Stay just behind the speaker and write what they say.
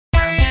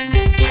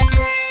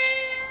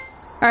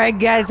All right,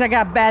 guys, I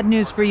got bad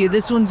news for you.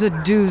 This one's a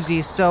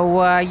doozy. So,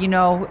 I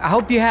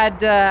hope you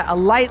had a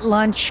light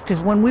lunch,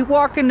 because when we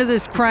walk into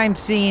this crime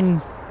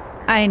scene,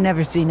 I ain't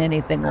never seen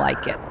anything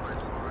like it.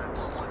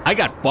 I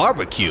got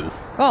barbecue.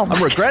 Oh,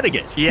 I'm regretting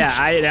it. Yeah,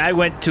 I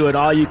went to an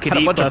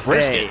all-you-can-eat bunch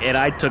buffet, and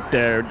I took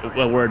their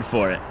word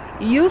for it.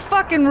 You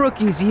fucking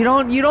rookies, you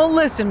don't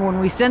listen when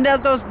we send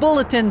out those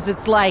bulletins.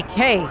 It's like,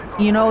 hey,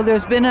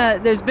 there's been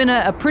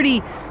a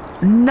pretty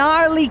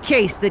gnarly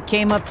case that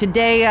came up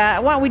today.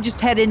 Why don't we just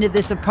head into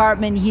this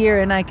apartment here,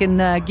 and I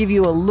can give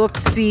you a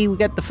look-see. We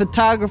got the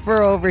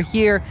photographer over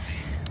here.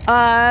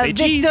 Say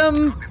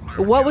victim,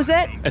 cheese. What was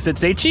that? I said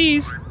say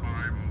cheese.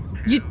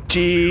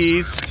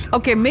 Cheese.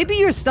 Okay, maybe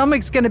your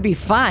stomach's gonna be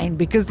fine,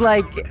 because,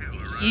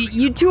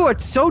 you two are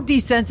so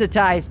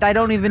desensitized, I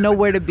don't even know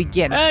where to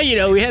begin.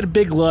 We had a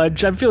big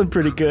lunch. I'm feeling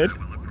pretty good.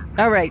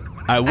 All right.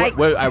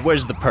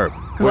 Where's the perp?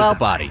 Where's the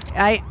body?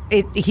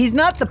 He's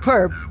not the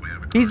perp.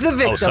 He's the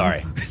victim. Oh,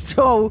 sorry.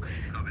 So,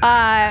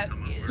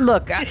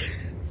 look, I'm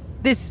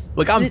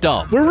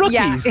dumb. We're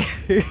rookies.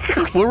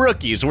 Yeah. We're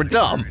rookies. We're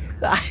dumb.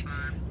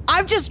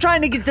 I'm just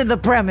trying to get to the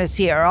premise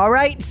here, all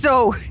right?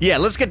 So... Yeah,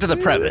 let's get to the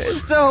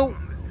premise. So,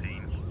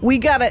 we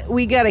got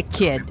a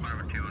kid.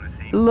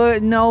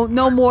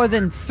 No more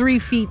than 3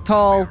 feet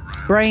tall,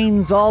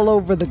 brains all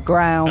over the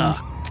ground.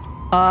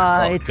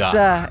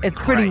 It's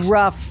pretty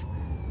rough.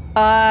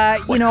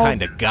 What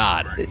kind of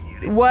God?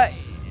 What...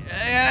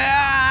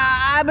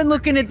 I've been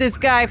looking at this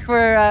guy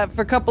for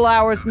a couple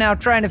hours now,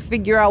 trying to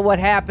figure out what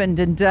happened,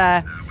 and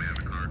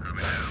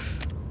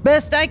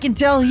best I can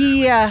tell,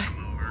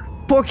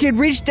 poor kid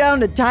reached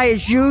down to tie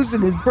his shoes,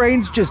 and his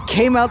brains just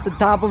came out the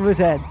top of his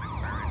head.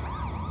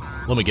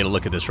 Let me get a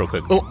look at this real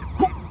quick.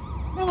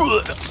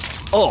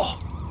 Oh,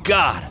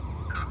 God.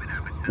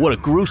 What a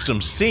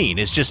gruesome scene.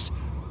 It's just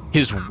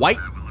his white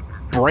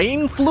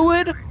brain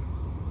fluid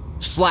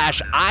 /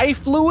 eye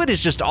fluid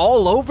is just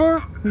all over.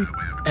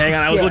 Hang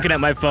on, I was looking at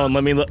my phone.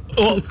 Let me look.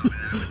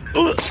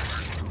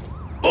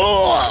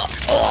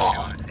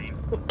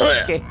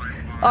 Okay.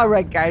 All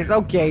right, guys.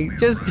 Okay.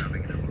 Just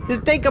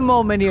take a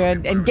moment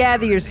here and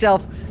gather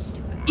yourself.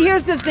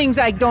 Here's the things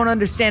I don't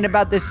understand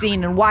about this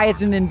scene and why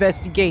it's an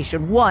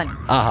investigation. 1.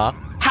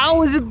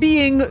 How is it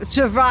being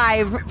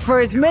survived for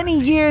as many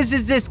years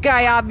as this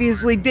guy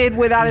obviously did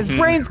without his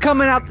brains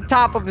coming out the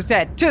top of his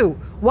head? 2.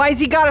 Why has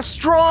he got a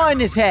straw in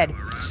his head?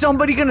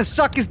 Somebody gonna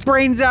suck his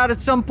brains out at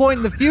some point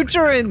in the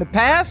future or in the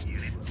past?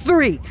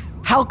 3.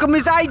 How come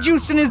his eye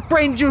juice and his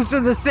brain juice are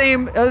the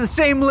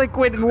same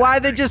liquid, and why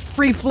they're just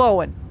free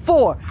flowing?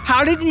 4.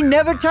 How did he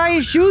never tie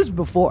his shoes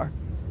before?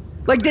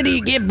 Did he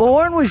get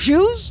born with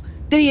shoes?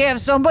 Did he have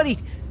somebody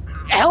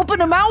helping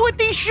him out with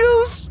these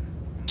shoes?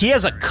 He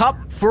has a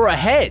cup for a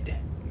head.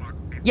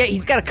 Yeah,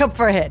 he's got a cup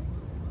for a head.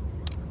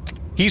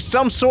 He's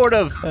some sort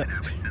of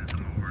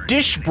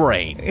dish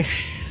brain.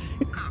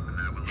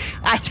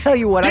 I tell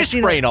you what, dish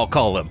brain, I'll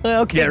call him.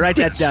 Okay, yeah, write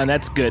that down.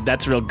 That's good.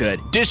 That's real good.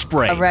 Dish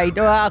brain. All right,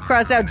 I'll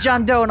cross out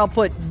John Doe and I'll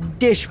put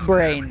dish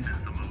brain.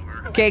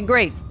 Okay,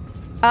 great.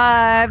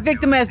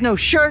 Victim has no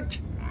shirt.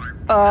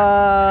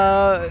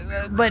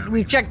 But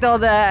we've checked all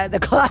the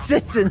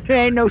closets and there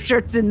ain't no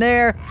shirts in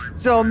there.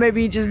 So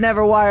maybe he just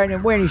never wear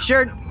any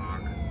shirt.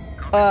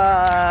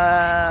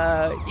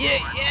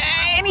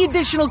 Any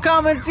additional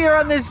comments here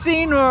on this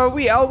scene, or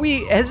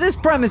has this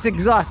premise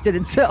exhausted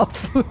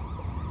itself?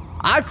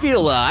 I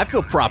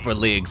feel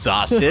properly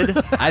exhausted.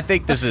 I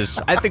think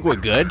we're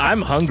good.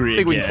 I'm hungry. I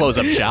think we can close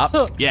up shop.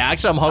 Yeah,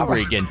 actually, I'm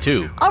hungry again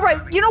too. All right,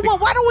 you know what?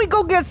 Why don't we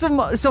go get some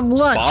lunch?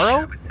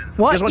 Sparrow?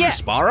 What? You guys want to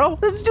Sparrow?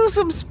 Let's do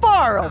some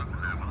Sparrow.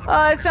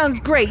 That sounds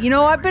great.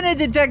 I've been a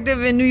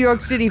detective in New York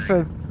City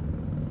for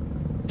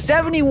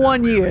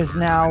 71 years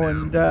now,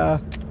 and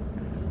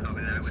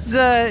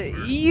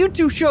you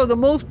two show the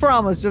most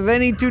promise of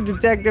any 2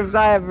 detectives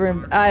I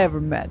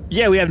ever met.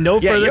 Yeah, we have no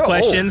further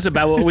questions old.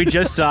 about what we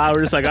just saw.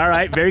 We're just like, all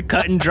right, very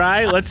cut and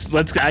dry. Let's.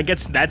 I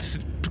guess that's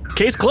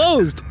case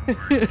closed.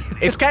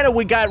 It's kind of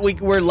we're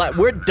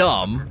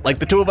dumb. Like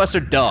the 2 of us are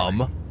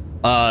dumb.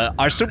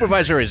 Our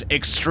supervisor is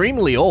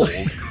extremely old.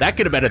 That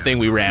could have been a thing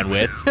we ran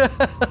with.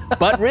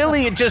 But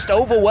really, just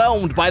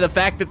overwhelmed by the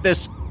fact that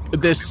this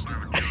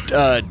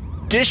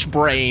dish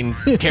brain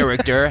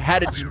character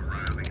had its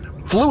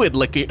fluid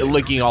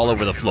licking all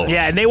over the floor.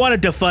 Yeah, and they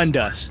wanted to fund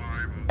us.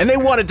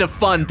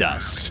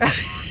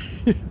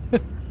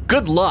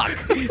 Good luck.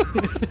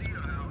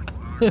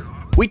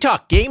 We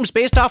talk games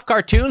based off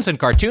cartoons and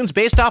cartoons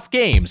based off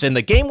games, and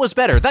the game was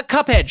better. The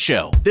Cuphead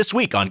Show, this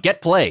week on Get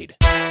Played.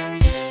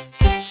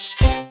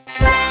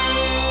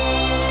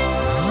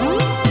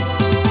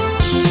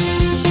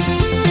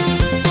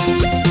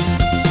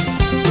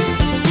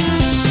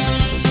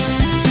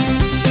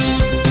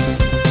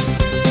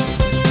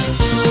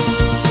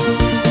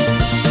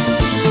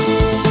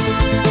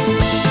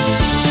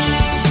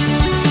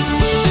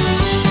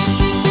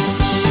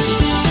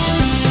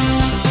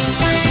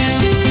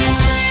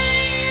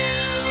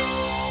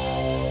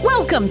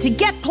 Welcome to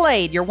Get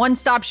Played, your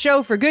one-stop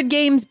show for good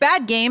games,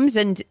 bad games,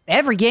 and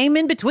every game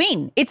in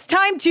between. It's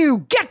time to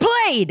Get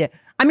Played!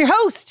 I'm your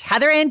host,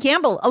 Heather Ann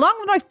Campbell, along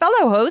with my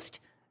fellow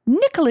host,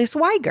 Nicholas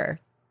Weiger.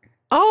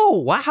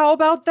 Oh, wow, how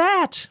about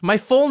that? My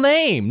full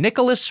name,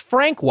 Nicholas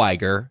Frank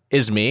Weiger,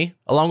 is me,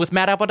 along with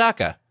Matt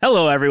Apodaca.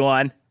 Hello,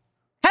 everyone.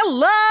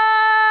 Hello,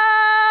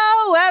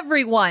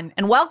 everyone,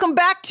 and welcome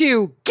back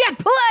to Get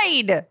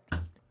Played.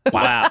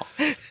 Wow.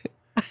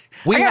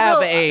 We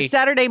have a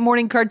Saturday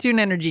morning cartoon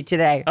energy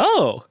today.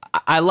 Oh,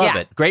 I love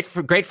it. Great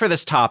for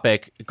this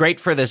topic.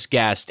 Great for this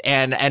guest.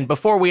 And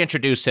before we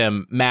introduce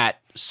him, Matt,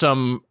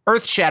 some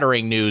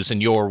earth-shattering news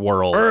in your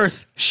world.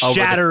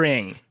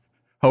 Earth-shattering.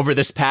 Over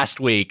this past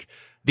week,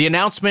 the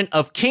announcement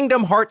of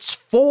Kingdom Hearts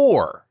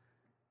 4.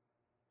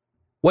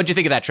 What'd you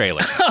think of that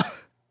trailer?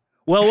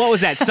 Well, what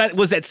was that?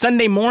 Was that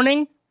Sunday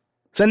morning?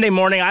 Sunday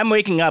morning, I'm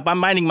waking up. I'm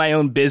minding my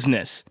own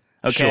business.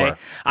 Okay? Sure.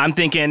 I'm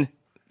thinking,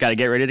 got to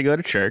get ready to go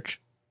to church.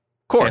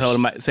 Of course.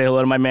 Say hello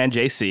to my man,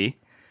 JC.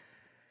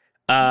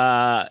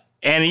 And,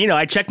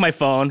 I checked my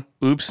phone.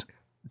 Oops.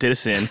 Did a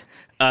sin.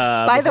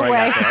 By the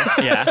way,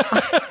 yeah.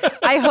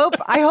 I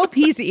hope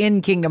he's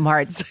in Kingdom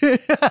Hearts. God.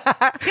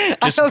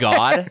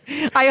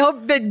 I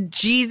hope that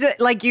Jesus,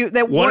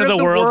 that one of the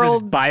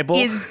worlds is Bible.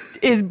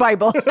 Is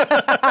Bible.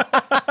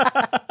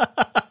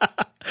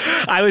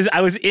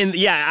 I was in,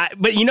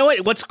 but you know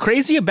what? What's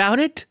crazy about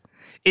it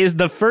is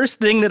the first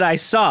thing that I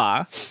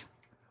saw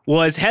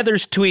was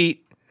Heather's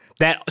tweet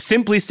that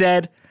simply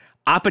said,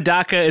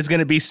 Apodaca is going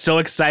to be so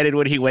excited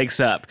when he wakes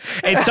up.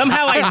 And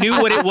somehow I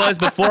knew what it was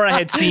before I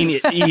had seen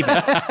it even.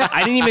 I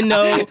didn't even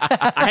know.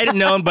 I hadn't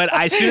known, but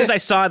as soon as I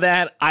saw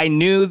that, I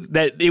knew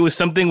that it was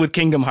something with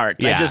Kingdom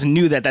Hearts. Yeah. I just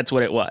knew that that's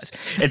what it was.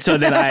 And so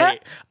then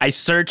I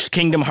searched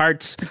Kingdom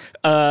Hearts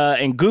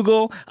in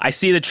Google. I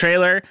see the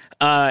trailer,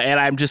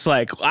 and I'm just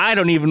like,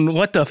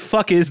 what the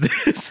fuck is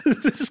this?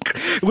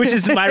 Which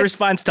is my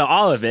response to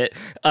all of it.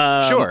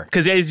 Sure.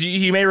 Because as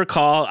you may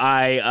recall,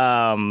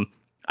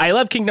 I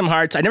love Kingdom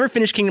Hearts. I never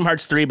finished Kingdom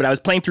Hearts 3, but I was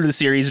playing through the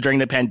series during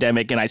the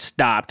pandemic, and I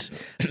stopped.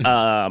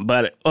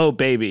 But, oh,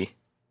 baby,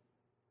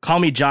 call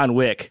me John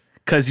Wick,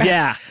 because,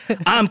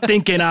 I'm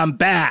thinking I'm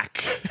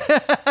back.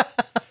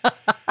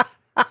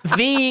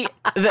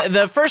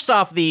 The first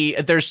off,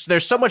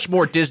 there's so much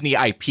more Disney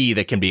IP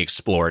that can be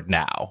explored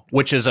now,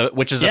 which is a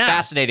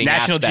fascinating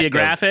National aspect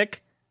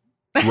Geographic.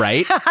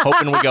 Right?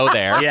 Hoping we go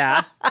there.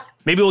 Yeah.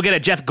 Maybe we'll get a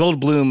Jeff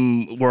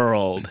Goldblum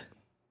world.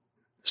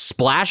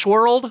 Splash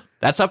World?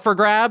 That's up for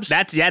grabs?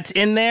 That's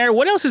in there.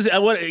 What else is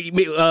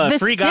the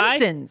Free Guy?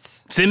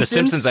 Simpsons. The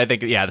Simpsons, I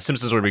think, the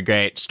Simpsons would be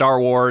great. Star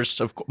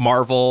Wars,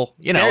 Marvel,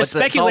 There's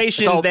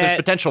speculation that there's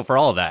potential for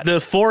all of that.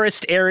 The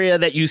forest area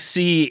that you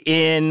see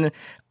in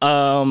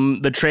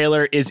the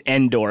trailer is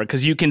Endor,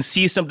 because you can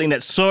see something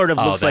that sort of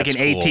looks like an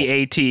cool.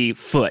 AT-AT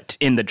foot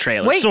in the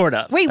trailer. Sort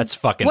of. Wait, that's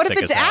fucking what sick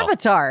if it's as hell.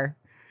 Avatar?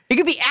 It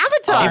could be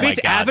Avatar. If it's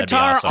God, that'd be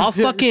Avatar, awesome. I'll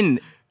fucking...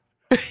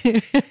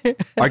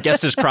 Our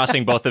guest is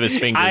crossing both of his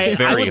fingers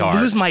very I would hard.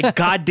 lose my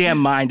goddamn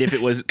mind if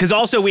it was... Because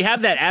also, we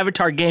have that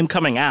Avatar game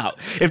coming out.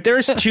 If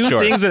there's two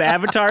things with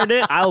Avatar in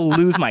it, I'll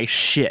lose my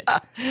shit.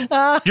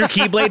 Your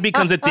Keyblade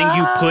becomes a thing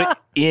you put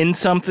in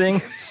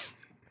something.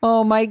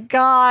 Oh, my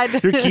God.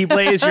 Your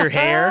Keyblade is your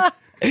hair.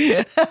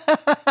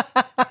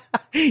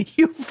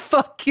 You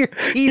fuck your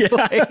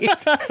Keyblade.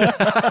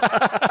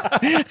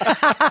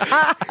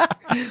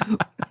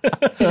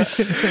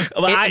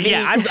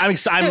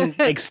 I'm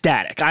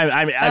ecstatic.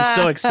 I'm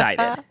so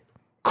excited.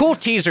 Cool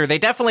teaser. They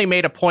definitely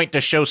made a point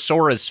to show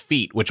Sora's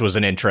feet, which was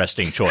an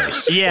interesting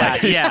choice. Yeah.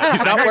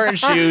 He's not wearing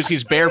shoes.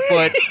 He's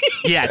barefoot.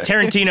 Yeah,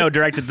 Tarantino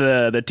directed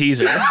the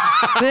teaser.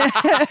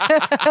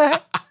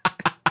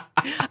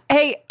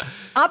 Hey,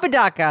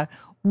 Apodaca,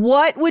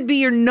 what would be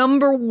your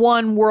number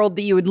one world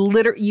that you would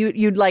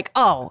you'd like,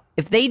 oh,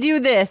 if they do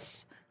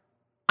this,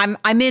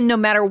 I'm in no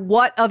matter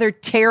what other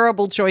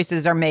terrible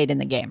choices are made in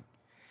the game?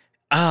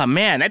 Oh,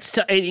 man, that's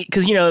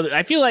because,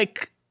 I feel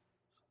like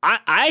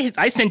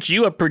I sent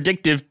you a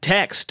predictive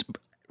text,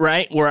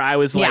 right? Where I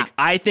was like,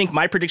 I think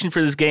my prediction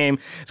for this game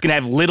is going to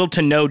have little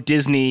to no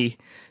Disney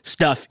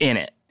stuff in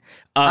it.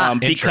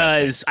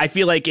 Because I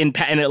feel like in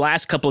the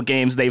last couple of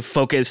games they've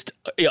focused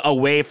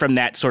away from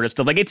that sort of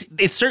stuff. Like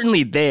it's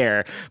certainly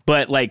there,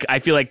 but like I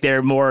feel like they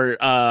were more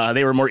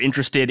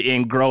interested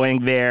in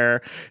growing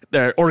their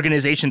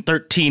Organization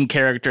 13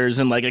 characters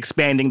and like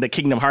expanding the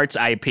Kingdom Hearts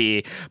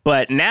IP.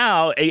 But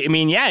now, I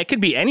mean, it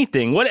could be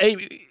anything.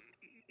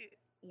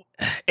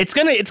 It's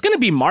gonna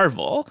be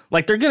Marvel.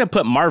 Like they're gonna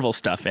put Marvel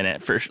stuff in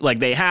it like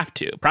they have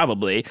to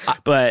probably,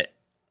 but.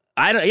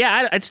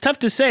 It's tough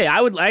to say.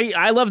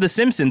 I love The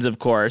Simpsons, of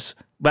course,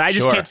 but I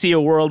just can't see a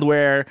world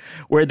where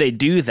they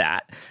do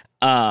that.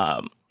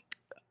 I'm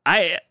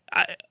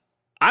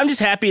just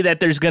happy that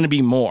there's going to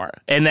be more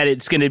and that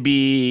it's going to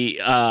be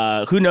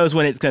who knows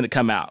when it's going to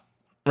come out,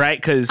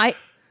 right? Because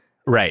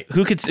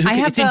it's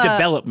in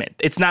development.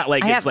 It's not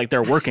like it's like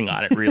they're working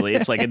on it. Really,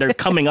 it's like they're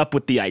coming up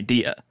with the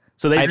idea.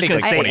 So they're just going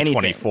to say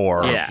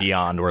 2024 or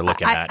beyond. We're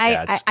looking at.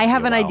 I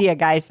have an idea,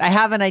 guys. I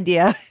have an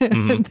idea.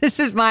 Mm-hmm. This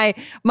is my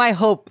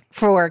hope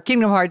for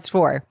Kingdom Hearts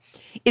 4.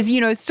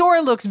 Is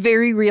Sora looks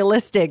very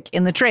realistic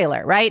in the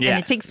trailer, right? Yeah. And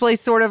it takes place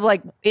sort of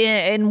like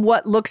in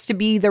what looks to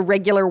be the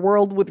regular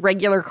world with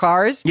regular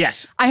cars.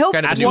 Yes, I hope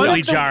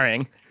absolutely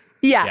jarring.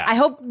 Yeah, I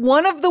hope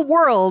one of the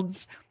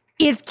worlds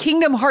is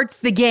Kingdom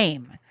Hearts the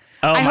game.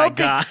 Oh I hope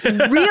God.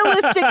 that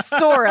realistic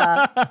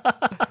Sora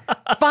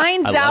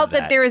finds out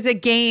that there is a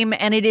game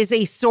and it is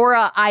a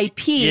Sora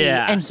IP,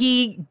 and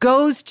he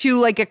goes to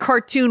like a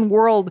cartoon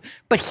world,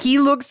 but he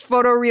looks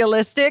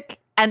photorealistic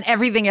and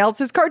everything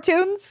else is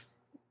cartoons.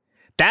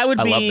 That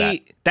would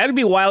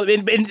be wild.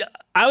 And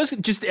I was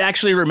just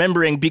actually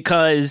remembering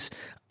because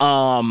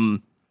my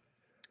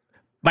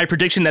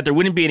prediction that there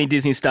wouldn't be any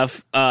Disney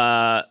stuff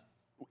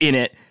in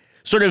it.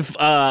 Sort of,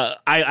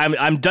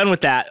 I'm done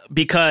with that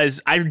because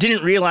I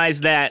didn't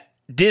realize that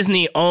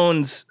Disney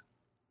owns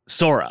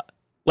Sora.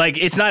 Like,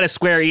 it's not a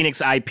Square Enix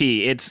IP.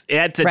 It's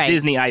a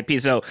Disney IP,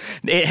 so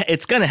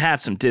it's going to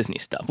have some Disney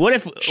stuff. What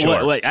if,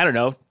 what, I don't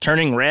know,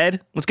 Turning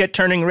Red? Let's get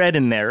Turning Red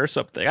in there or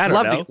something. I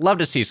don't know. Love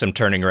to see some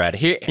Turning Red.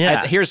 Here's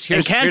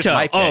Encanto.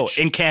 my pitch.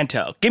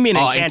 Encanto. Give me an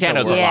Encanto.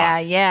 Encanto's a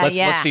lot.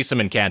 Let's see some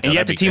Encanto. And you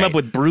have to team up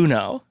with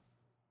Bruno.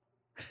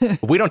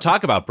 We don't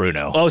talk about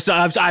Bruno. Oh, so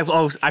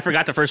I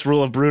forgot the first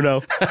rule of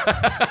Bruno.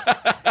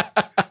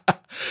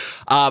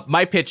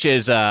 My pitch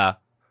is,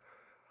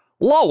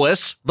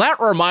 Lois, that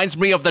reminds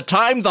me of the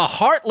time the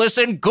Heartless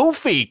and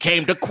Goofy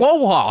came to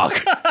Quahog.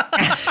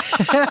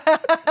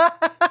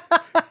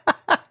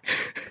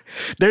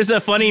 There's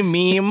a funny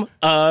meme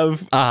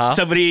of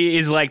somebody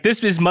is like,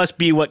 this must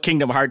be what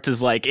Kingdom Hearts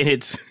is like, and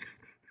it's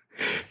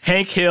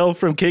Hank Hill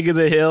from King of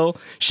the Hill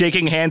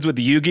shaking hands with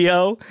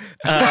Yu-Gi-Oh!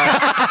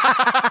 And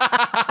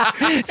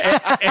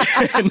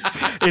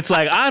it's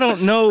like, I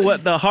don't know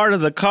what the heart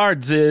of the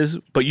cards is,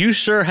 but you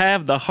sure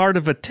have the heart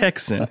of a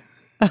Texan.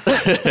 And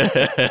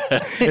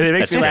it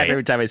makes me laugh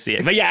every time I see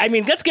it. But yeah, I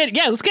mean, let's get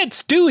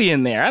Stewie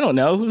in there. I don't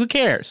know. Who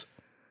cares?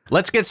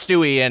 Let's get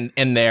Stewie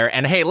in there.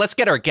 And hey, let's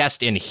get our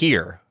guest in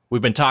here.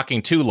 We've been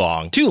talking too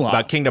long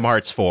about Kingdom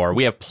Hearts 4.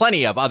 We have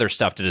plenty of other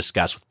stuff to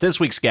discuss with this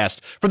week's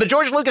guest from the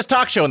George Lucas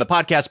Talk Show and the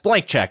podcast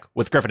Blank Check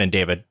with Griffin and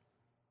David.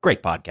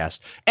 Great podcast.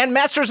 And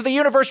Masters of the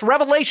Universe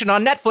Revelation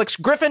on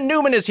Netflix. Griffin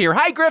Newman is here.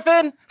 Hi,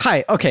 Griffin.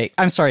 Hi. Okay.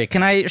 I'm sorry.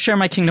 Can I share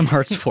my Kingdom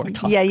Hearts 4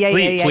 talk? Yeah.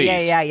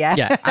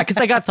 Yeah, because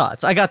I got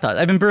thoughts.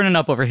 I've been burning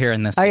up over here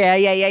in this. Oh,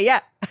 yeah.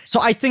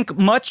 So I think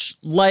much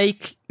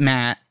like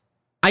Matt,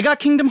 I got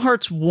Kingdom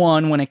Hearts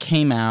 1 when it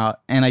came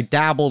out, and I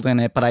dabbled in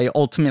it, but I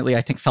ultimately,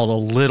 I think, felt a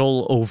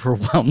little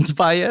overwhelmed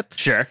by it.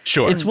 Sure.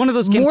 It's one of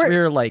those games where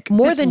you're like...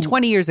 More than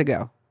 20 years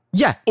ago.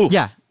 Yeah.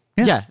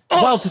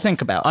 Wild to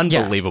think about.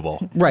 Unbelievable.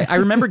 Yeah. Right. I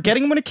remember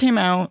getting it when it came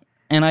out,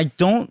 and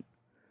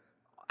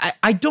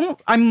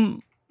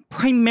I'm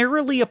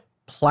primarily a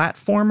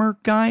platformer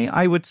guy,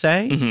 I would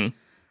say. Mm-hmm.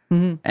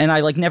 Mm-hmm. And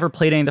I never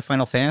played any of the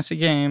Final Fantasy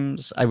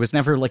games. I was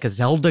never a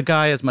Zelda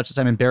guy, as much as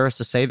I'm embarrassed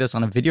to say this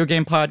on a video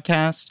game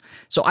podcast.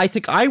 So I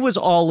think I was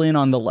all in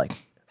on the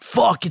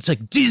fuck, it's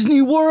like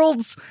Disney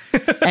worlds.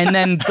 And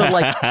then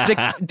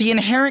the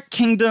inherent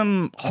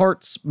Kingdom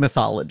Hearts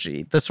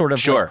mythology, the sort of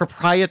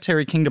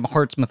proprietary Kingdom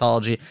Hearts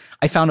mythology,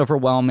 I found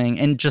overwhelming.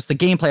 And just the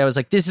gameplay, I was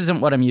like, this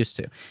isn't what I'm used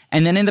to.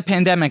 And then in the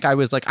pandemic, I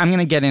was like, I'm going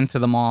to get into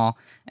them all.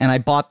 And I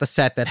bought the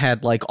set that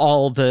had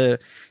all the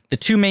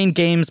two main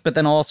games, but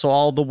then also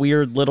all the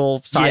weird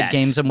little side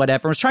games and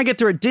whatever. I was trying to get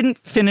through it. Didn't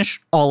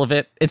finish all of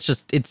it.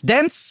 It's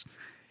dense.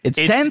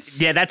 It's dense.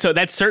 Yeah,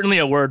 that's certainly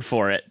a word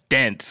for it.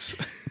 Dense.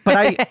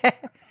 But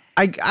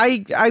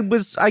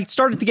I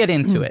started to get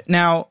into it.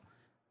 Now,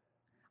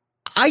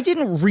 I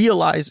didn't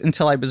realize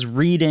until I was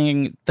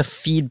reading the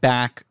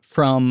feedback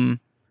from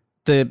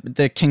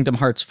the Kingdom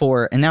Hearts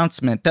 4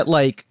 announcement that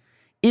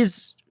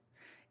is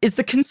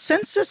the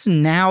consensus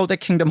now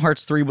that Kingdom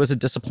Hearts 3 was a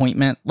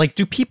disappointment?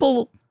 Do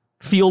people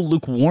feel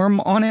lukewarm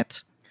on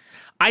it?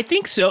 I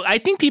think so. I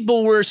think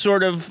people were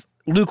sort of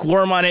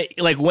lukewarm on it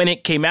when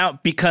it came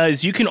out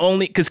because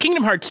because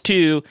Kingdom Hearts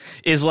 2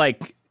 is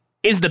the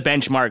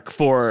benchmark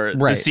for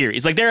the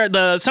series. There are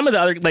some of the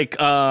other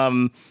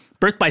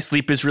Birth by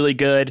Sleep is really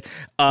good.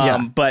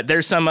 But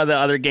there's some of the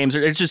other games.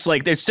 It's just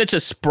there's such a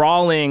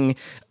sprawling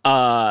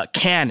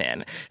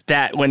canon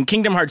that when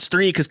Kingdom Hearts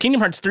 3, because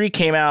Kingdom Hearts 3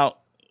 came out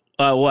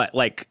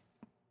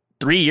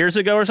 3 years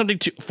ago or something,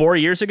 4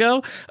 years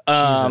ago.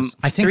 I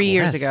think 3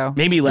 years ago.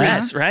 Maybe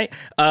less, right?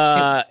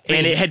 And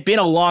it had been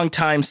a long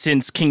time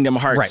since Kingdom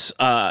Hearts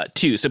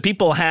 2. So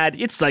people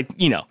had, it's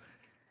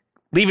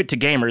leave it to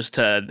gamers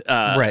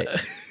to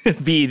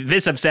be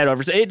this upset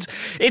over.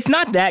 It's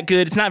not that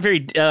good. It's not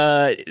very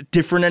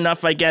different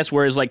enough, I guess,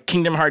 whereas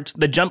Kingdom Hearts,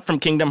 the jump from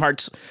Kingdom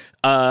Hearts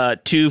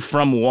 2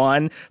 from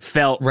 1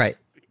 felt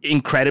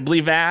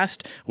incredibly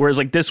vast, whereas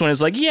this one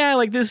is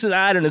this is,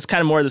 I don't know, it's kind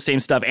of more of the same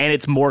stuff and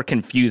it's more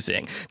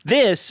confusing.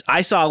 This,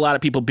 I saw a lot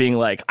of people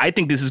being I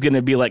think this is going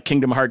to be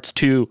Kingdom Hearts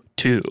 2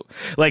 2.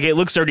 It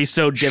looks already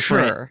so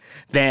different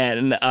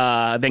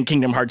than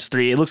Kingdom Hearts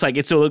 3. It looks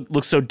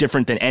looks so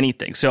different than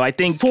anything. So I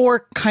think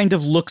 4 kind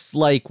of looks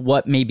like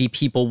what maybe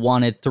people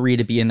wanted 3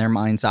 to be in their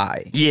mind's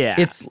eye.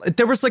 Yeah.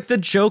 There was the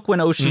joke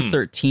when Ocean's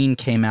 13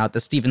 came out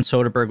that Steven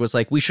Soderbergh was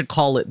we should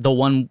call it the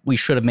one we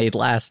should have made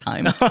last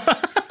time.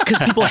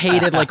 Because people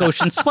hated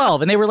Ocean's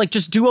 12 and they were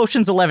just do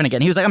Ocean's 11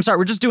 again. He was I'm sorry,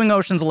 we're just doing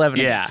Ocean's 11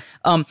 again.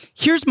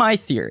 Here's my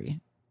theory,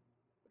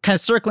 kind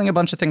of circling a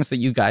bunch of things that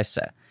you guys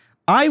said.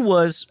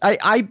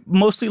 I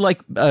mostly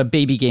like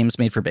baby games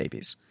made for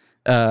babies,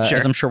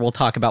 as I'm sure we'll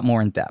talk about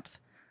more in depth.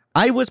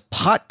 I was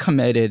pot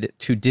committed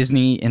to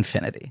Disney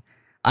Infinity.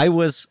 I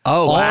was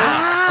all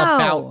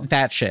about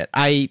that shit.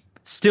 I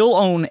still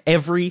own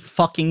every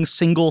fucking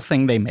single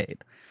thing they made.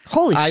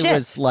 Holy shit. I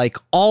was like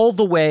all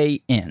the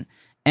way in.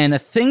 And a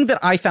thing that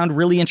I found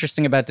really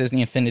interesting about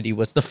Disney Infinity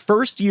was the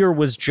first year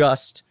was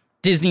just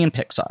Disney and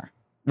Pixar,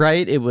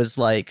 right? It was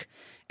like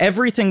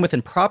everything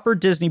within proper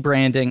Disney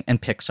branding and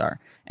Pixar.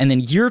 And then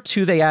year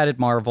 2, they added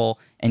Marvel,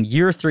 and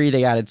year 3,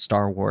 they added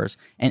Star Wars.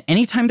 And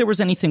anytime there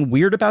was anything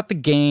weird about the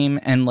game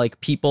and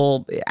like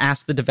people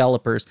asked the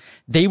developers,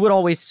 they would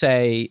always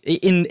say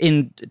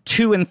in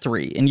 2 and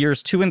 3, in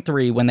years 2 and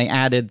 3, when they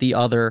added the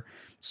other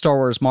Star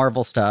Wars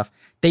Marvel stuff,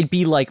 they'd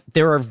be like,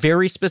 there are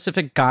very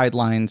specific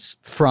guidelines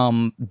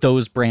from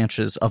those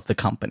branches of the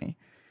company.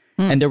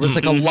 And there was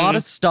like a lot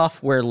of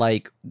stuff where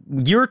like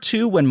year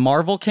 2, when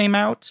Marvel came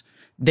out,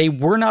 they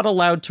were not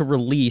allowed to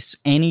release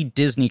any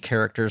Disney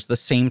characters the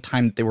same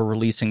time that they were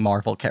releasing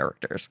Marvel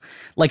characters.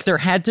 Like there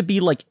had to be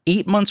like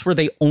 8 months where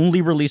they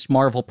only released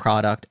Marvel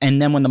product.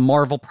 And then when the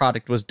Marvel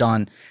product was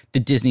done, the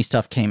Disney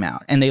stuff came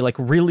out. And they like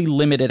really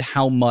limited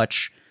how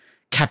much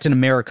Captain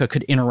America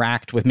could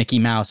interact with Mickey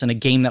Mouse in a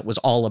game that was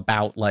all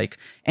about like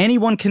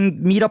anyone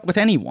can meet up with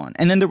anyone.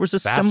 And then there was a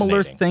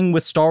similar thing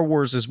with Star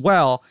Wars as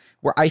well,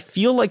 where I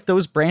feel like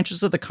those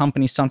branches of the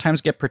company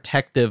sometimes get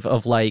protective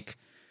of like,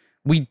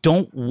 we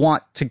don't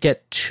want to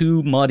get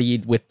too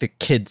muddied with the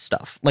kid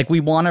stuff. Like we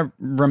want to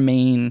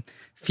remain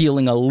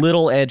feeling a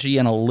little edgy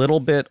and a little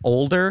bit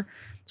older.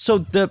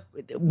 So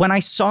when I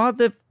saw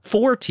the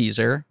 4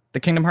 teaser, the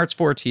Kingdom Hearts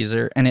 4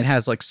 teaser, and it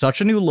has like such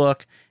a new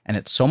look and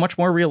it's so much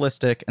more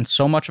realistic and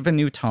so much of a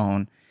new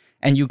tone,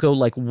 and you go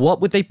like,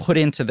 what would they put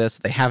into this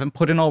that they haven't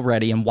put in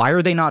already? And why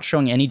are they not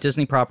showing any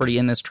Disney property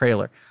in this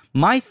trailer?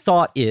 My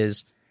thought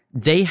is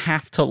they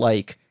have to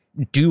like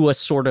do a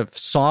sort of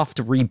soft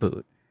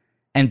reboot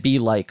and be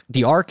like,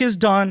 the arc is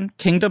done.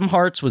 Kingdom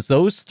Hearts was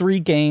those 3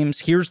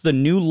 games. Here's the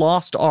new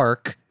Lost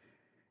Ark.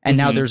 And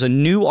now there's a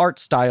new art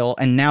style.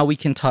 And now we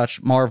can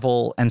touch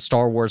Marvel and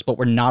Star Wars, but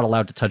we're not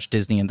allowed to touch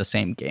Disney in the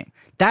same game.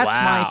 That's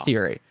my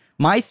theory.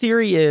 My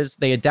theory is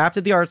they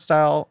adapted the art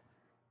style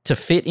to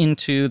fit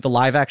into the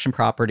live action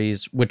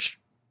properties, which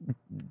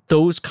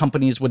those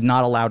companies would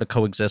not allow to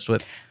coexist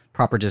with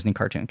proper Disney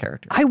cartoon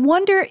characters. I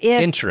wonder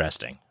if...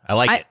 Interesting. I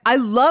like it. I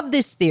love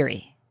this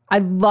theory. I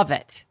love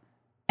it.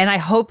 And I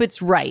hope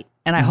it's right.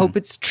 And I hope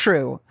it's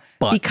true.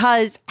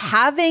 Because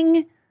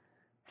having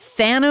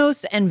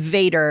Thanos and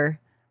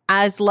Vader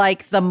as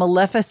like the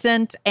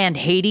Maleficent and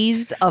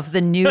Hades of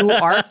the new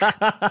arc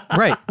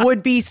right.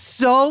 would be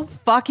so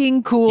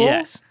fucking cool.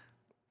 Yes.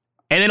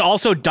 And then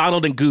also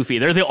Donald and Goofy.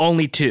 They're the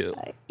only 2.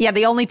 Yeah,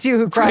 the only 2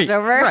 who cross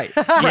over. Right.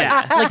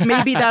 Yeah. Like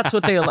maybe that's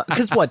what they allow.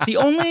 Because the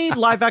only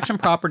live action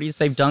properties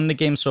they've done in the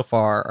game so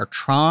far are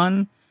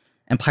Tron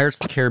and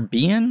Pirates of the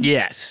Caribbean.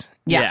 Yes.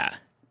 Yeah.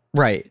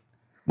 Right.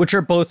 Which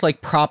are both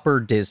like proper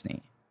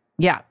Disney.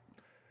 Yeah.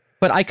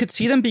 But I could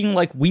see them being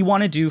like, we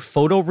want to do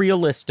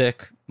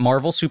photorealistic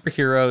Marvel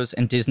superheroes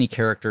and Disney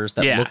characters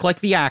that look like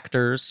the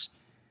actors.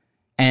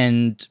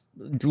 And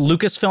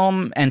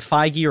Lucasfilm and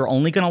Feige are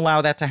only going to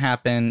allow that to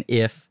happen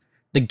if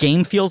the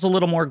game feels a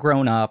little more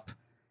grown up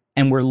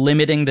and we're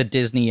limiting the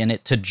Disney in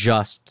it to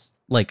just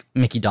like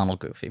Mickey, Donald,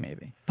 Goofy,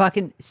 maybe.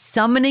 Fucking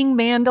summoning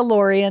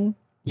Mandalorian.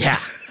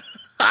 Yeah.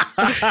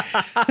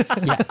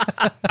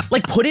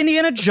 Like put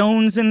Indiana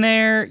Jones in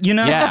there, you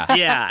know?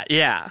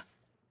 Yeah.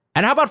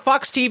 And how about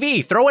Fox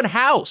TV? Throw in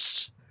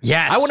House.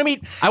 Yes. I want to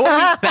meet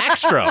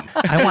Backstrom.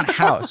 I want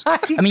House.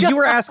 I mean, you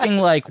were asking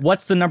like,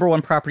 what's the number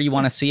 1 property you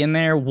want to see in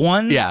there?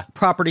 One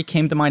property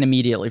came to mind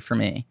immediately for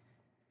me.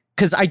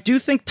 Because I do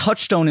think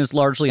Touchstone is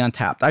largely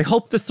untapped. I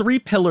hope the 3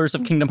 pillars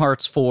of Kingdom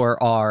Hearts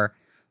 4 are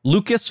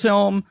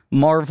Lucasfilm,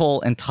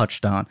 Marvel, and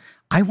Touchstone.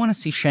 I want to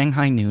see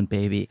Shanghai Noon,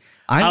 baby.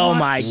 Oh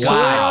my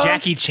God.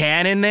 Jackie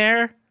Chan in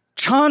there?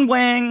 Chan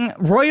Wang,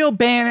 Roy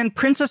O'Bannon,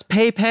 Princess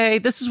Pepe.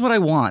 This is what I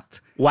want.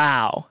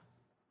 Wow.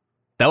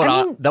 That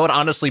would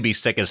honestly be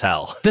sick as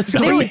hell. The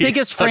 3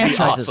 biggest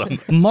franchises, awesome.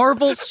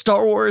 Marvel,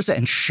 Star Wars,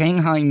 and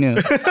Shanghai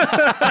Noon.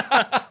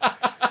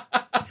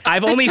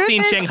 I've only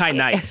seen Shanghai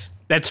Nights.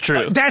 That's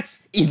true.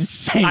 That's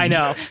insane. I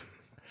know.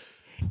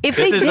 If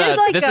this they is did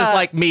like this is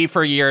like me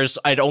for years.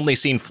 I'd only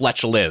seen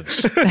Fletch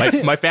Lives.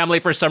 My family,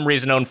 for some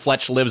reason, owned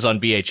Fletch Lives on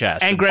VHS.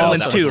 And so Gremlins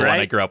that was 2, the one right?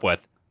 I grew up with.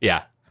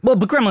 Yeah. Well,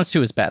 but Gremlins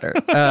 2 is better.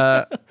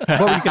 What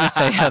were you going to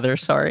say, Heather?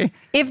 Sorry.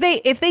 if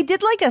they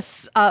did like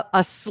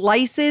a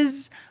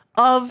slices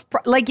of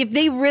like if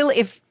they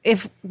really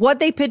if what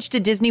they pitched to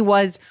Disney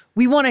was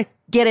we want to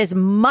get as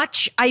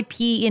much IP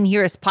in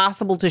here as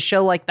possible to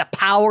show like the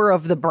power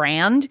of the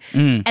brand,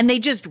 and they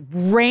just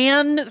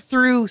ran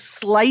through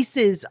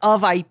slices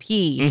of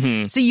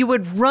IP. So you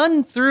would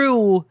run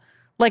through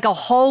like a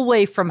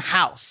hallway from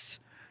House,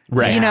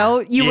 Right. You know,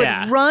 you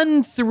would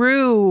run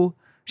through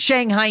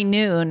Shanghai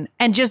Noon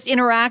and just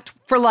interact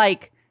for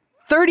like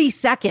 30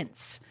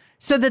 seconds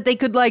so that they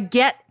could like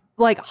get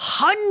like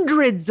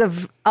hundreds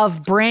of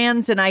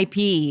brands and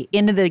IP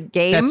into the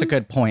game. That's a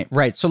good point.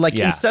 Right. So like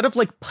instead of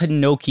like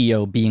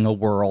Pinocchio being a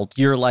world,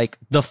 you're like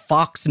the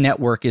Fox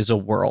network is a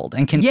world,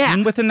 and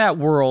contained within that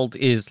world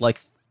is like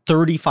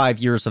 35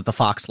 years of the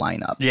Fox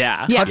lineup.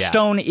 Yeah.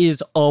 Touchstone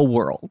is a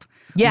world.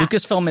 Yeah.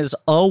 Lucasfilm is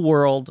a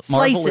world.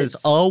 Marvel is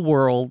a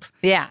world.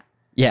 Yeah.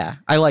 Yeah.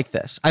 I like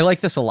this. I like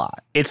this a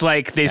lot. It's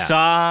like they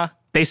saw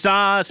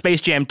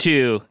Space Jam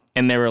 2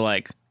 and they were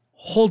like,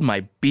 hold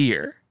my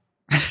beer.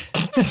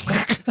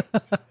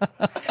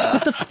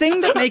 But the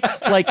thing that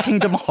makes like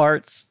Kingdom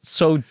Hearts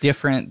so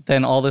different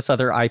than all this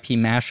other IP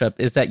mashup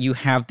is that you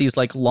have these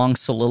like long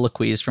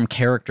soliloquies from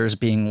characters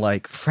being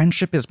like,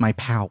 friendship is my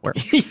power.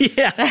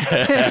 Yeah.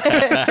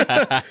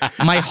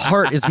 My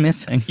heart is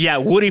missing. Yeah,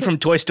 Woody from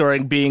Toy Story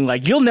being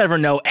like, you'll never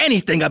know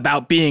anything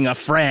about being a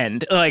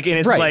friend. Like, and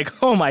it's like,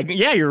 oh my,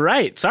 yeah, you're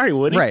right. Sorry,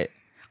 Woody. Right.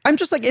 I'm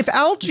just like, if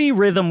Algae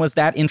Rhythm was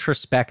that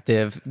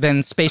introspective,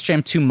 then Space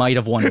Jam 2 might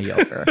have won me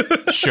over.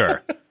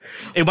 Sure.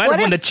 It might have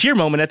won the cheer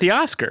moment at the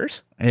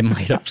Oscars. It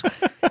might have.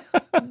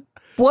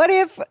 What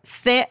if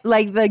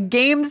like the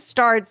game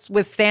starts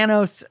with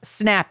Thanos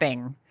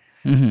snapping,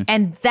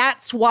 and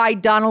that's why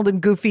Donald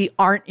and Goofy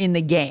aren't in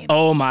the game?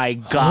 Oh my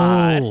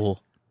God. Oh.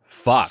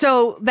 Fuck.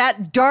 So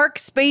that dark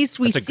space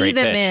we That's a see great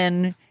them pitch.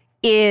 in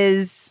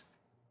is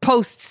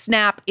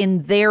post-snap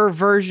in their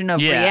version of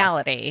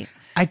reality.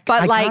 I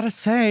like, gotta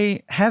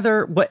say,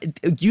 Heather, what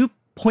you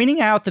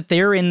pointing out that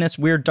they're in this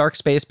weird dark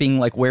space being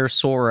like, where's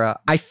Sora?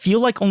 I feel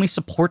like only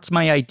supports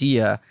my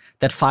idea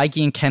that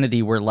Feige and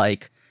Kennedy were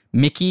like,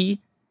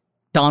 Mickey,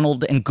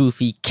 Donald, and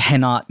Goofy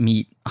cannot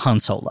meet Han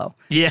Solo.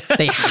 Yeah.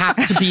 They have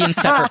to be in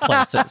separate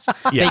places.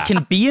 Yeah. They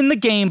can be in the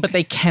game, but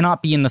they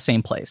cannot be in the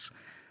same place.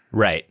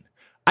 Right.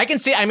 I can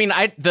see, I mean,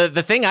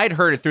 the thing I'd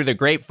heard through the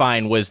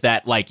grapevine was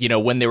that, like, you know,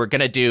 when they were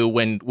going to do,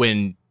 when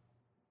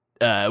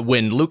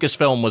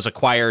Lucasfilm was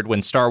acquired, when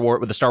the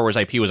Star Wars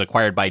IP was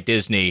acquired by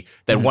Disney,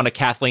 that one of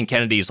Kathleen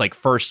Kennedy's like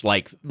first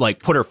like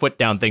put her foot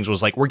down things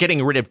was like, we're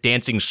getting rid of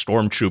dancing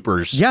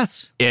stormtroopers.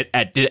 Yes.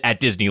 At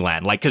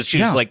Disneyland, like, because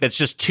she's like, that's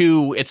just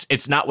too.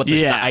 It's not what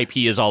the IP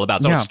is all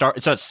about.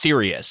 It's not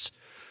serious.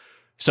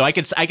 So I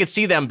could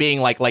see them being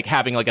like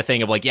having like a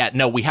thing of like, yeah,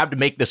 no, we have to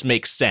make this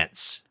make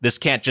sense. This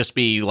can't just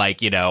be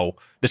like, you know,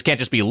 this can't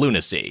just be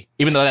lunacy.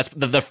 Even though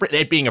that's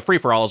it being a free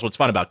for all is what's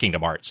fun about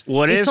Kingdom Hearts.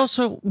 It's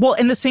also, well,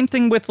 and the same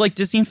thing with like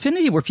Disney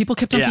Infinity, where people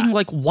kept on being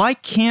like, why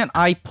can't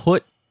I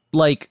put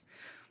like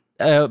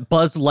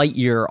Buzz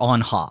Lightyear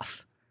on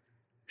Hoth?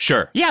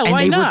 Sure. Yeah, and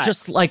why they not? were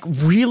just like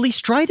really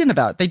strident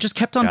about it. They just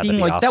kept on being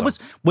like, awesome. that was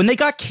when they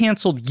got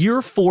canceled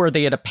year 4,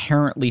 they had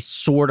apparently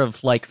sort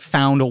of like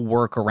found a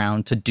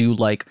workaround to do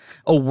like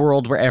a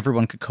world where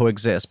everyone could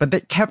coexist. But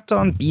they kept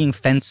on being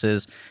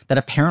fences that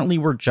apparently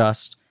were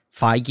just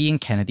Feige and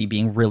Kennedy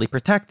being really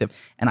protective.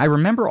 And I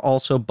remember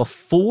also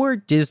before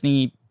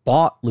Disney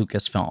bought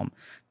Lucasfilm,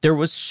 there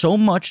was so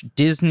much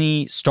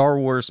Disney Star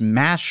Wars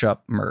mashup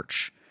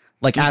merch,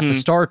 like at the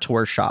Star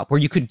Tours shop, where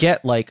you could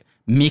get like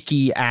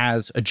Mickey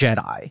as a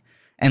Jedi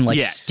and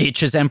like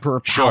Stitch as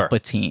Emperor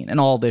Palpatine and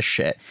all this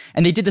shit.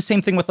 And they did the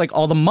same thing with like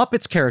all the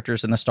Muppets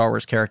characters and the Star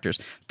Wars characters.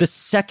 The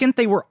second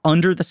they were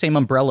under the same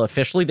umbrella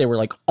officially, they were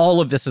like,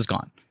 all of this is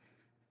gone.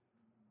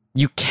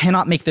 You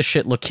cannot make this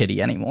shit look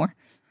kiddie anymore.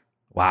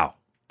 Wow.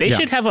 They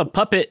should have a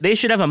puppet. They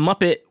should have a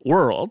Muppet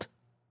world,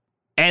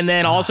 and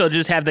then also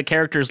just have the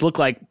characters look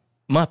like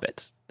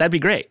Muppets. That'd be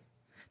great.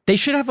 They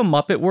should have a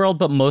Muppet world,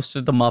 but most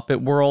of the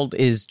Muppet world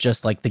is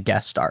just like the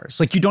guest stars.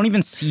 Like you don't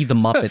even see the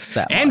Muppets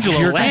that much.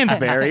 Angela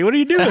Lansbury, what are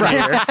you doing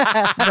here?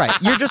 Right.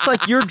 You're just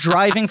like, you're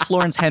driving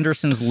Florence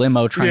Henderson's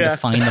limo trying to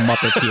find the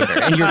Muppet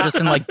Theater, and you're just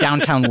in like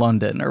downtown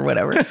London or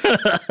whatever.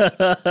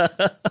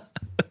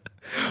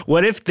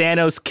 What if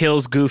Thanos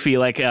kills Goofy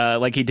like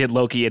he did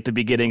Loki at the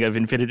beginning of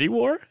Infinity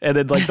War, and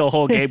then like the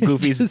whole game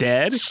Goofy's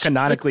dead,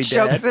 canonically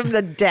dead, chokes him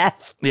to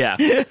death. Yeah,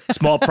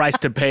 small price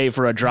to pay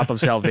for a drop of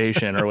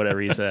salvation, or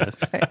whatever he says.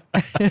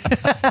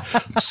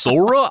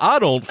 Sora, I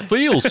don't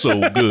feel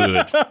so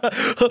good.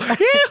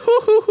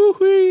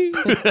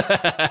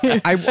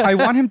 I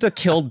want him to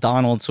kill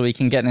Donald so he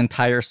can get an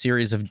entire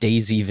series of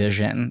Daisy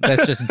Vision.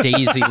 That's just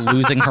Daisy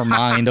losing her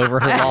mind over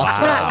her loss.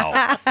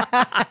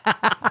 Wow.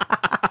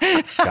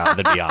 God,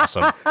 that'd be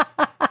awesome.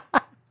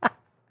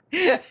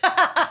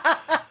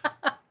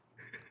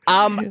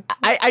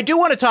 I do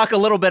want to talk a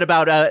little bit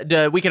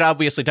about, we could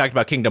obviously talk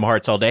about Kingdom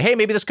Hearts all day. Hey,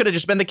 maybe this could have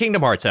just been the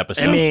Kingdom Hearts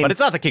episode, but it's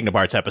not the Kingdom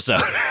Hearts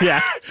episode.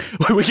 Yeah.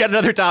 We got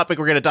another topic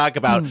we're going to talk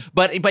about,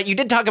 but you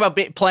did talk about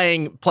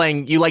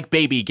playing, you like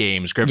baby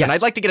games, Griffin. Yes.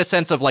 I'd like to get a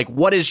sense of like,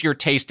 what is your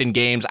taste in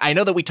games? I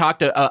know that we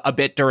talked a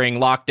bit during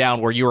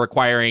lockdown where you were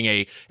acquiring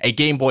a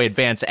Game Boy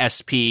Advance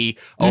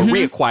SP or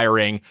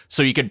reacquiring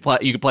so you could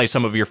play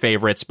some of your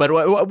favorites, but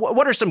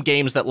what are some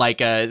games that like,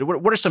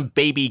 what are some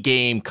baby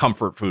game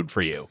comfort food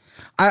for you?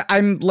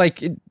 I'm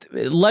like,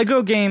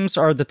 Lego games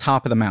are the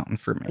top of the mountain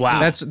for me.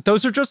 Wow.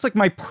 Those are just like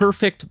my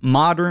perfect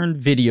modern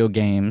video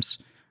games.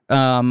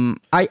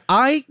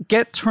 I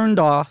get turned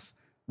off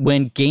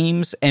when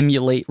games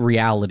emulate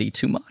reality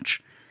too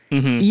much.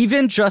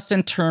 even just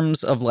in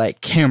terms of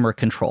like camera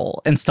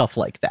control and stuff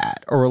like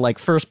that, or like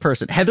first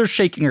person. Heather's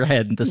shaking her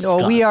head in disgust.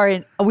 No, we are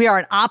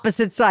on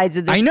opposite sides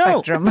of the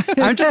spectrum.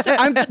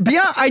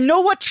 I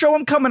know what show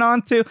I'm coming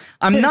on to.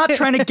 I'm not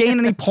trying to gain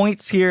any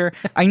points here.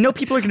 I know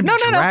people are going to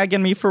be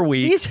dragging me for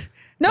weeks.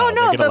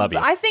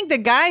 I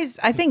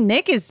think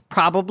Nick is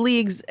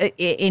probably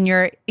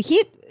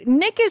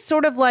Nick is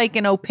sort of like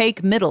an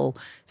opaque middle.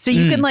 So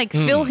you can like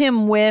fill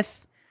him with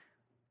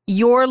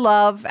your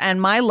love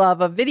and my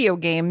love of video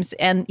games,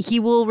 and he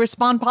will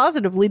respond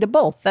positively to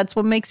both. That's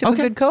what makes him a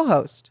good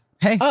co-host.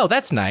 Hey. Oh,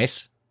 that's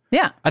nice.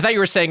 Yeah. I thought you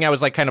were saying I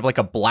was like kind of like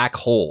a black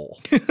hole.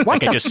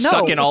 Like I just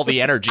suck in all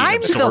the energy and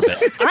absorb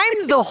it.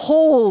 I'm the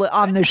hole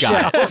on the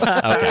show.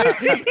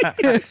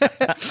 Okay.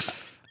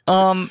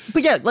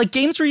 But yeah, like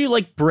games where you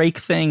like break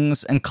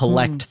things and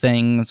collect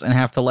things and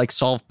have to like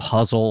solve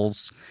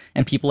puzzles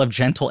and people have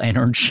gentle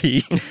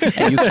energy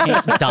and you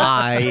can't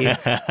die.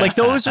 Like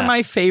those are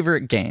my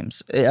favorite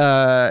games.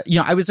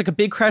 I was like a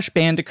big Crash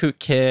Bandicoot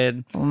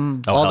kid,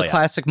 all the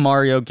classic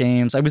Mario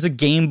games. I was a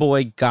Game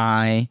Boy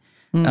guy.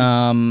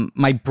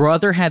 My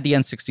brother had the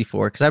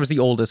N64 because I was the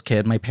oldest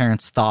kid. My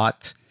parents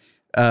thought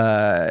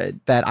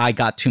that I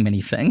got too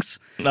many things.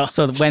 No.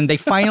 So when they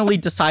finally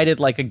decided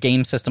like a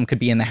game system could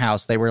be in the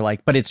house, they were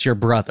like, but it's your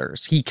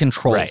brother's. He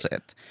controls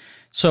it.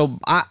 So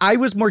I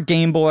was more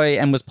Game Boy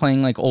and was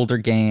playing like older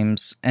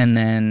games, and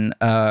then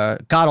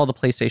got all the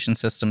PlayStation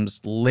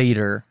systems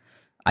later,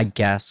 I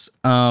guess.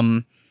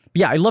 Yeah,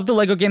 I love the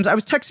Lego games. I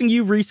was texting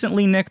you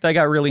recently, Nick, that I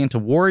got really into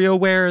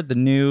WarioWare, the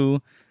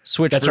new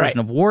Switch version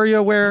of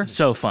WarioWare.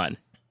 So fun.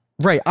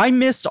 Right. I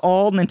missed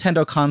all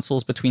Nintendo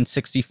consoles between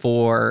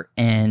 64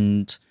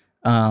 and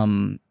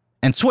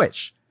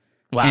Switch.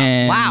 Wow.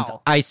 And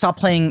I stopped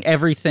playing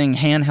everything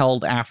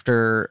handheld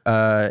after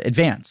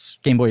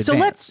Game Boy Advance.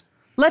 So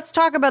let's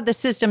talk about the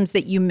systems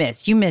that you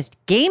missed. You missed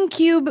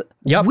GameCube,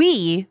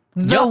 Wii,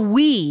 the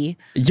Wii,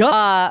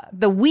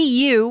 the Wii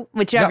U,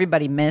 which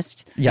everybody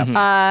missed. Yep.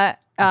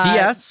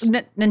 DS.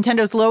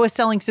 Nintendo's lowest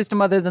selling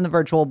system other than the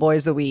Virtual Boy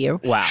is the Wii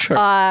U. Wow. Sure.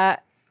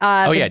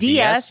 The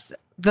DS,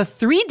 the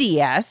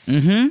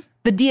 3DS,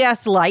 the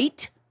DS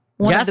Lite,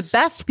 one of the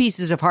best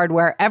pieces of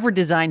hardware ever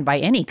designed by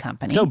any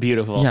company. So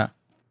beautiful. Yeah.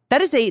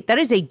 That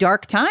is a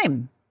dark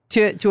time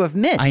to have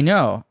missed. I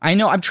know.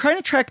 I'm trying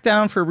to track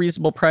down for a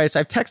reasonable price.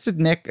 I've texted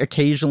Nick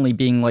occasionally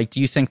being like,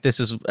 do you think this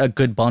is a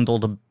good bundle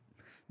to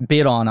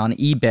bid on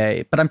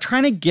eBay? But I'm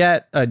trying to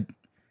get a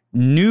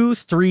new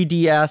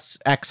 3DS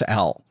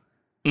XL.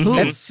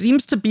 That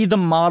seems to be the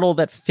model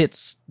that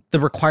fits the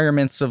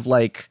requirements of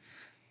like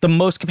the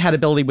most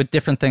compatibility with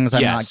different things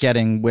I'm not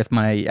getting with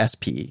my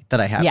SP that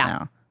I have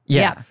now.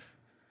 Yeah.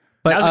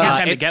 But now's a good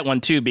time to get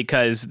one too,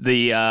 because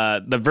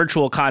the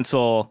virtual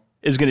console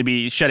is going to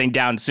be shutting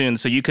down soon,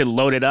 so you could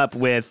load it up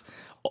with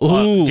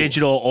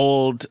digital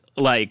old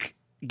like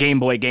Game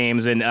Boy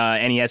games and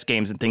NES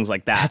games and things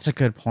like that. That's a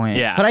good point.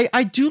 Yeah, but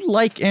I do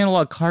like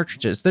analog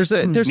cartridges. There's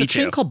a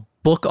chain called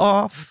Book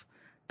Off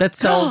that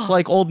sells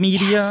like old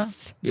media,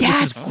 which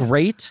is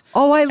great.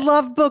 Oh, I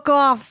love Book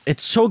Off.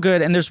 It's so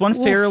good, and there's one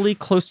fairly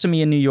close to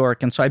me in New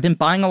York, and so I've been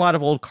buying a lot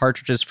of old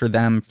cartridges for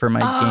them for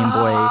my Game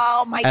Boy.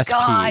 Oh my SP.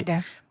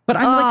 God. But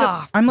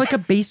I'm like a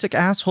basic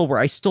asshole where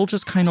I still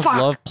just kind of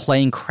love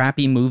playing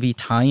crappy movie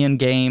tie-in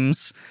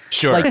games.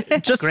 Sure.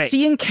 Like just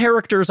seeing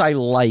characters I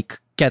like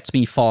gets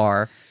me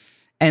far.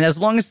 And as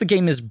long as the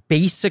game is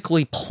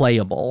basically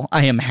playable,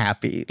 I am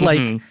happy.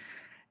 Like,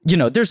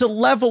 there's a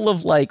level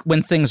of like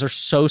when things are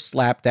so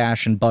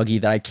slapdash and buggy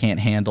that I can't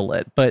handle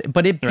it.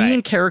 But it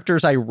being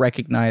characters I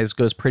recognize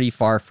goes pretty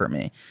far for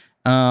me.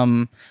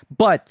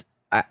 But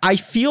I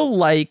feel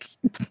like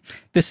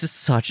this is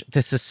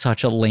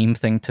such a lame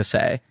thing to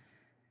say.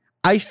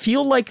 I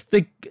feel like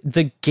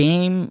the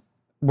game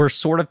we're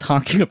sort of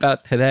talking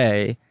about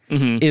today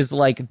is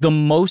like the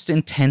most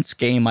intense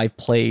game I've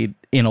played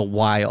in a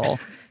while.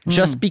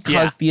 Just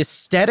because the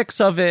aesthetics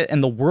of it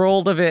and the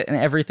world of it and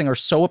everything are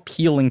so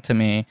appealing to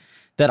me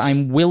that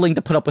I'm willing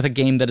to put up with a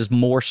game that is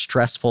more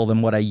stressful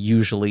than what I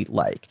usually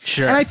like.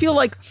 Sure. And I feel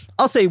like,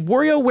 I'll say,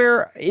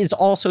 WarioWare is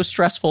also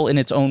stressful in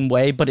its own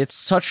way, but it's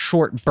such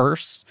short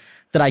bursts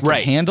that I can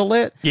handle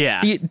it.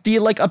 Yeah. The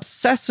like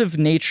obsessive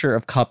nature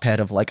of Cuphead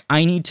of like,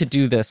 I need to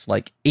do this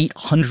like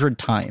 800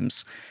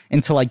 times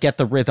until I get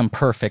the rhythm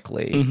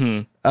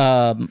perfectly.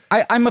 I'm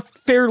a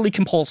fairly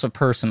compulsive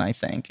person, I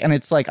think. And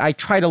it's like, I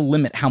try to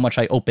limit how much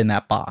I open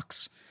that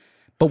box.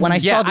 But when I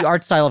saw the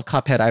art style of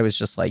Cuphead, I was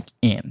just like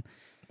in.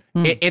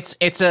 It's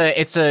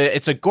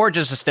a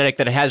gorgeous aesthetic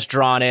that has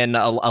drawn in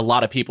a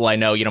lot of people I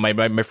know. You know,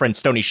 my friend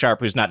Stony Sharp,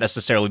 who's not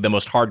necessarily the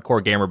most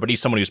hardcore gamer, but he's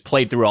someone who's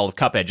played through all of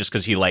Cuphead just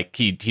because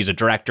he's a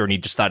director and he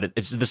just thought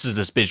this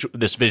is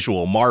this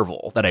visual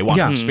marvel that I want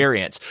to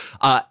experience.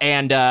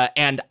 And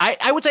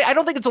I would say I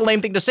don't think it's a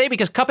lame thing to say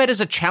because Cuphead is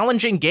a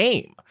challenging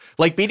game.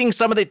 Like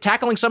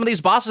tackling some of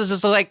these bosses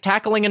is like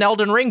tackling an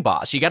Elden Ring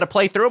boss. You got to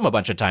play through them a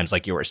bunch of times,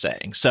 like you were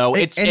saying. So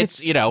it's it's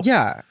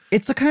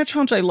the kind of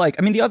challenge I like.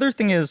 I mean, the other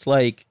thing is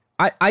like.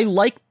 I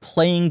like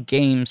playing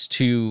games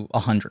to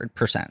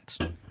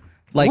 100%.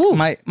 Like Ooh.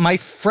 my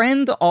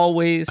friend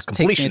always takes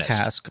me to completionist.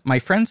 task. My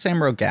friend Sam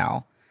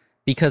Rogal,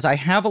 because I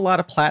have a lot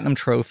of platinum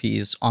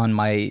trophies on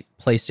my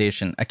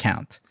PlayStation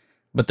account,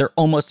 but they're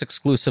almost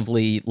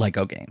exclusively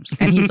Lego games.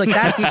 And he's like,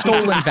 that's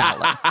stolen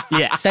valor.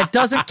 Yes. That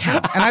doesn't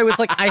count. And I was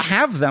like, I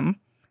have them.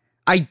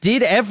 I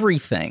did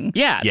everything.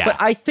 Yeah. But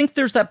I think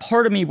there's that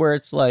part of me where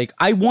it's like,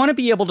 I want to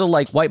be able to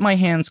like wipe my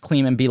hands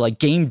clean and be like,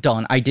 game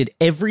done. I did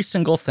every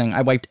single thing.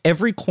 I wiped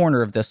every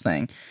corner of this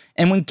thing.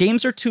 And when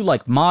games are too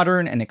like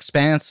modern and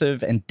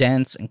expansive and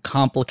dense and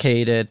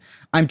complicated,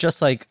 I'm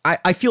just like,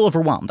 I feel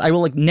overwhelmed. I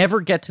will like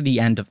never get to the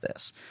end of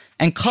this.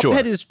 And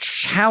Cuphead is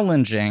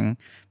challenging,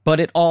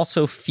 but it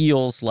also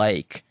feels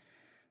like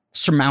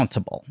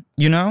surmountable,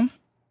 you know?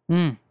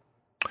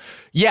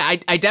 Yeah,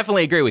 I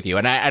definitely agree with you,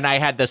 and I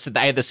had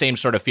the same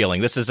sort of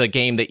feeling. This is a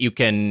game that you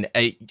can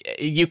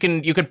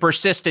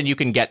persist and you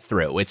can get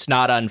through. It's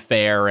not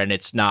unfair, and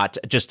it's not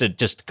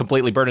just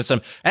completely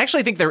burdensome. I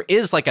actually think there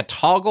is like a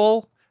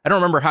toggle. I don't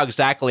remember how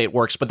exactly it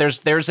works, but there's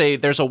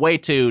a way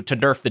to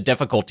nerf the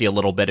difficulty a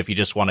little bit if you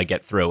just want to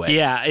get through it.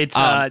 Yeah,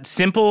 it's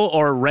simple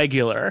or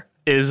regular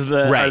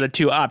are the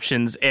two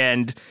options,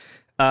 and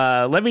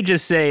let me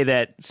just say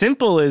that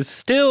simple is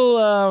still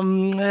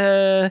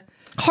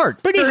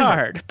Hard. pretty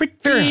hard.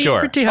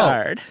 Pretty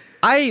hard.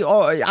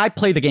 I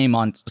play the game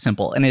on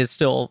simple, and it is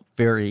still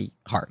very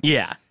hard.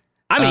 Yeah.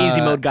 I'm an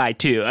easy mode guy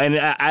too, and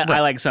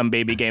I like some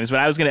baby games. But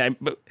I was gonna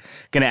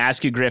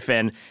ask you,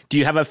 Griffin, do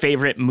you have a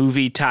favorite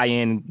movie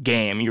tie-in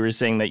game? You were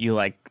saying that you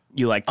like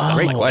stuff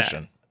Great like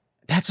question.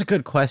 That's a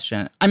good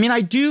question. I mean,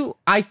 I do.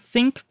 I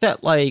think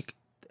that like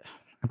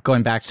I'm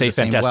going back to Say the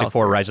same Fantastic wealth.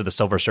 Four: Rise of the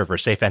Silver Surfer.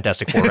 Say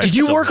Fantastic Four. Rise Did of the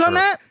you Silver work on Surfer.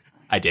 that?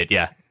 I did.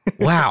 Yeah.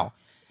 Wow.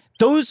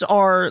 Those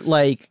are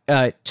like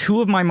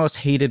two of my most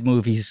hated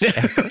movies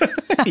ever.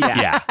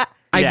 Yeah.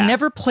 I've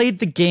never played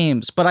the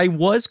games, but I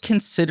was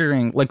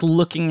considering like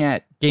looking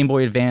at Game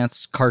Boy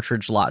Advance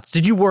cartridge lots.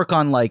 Did you work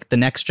on like the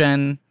next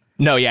gen?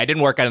 No, yeah, I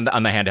didn't work on the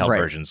handheld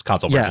versions,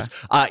 console versions.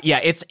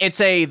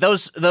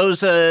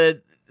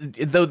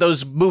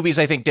 Those movies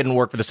I think didn't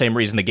work for the same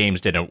reason the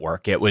games didn't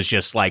work. It was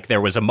just like there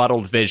was a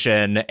muddled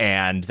vision,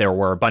 and there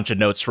were a bunch of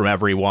notes from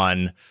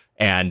everyone.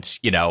 And,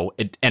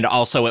 and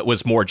also it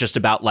was more just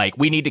about like,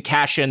 we need to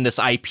cash in this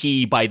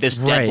IP by this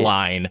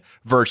deadline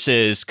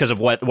versus because of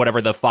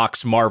whatever the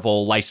Fox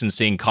Marvel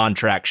licensing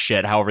contract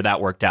shit, however that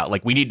worked out.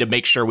 Like, we need to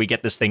make sure we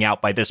get this thing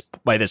out by this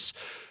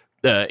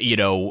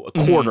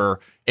quarter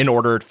in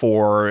order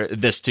for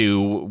this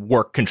to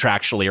work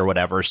contractually or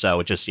whatever.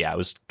 So it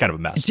was kind of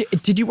a mess.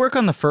 Did you work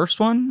on the first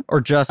one or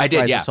just I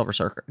did, Rise of Silver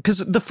Surfer? Because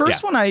the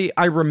first one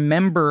I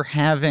remember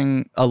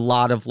having a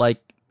lot of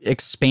like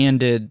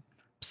expanded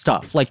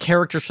stuff, like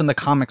characters from the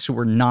comics who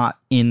were not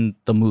in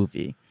the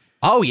movie.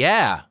 Oh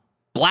yeah,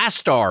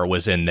 Blastar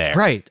was in there,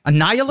 right?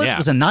 Annihilus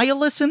was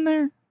Annihilus in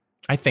there.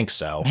 I think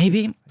so,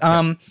 maybe.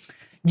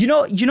 You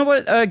know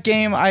what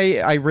game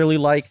I really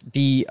liked,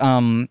 the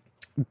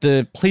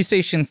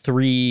PlayStation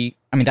 3.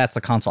 I mean, that's the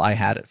console I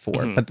had it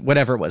for, but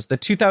whatever it was, the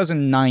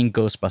 2009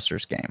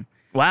 Ghostbusters game.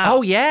 Wow.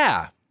 Oh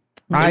yeah,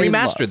 I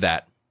remastered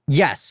that.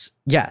 Yes.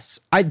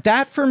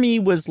 That for me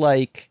was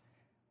like.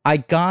 I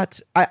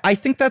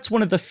think that's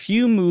one of the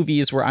few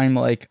movies where I'm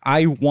like,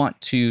 I want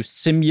to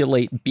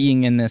simulate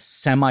being in this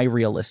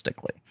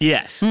semi-realistically.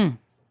 Yes.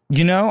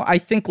 I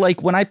think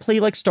like when I play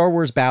like Star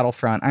Wars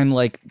Battlefront, I'm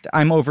like,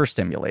 I'm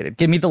overstimulated.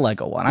 Give me the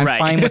Lego one. I'm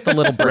fine with the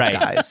little bird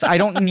guys. I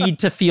don't need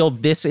to feel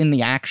this in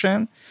the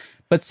action.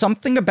 But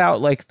something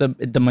about like the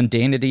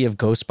mundanity of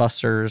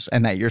Ghostbusters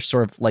and that you're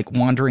sort of like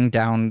wandering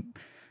down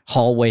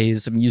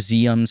hallways of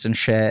museums and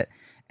shit.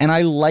 And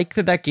I like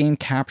that game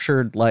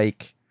captured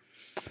like,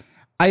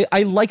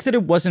 I like that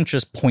it wasn't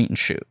just point and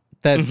shoot,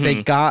 that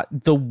they got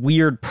the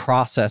weird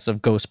process of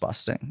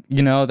ghostbusting,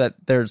 that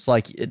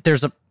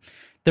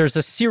there's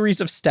a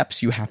series of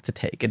steps you have to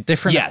take, a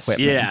different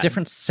equipment,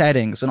 different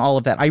settings, and all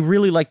of that. I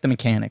really like the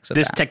mechanics of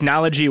this that.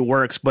 Technology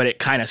works, but it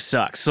kind of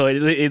sucks. So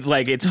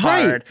it's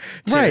hard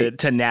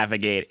to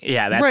navigate.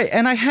 Yeah, that's right.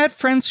 And I had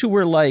friends who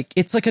were like,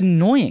 it's like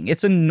annoying.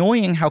 It's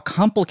annoying how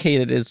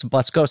complicated it is to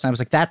bust ghosts. And I was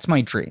like, that's my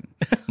dream.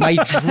 My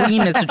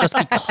dream is to just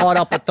be caught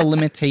up with the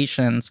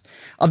limitations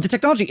of the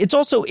technology.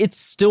 It's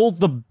still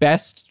the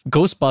best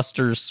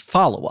Ghostbusters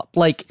follow-up.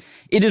 Like,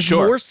 it is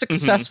more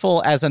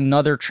successful as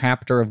another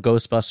chapter of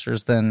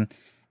Ghostbusters than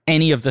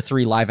any of the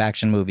 3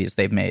 live-action movies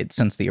they've made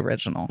since the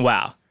original.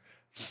 Wow.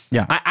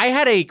 Yeah,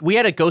 we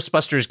had a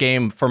Ghostbusters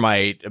game for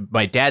my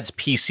dad's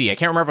PC. I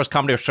can't remember if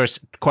it was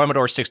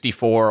Commodore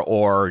 64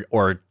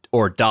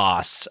 or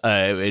DOS,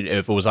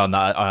 if it was on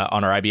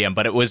our IBM,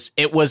 but it was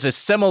a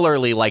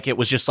similarly like it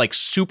was just like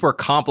super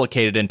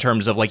complicated in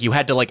terms of like you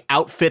had to like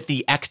outfit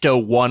the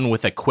Ecto-1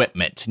 with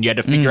equipment, and you had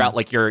to figure out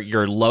like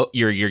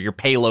your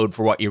payload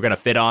for what you're going to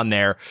fit on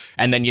there,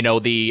 and then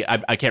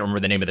I can't remember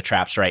the name of the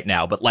traps right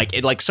now, but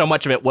like so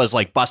much of it was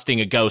like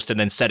busting a ghost and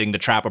then setting the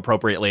trap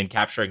appropriately and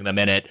capturing them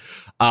in it.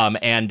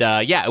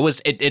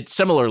 It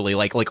similarly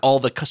like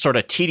all the sort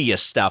of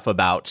tedious stuff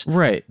about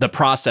the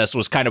process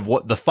was kind of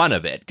what the fun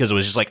of it, because it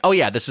was just like, oh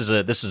yeah, this is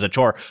a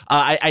chore.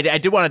 I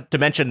did want to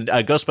mention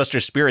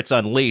Ghostbusters Spirits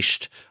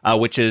Unleashed,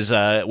 which is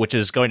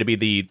going to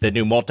be the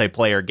new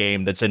multiplayer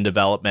game that's in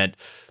development.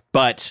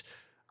 But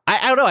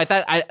I don't know. I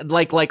thought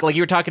like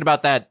you were talking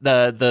about that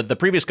the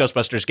previous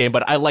Ghostbusters game,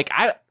 but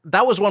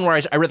that was one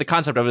where I read the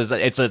concept of it is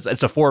that it's a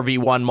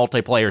 4v1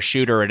 multiplayer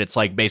shooter, and it's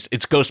like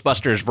it's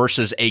Ghostbusters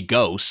versus a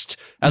ghost.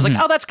 I was like,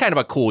 oh, that's kind of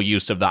a cool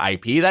use of the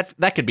IP.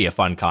 That could be a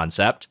fun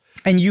concept.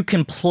 And you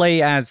can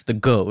play as the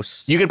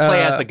ghost. You can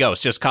play as the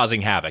ghost, just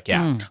causing havoc,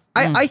 yeah.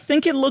 I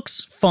think it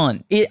looks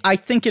fun. I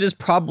think it is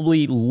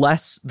probably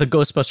less the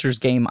Ghostbusters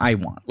game I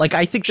want. Like,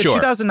 I think the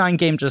 2009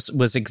 game just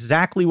was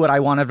exactly what I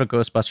wanted of a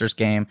Ghostbusters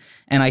game,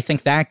 and I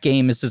think that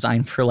game is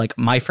designed for, like,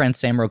 my friend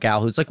Sam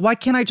Rogal, who's like, why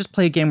can't I just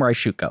play a game where I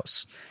shoot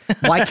ghosts?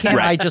 Why can't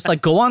I just,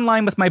 like, go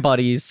online with my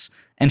buddies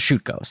and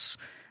shoot ghosts?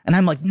 And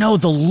I'm like, no,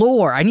 the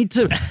lore. I need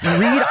to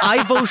read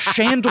Ivo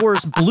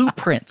Shandor's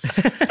blueprints.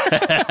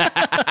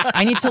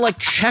 I need to, like,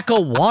 check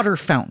a water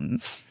fountain.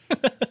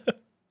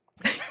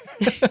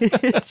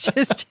 It's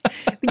just,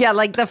 yeah,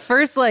 like the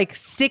first, like,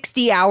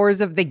 60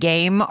 hours of the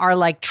game are,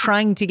 like,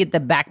 trying to get the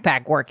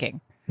backpack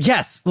working.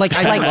 Yes. Like,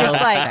 like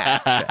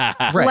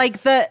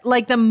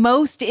the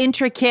most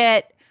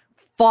intricate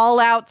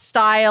Fallout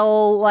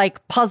style,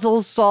 like,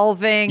 puzzle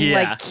solving,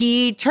 like,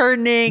 key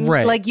turning.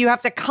 Right. Like, you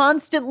have to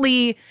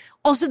constantly...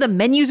 Also, the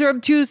menus are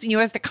obtuse, and you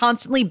have to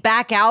constantly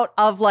back out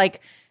of,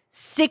 like,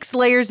 6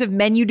 layers of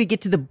menu to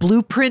get to the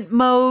blueprint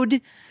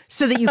mode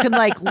so that you can,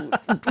 like,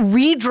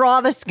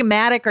 redraw the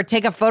schematic or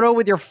take a photo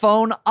with your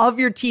phone of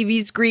your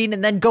TV screen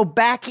and then go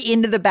back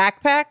into the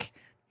backpack.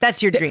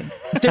 That's your dream.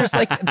 There's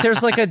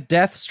like a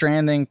Death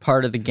Stranding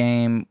part of the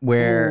game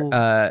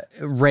where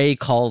Ray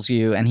calls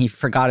you and he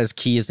forgot his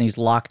keys and he's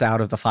locked out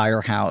of the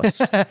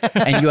firehouse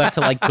and you have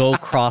to, like, go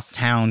cross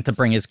town to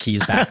bring his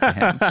keys back to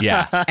him.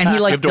 Yeah. And he,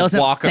 like, doesn't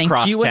walk thank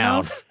across you town.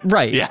 enough.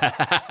 Right. Yeah.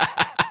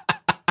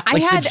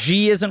 The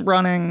G isn't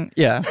running.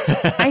 Yeah.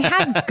 I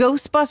had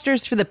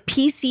Ghostbusters for the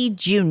PC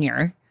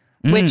Junior,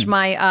 which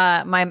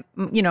my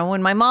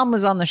when my mom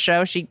was on the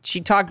show,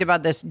 she talked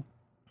about this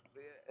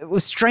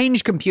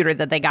strange computer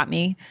that they got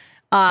me.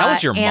 That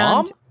was your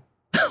mom?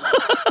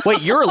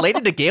 Wait, you're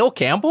related to Gail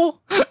Campbell?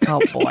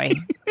 Oh boy,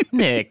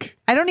 Nick.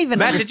 I don't even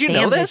Matt, understand did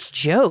you know this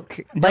joke.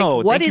 No,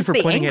 like, what thank you is for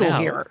the pointing it angle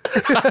out. here?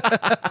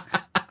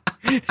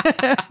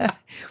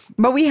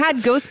 But we had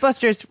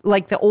Ghostbusters,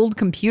 like the old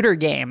computer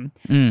game,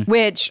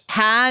 which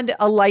had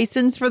a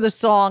license for the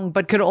song,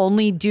 but could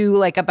only do,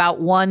 like,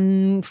 about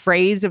one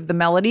phrase of the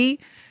melody.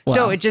 Wow.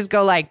 So it just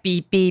go like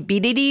beep beep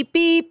beep beep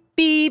beep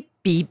beep.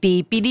 Beep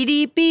beep beep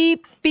beep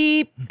beep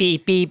beep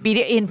beep beep beep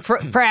in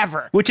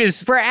forever, Which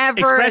is forever,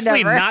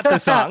 expressly not the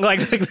song.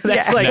 Like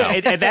that's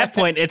at that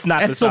point, it's not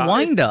the song. It's the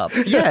wind up.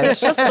 Yeah,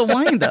 it's just the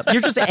wind up.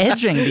 You're just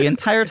edging the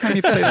entire time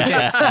you play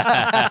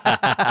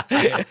the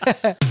game.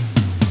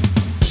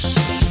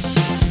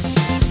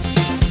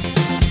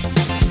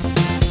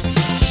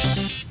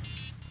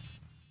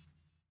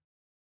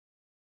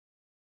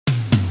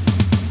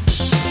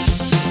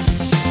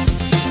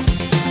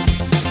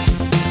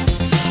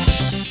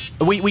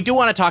 We do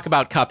want to talk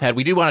about Cuphead.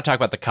 We do want to talk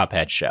about the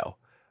Cuphead show.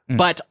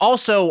 But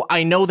also,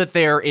 I know that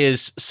there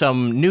is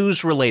some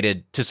news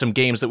related to some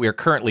games that we are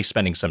currently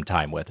spending some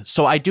time with.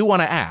 So I do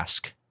want to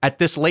ask, at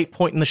this late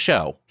point in the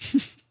show,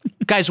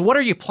 guys, what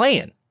are you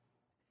playing?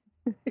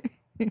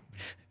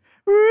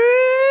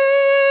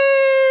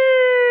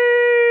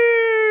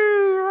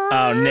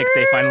 Oh, Nick,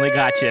 they finally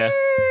got you.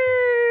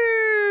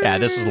 Yeah,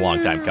 this is a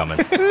long time coming.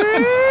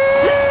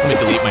 Let me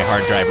delete my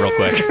hard drive real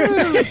quick.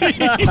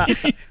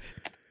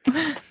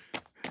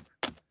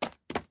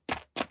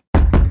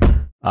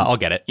 I'll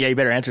get it. Yeah, you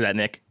better answer that,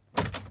 Nick.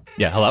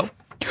 Yeah, hello?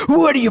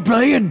 What are you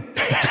playing?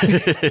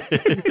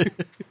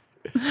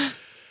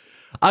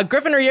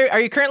 Griffin, are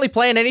you currently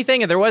playing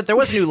anything? There was a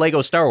new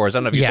Lego Star Wars. I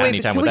don't know if you spent any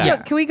time with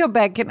that. Can we go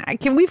back?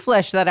 Can we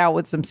flesh that out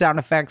with some sound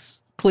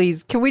effects,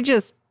 please? Can we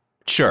just...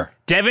 Sure.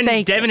 Devin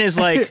is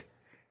like,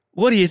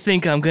 what do you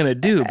think I'm going to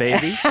do,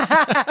 baby?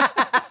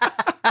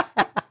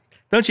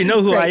 Don't you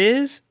know who I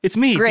is? It's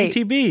me,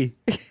 DTB.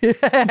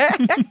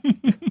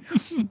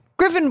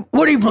 Griffin,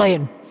 what are you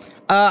playing?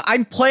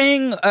 I'm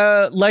playing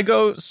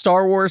Lego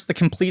Star Wars The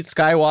Complete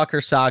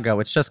Skywalker Saga,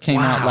 which just came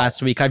out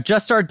last week. I've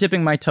just started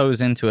dipping my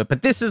toes into it,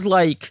 but this is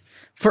like,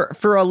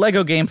 for a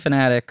Lego game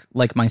fanatic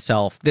like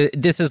myself,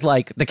 this is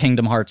like the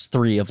Kingdom Hearts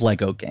 3 of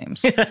Lego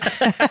games.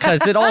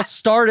 Because it all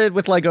started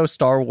with Lego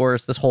Star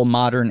Wars, this whole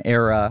modern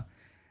era,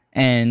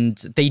 and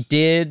they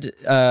did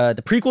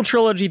the prequel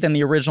trilogy, then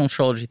the original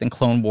trilogy, then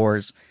Clone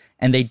Wars,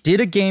 and they did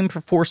a game for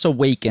Force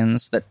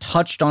Awakens that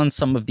touched on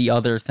some of the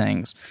other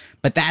things,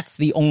 but that's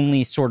the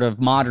only sort of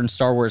modern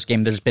Star Wars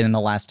game there's been in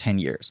the last 10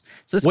 years.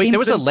 So this there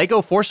was a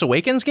Lego Force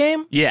Awakens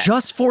game? Yeah.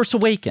 Just Force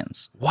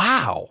Awakens.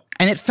 Wow.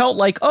 And it felt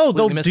like,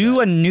 they'll do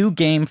a new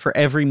game for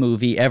every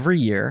movie every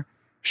year.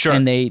 Sure.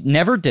 And they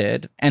never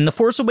did. And the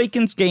Force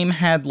Awakens game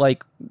had,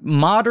 like,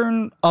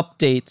 modern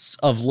updates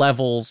of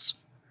levels,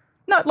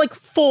 not like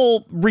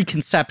full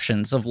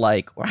reconceptions of,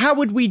 like, how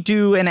would we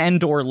do an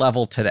Endor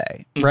level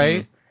today,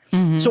 right?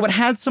 So it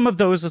had some of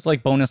those as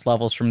like bonus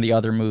levels from the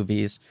other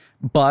movies,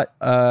 but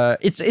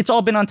it's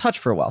all been untouched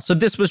for a while. So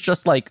this was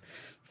just like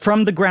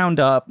from the ground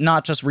up,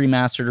 not just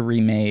remastered or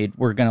remade.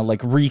 We're gonna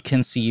like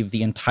reconceive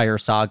the entire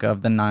saga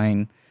of the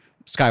 9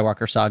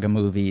 Skywalker saga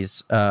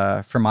movies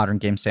for modern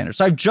game standards.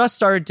 So I've just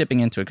started dipping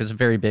into it because it's a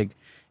very big,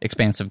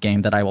 expansive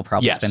game that I will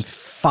probably spend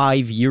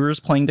 5 years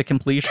playing to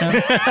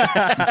completion.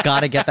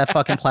 Gotta get that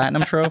fucking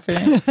platinum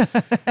trophy.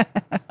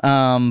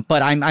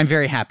 But I'm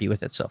very happy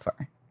with it so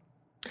far.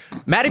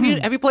 Matt,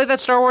 have you played that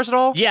Star Wars at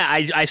all? Yeah,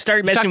 I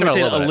started messing with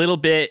it a little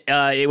bit.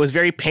 It was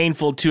very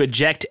painful to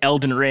eject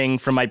Elden Ring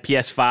from my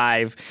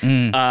PS5,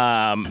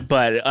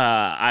 but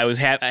I was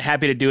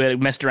happy to do it.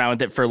 Messed around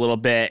with it for a little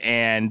bit,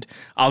 and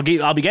I'll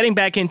be getting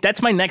back in.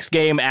 That's my next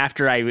game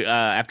after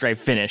I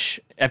finish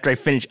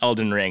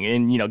Elden Ring,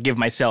 and give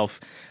myself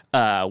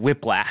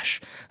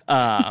whiplash.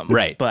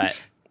 Right,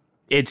 but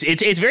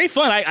it's very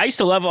fun. I used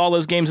to love all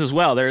those games as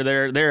well.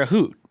 They're a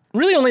hoot.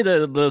 Really, only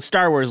the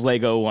Star Wars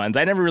Lego ones.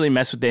 I never really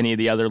messed with any of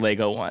the other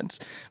Lego ones.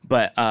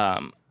 But,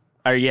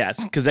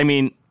 yes, because, I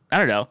mean, I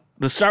don't know.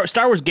 The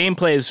Star Wars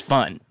gameplay is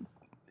fun.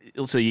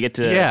 So you get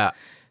to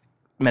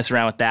mess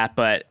around with that.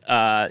 But,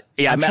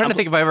 I'm trying to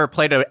think if I ever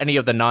played any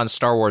of the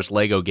non-Star Wars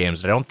Lego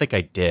games. I don't think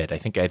I did. I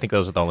think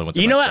those are the only ones.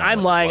 You know what?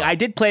 I'm lying. Well. I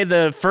did play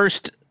the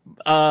first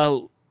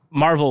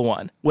Marvel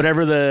one.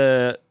 Whatever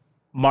the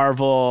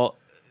Marvel...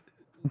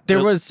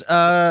 There was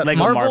Lego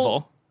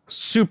Marvel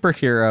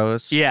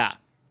Superheroes. Yeah.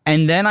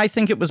 And then I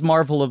think it was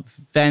Marvel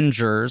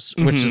Avengers,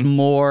 which is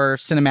more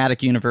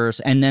cinematic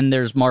universe. And then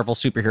there's Marvel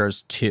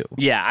Superheroes 2.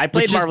 Yeah, I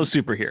played Marvel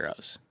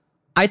Superheroes.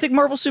 I think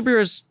Marvel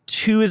Superheroes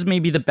 2 is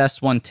maybe the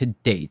best one to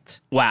date.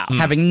 Wow.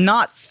 Having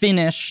not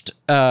finished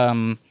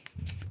Skywalker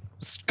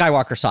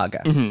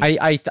Saga.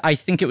 I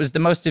think it was the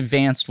most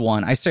advanced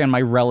one. I say on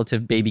my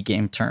relative baby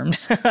game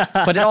terms.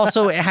 But it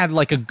also had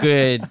like a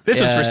good... This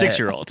one's for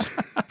 6-year-olds.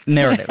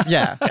 Narrative.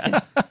 Yeah.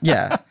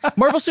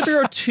 Marvel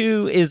Superhero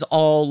 2 is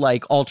all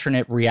like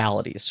alternate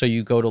realities. So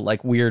you go to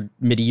like weird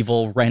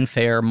medieval Ren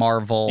Fair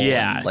Marvel.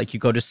 Yeah. And, like you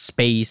go to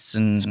space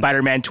and...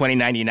 Spider-Man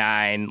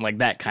 2099, like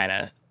that kind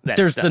of...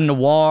 There's stuff. the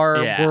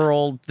noir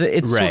world.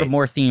 It's sort of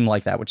more themed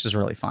like that, which is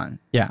really fun.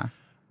 Yeah.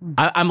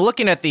 I'm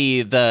looking at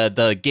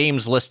the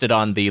games listed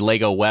on the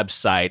Lego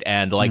website,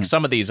 and like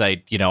some of these,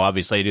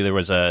 obviously I knew there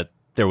was a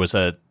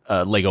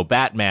Lego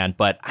Batman,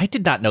 but I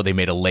did not know they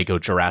made a Lego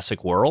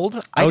Jurassic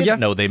World. I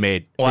didn't know they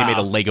made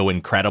a Lego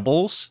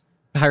Incredibles.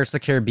 Pirates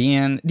of the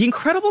Caribbean. The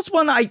Incredibles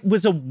one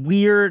was a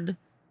weird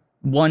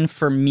one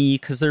for me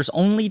because there's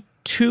only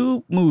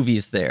 2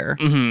 movies there,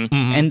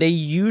 and they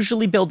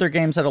usually build their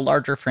games out of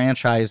larger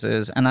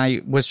franchises. And I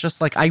was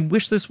just like, I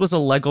wish this was a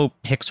Lego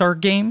Pixar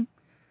game.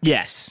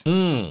 Yes.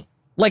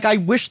 Like, I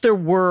wish there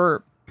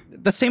were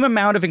the same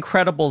amount of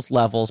Incredibles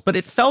levels, but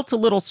it felt a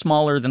little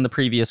smaller than the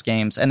previous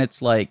games. And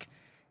it's like,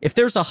 if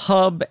there's a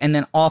hub and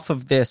then off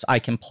of this, I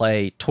can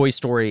play Toy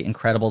Story,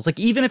 Incredibles. Like,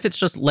 even if it's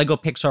just Lego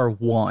Pixar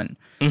 1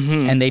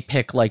 and they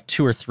pick like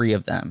 2 or 3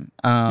 of them.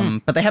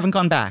 But they haven't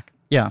gone back.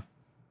 Yeah.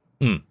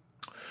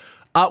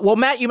 Well,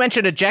 Matt, you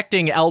mentioned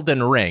ejecting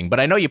Elden Ring, but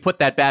I know you put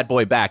that bad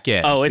boy back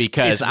in. Oh,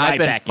 because I've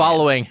been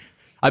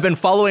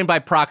following by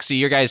proxy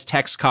your guys'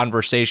 text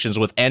conversations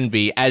with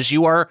Envy as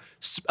you are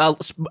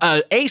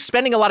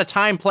spending a lot of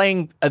time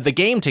playing the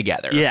game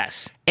together.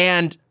 Yes.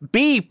 And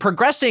B,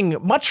 progressing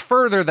much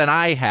further than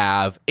I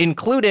have,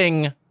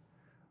 including,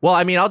 well,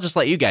 I mean, I'll just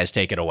let you guys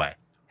take it away.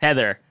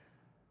 Heather.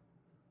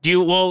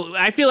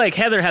 I feel like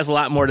Heather has a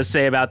lot more to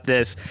say about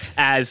this.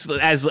 As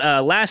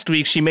last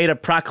week she made a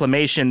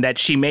proclamation that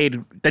she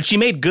made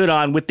good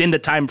on within the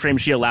time frame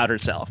she allowed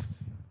herself.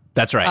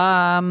 That's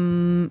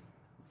right.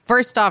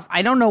 First off,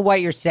 I don't know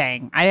what you're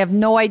saying. I have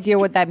no idea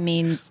what that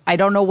means. I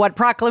don't know what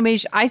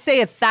proclamation. I say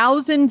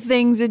 1,000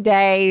 things a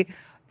day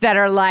that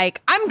are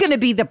like, I'm going to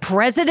be the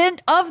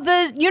president of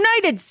the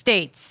United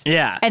States.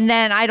 Yeah. And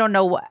then I don't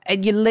know what.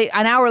 And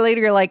an hour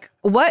later, you're like,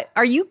 what?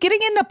 Are you getting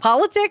into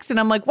politics? And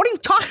I'm like, what are you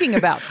talking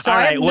about? So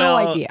I have no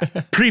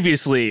idea.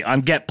 Previously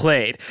on Get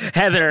Played,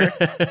 Heather,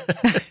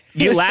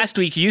 last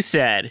week you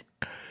said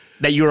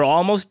that you were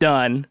almost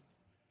done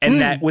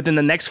and that within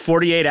the next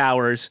 48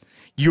 hours,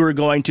 you were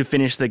going to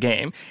finish the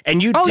game.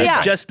 And you did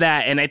just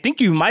that. And I think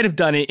you might have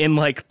done it in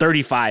like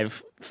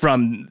 35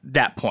 from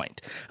that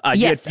point.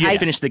 Yes, you had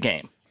finished the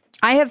game.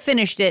 I have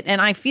finished it. And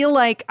I feel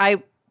like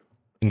I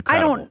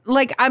don't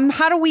like, I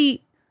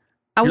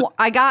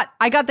got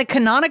the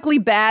canonically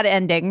bad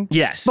ending.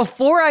 Yes.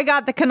 Before I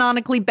got the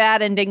canonically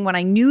bad ending, when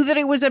I knew that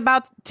it was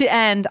about to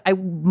end, I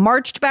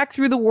marched back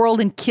through the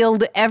world and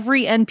killed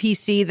every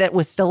NPC that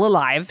was still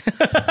alive.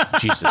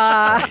 Jesus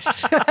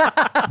Christ.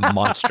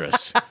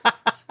 Monstrous.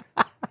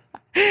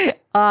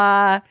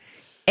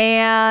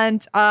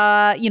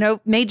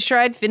 Made sure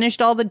I'd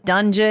finished all the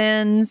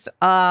dungeons.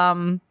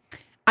 I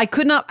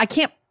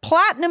can't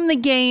platinum the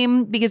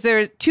game because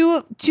there's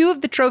two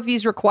of the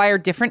trophies require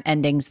different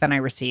endings than I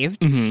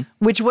received,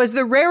 which was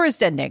the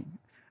rarest ending.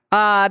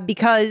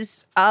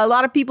 Because a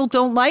lot of people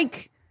don't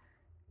like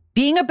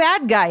being a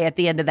bad guy at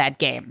the end of that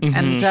game.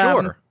 And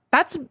sure.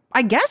 that's,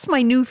 I guess,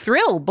 my new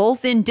thrill,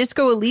 both in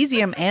Disco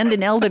Elysium and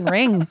in Elden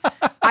Ring.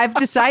 I've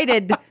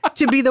decided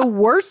to be the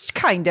worst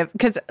kind of,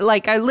 because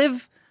like I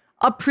live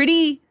a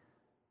pretty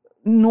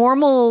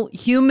normal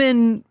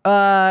human,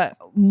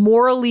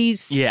 morally,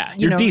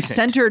 decent.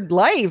 Centered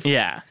life.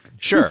 Yeah,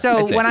 sure.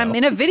 So when I'm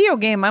in a video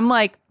game, I'm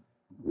like,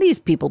 these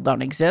people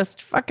don't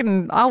exist.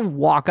 Fucking, I'll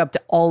walk up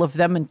to all of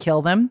them and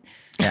kill them.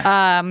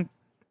 Yeah.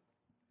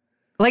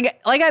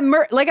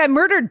 I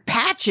murdered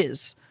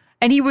Patches,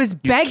 and he was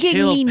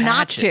begging me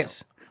not to.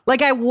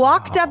 Like, I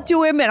walked up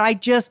to him and I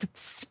just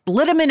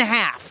split him in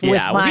half.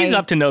 He's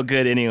up to no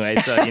good anyway.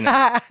 So you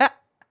know.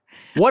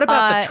 What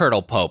about the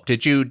Turtle Pope?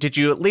 Did you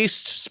at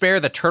least spare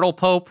the Turtle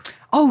Pope?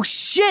 Oh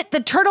shit! The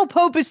Turtle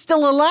Pope is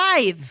still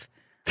alive.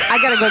 I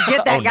gotta go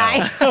get that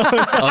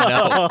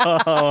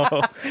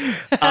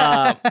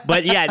guy.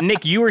 But yeah,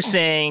 Nick, you were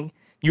saying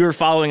you were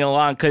following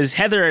along because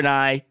Heather and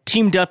I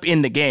teamed up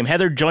in the game.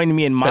 Heather joined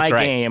me in my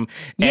game,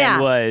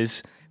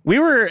 and we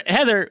were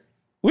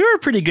a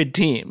pretty good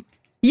team.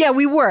 Yeah,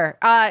 we were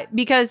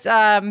because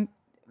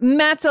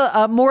Matt's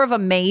a more of a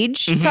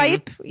mage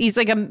type. He's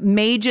like a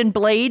mage and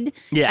blade,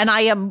 and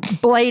I am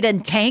blade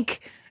and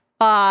tank.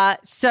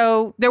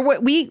 So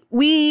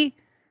we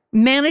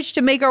managed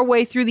to make our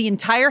way through the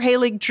entire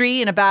Halig tree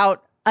in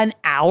about an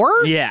hour.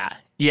 Yeah.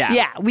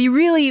 We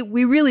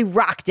really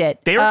rocked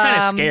it. They were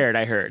kind of scared.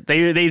 I heard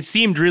they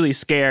seemed really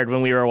scared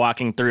when we were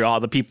walking through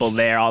all the people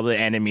there, all the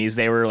enemies.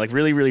 They were like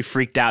really, really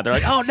freaked out. They're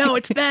like, "Oh no,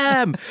 it's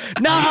them!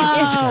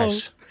 No!"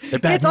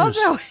 It's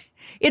also,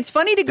 it's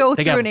funny to go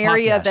through an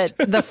area that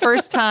the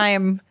first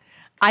time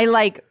I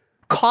like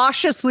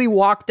cautiously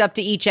walked up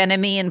to each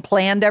enemy and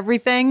planned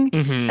everything.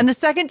 And the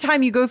second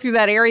time you go through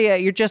that area,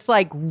 you're just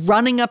like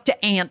running up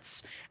to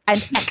ants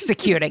and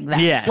executing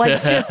them.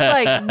 Like just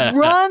like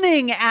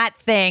running at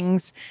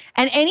things.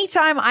 And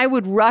anytime I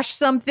would rush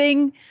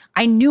something,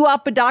 I knew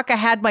Apodaca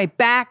had my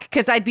back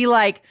because I'd be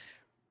like,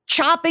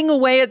 chopping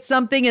away at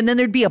something, and then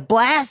there'd be a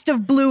blast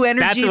of blue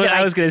energy. That's what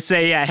I was going to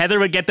say. Yeah, Heather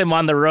would get them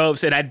on the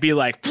ropes, and I'd be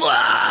like,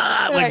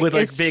 blah, like with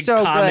like big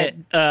comet,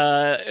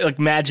 like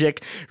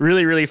magic.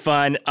 Really, really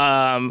fun.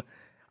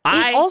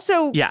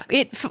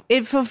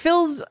 It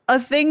fulfills a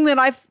thing that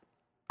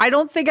I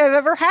don't think I've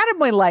ever had in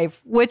my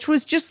life, which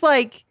was just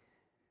like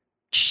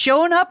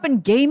showing up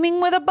and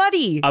gaming with a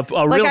buddy. A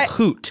real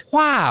hoot.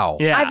 Wow.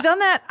 Yeah. I've done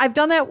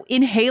that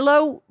in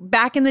Halo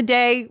back in the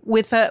day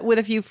with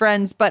a few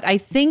friends, but I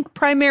think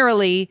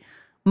primarily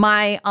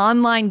my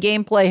online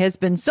gameplay has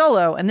been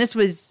solo, and this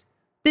has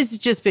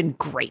just been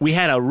great. We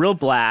had a real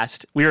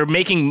blast. We were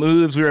making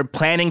moves. We were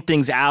planning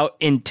things out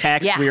in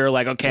text. Yeah. We were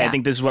like, okay, I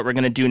think this is what we're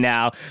going to do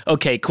now.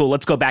 Okay, cool.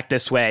 Let's go back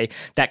this way.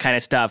 That kind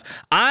of stuff.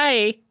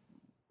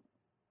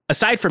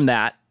 Aside from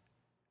that,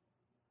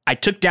 I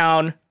took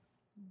down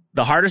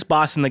the hardest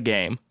boss in the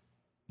game,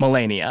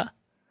 Melania,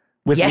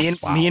 with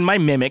me and my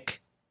mimic,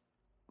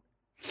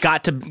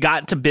 got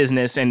to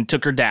business and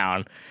took her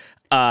down,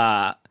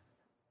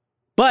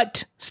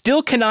 but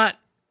still cannot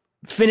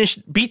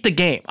beat the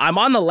game. I'm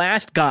on the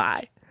last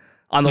guy,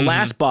 on the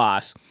last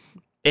boss,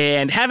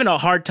 and having a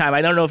hard time.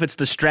 I don't know if it's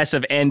the stress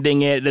of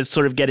ending it that's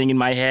sort of getting in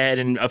my head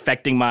and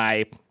affecting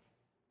my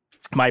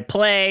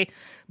play,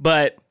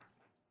 but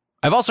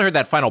I've also heard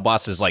that final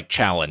boss is like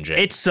challenging.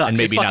 It sucks. And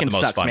maybe it not the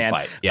most sucks, fun man.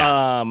 fight.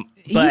 Yeah.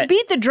 You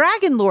beat the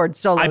Dragon Lord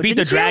solo. I beat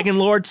the Dragon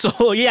Lord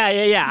solo.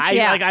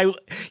 Yeah.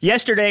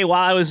 Yesterday,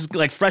 while I was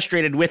like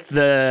frustrated with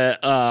the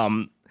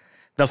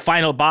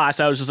final boss,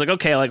 I was just like,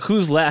 okay, like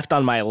who's left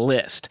on my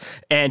list,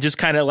 and just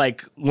kind of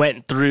like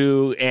went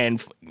through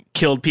and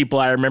killed people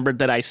I remembered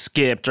that I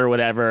skipped or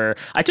whatever.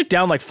 I took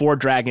down like 4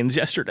 dragons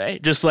yesterday,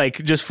 just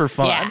for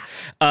fun.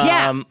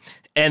 Yeah.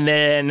 And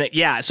then,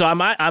 so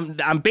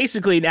I'm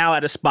basically now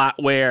at a spot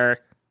where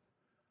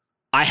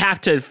I have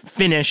to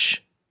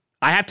finish.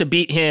 I have to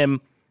beat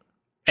him,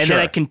 and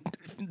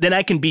then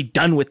I can be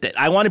done with it.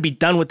 I want to be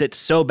done with it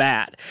so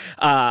bad.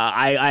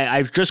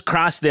 I've just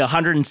crossed the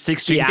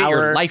 160 hour get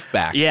your life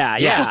back.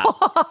 Yeah.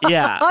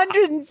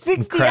 160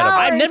 Incredible.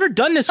 hours. I've never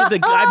done this with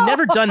I've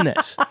never done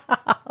this.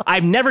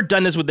 I've never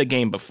done this with the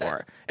game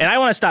before, and I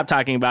want to stop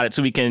talking about it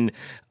so we can.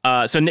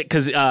 So Nick,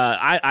 because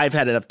I've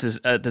had enough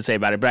to say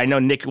about it, but I know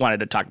Nick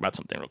wanted to talk about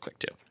something real quick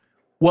too.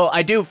 Well,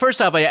 I do.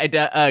 First off,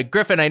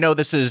 Griffin, I know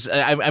this is.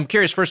 I'm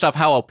curious. First off,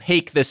 how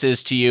opaque this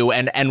is to you,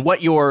 and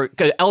what your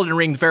Elden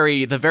Ring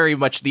very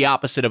much the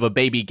opposite of a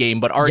baby game.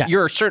 But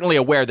you're certainly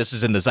aware this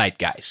is in the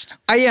zeitgeist.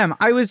 I am.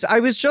 I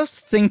was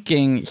just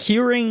thinking,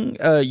 hearing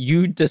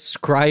you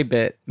describe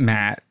it,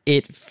 Matt.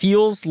 It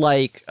feels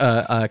like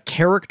a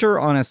character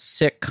on a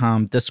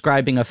sitcom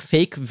describing a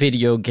fake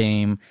video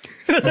game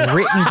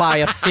written by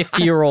a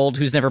 50-year-old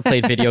who's never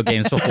played video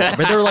games before.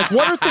 But they're like,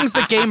 what are things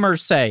that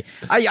gamers say?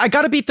 I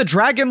got to beat the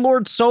Dragon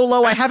Lord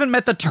solo. I haven't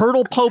met the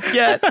Turtle Pope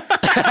yet.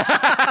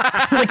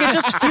 Like, it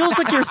just feels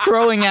like you're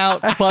throwing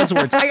out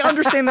buzzwords. I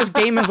understand this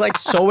game is like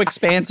so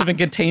expansive and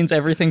contains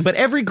everything, but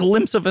every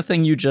glimpse of a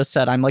thing you just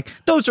said, I'm like,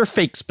 those are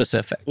fake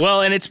specifics.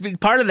 Well, and it's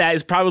part of that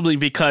is probably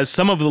because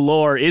some of the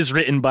lore is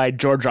written by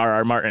George George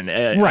R.R. Martin,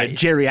 a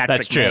geriatric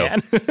That's true.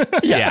 man.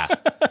 Yes.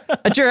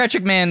 A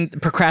geriatric man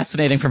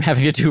procrastinating from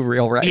having to do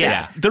real writing.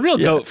 Yeah. The real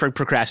goat for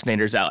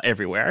procrastinators out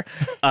everywhere.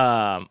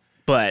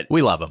 But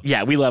we love him.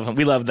 Yeah, we love him.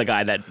 We love the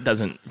guy that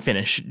doesn't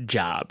finish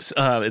jobs.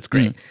 It's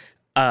great.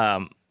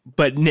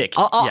 But Nick,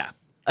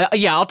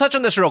 I'll touch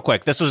on this real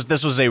quick. This was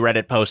a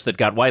Reddit post that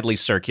got widely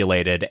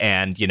circulated,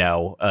 and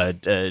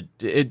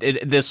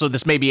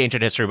this may be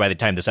ancient history by the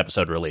time this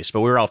episode released,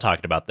 but we were all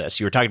talking about this.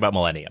 You were talking about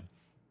Millennium.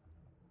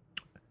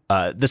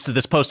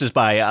 This post is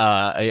by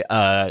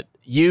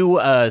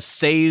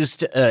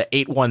Sazed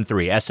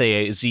 813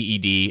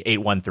 SAZED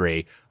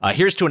 813.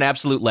 Here's to an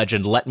absolute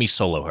legend. Let me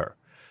solo her.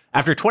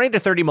 After 20 to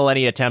 30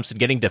 Millennia attempts and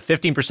getting to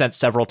 15%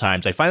 several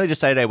times, I finally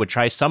decided I would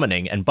try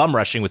summoning and bum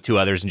rushing with 2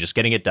 others and just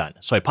getting it done.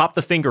 So I popped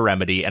the finger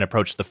remedy and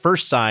approached the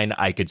first sign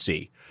I could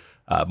see.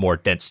 More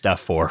dense stuff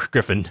for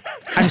Griffin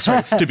I'm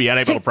sorry. to be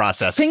unable to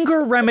process.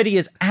 Finger remedy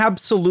is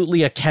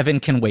absolutely a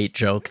Kevin can wait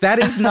joke. That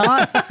is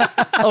not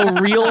a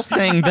real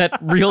thing that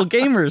real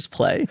gamers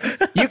play.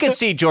 You can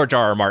see George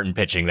R.R. Martin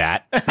pitching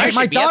that.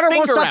 My daughter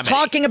won't stop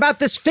talking about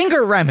this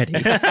finger remedy.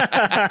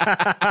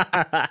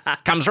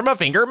 Comes from a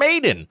finger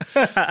maiden.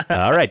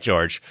 All right,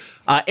 George.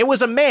 It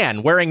was a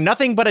man wearing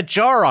nothing but a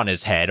jar on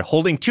his head,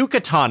 holding 2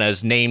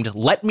 katanas named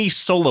Let Me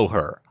Solo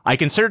Her. I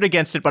considered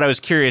against it, but I was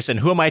curious, and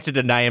who am I to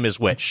deny him his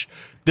wish?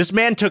 This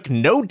man took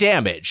no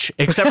damage,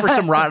 except for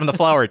some rot on the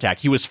flower attack.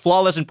 He was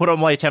flawless and put all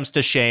my attempts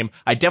to shame.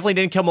 I definitely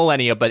didn't kill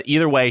Millennia, but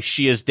either way,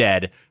 she is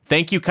dead.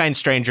 Thank you, kind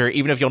stranger,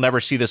 even if you'll never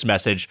see this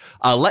message.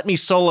 Let Me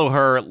Solo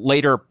Her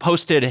later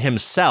posted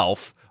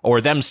himself, or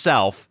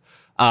themself,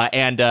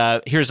 and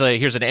here's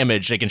an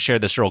image. I can share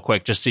this real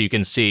quick, just so you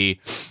can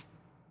see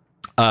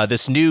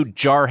this new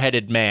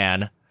jar-headed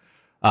man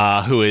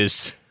who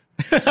is...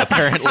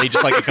 apparently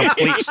just like a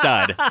complete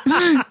stud.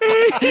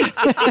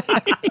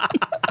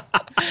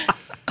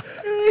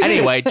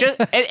 Anyway,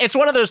 it's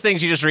one of those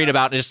things you just read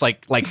about and it's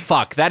like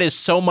fuck, that is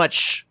so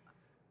much,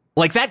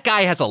 like, that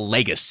guy has a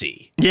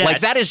legacy. Yes.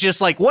 Like, that is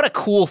just like, what a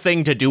cool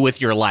thing to do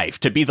with your life,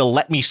 to be the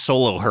Let Me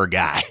Solo Her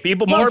guy.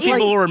 More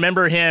people will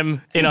remember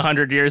him in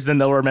 100 years than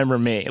they'll remember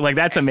me. Like,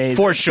 that's amazing.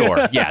 For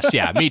sure. Yes,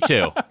 yeah, me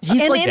too.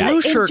 He's like blue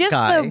shirt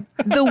guy.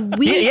 The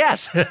week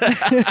Yes.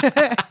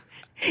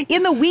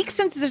 In the week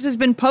since this has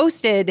been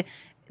posted,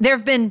 there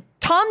have been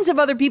tons of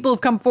other people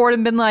who've come forward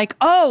and been like,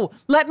 oh,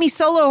 Let Me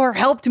Solo Her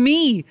helped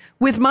me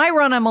with my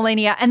run on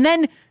Millennia. And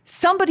then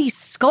somebody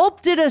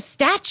sculpted a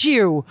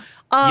statue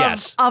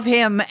of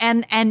him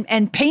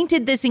and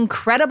painted this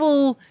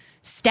incredible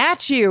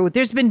statue.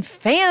 There's been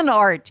fan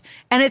art,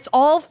 and it's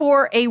all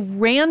for a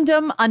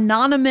random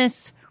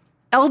anonymous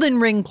Elden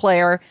Ring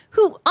player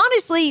who,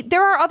 honestly,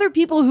 there are other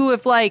people who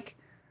have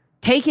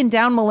taken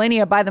down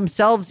Millennia by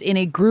themselves in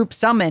a group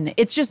summon.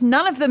 It's just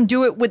none of them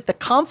do it with the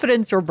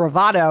confidence or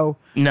bravado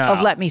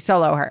of Let Me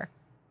Solo Her.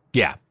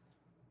 Yeah.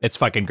 It's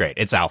fucking great.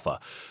 It's alpha.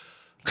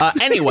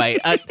 Anyway,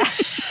 I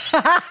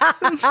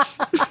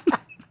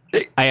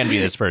envy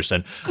this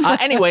person.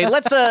 Anyway,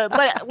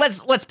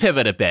 let's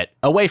pivot a bit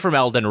away from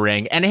Elden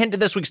Ring and into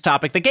this week's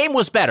topic. The game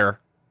was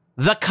better.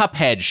 The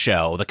Cuphead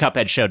Show. The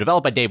Cuphead Show,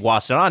 developed by Dave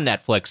Wasson on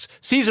Netflix.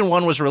 Season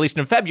 1 was released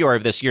in February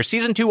of this year.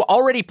 Season 2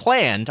 already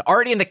planned,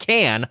 already in the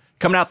can,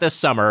 coming out this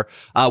summer.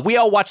 We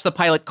all watched the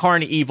pilot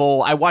Carn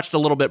Evil. I watched a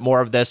little bit more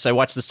of this. I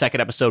watched the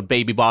second episode,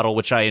 Baby Bottle,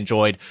 which I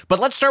enjoyed. But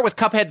let's start with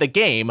Cuphead the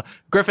game.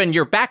 Griffin,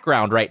 your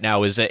background right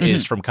now is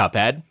from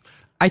Cuphead.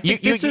 I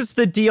think this is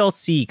the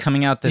DLC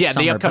coming out this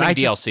summer. Yeah, the upcoming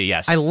DLC,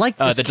 yes. I like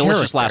this the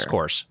Delicious Last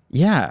Course.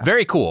 Yeah.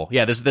 Very cool.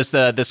 Yeah,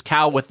 this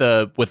cow with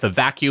the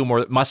vacuum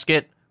or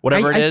musket.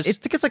 Whatever it is. I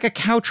think it's like a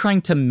cow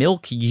trying to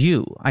milk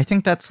you. I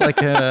think that's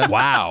like a...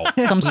 wow.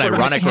 Some sort of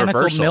ironic mechanical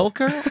reversal.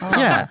 Milker. Oh,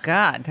 yeah.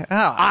 God.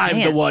 Oh, I'm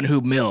man. the one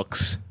who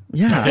milks.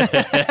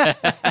 Yeah.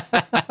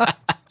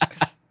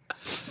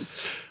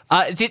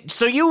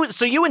 So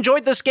you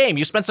enjoyed this game.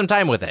 You spent some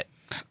time with it.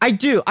 I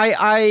do.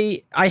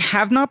 I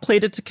have not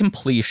played it to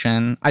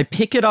completion. I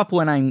pick it up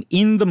when I'm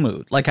in the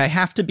mood. Like, I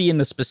have to be in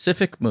the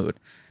specific mood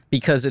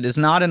because it is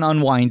not an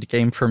unwind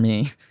game for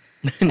me.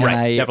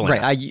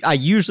 Definitely. I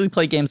usually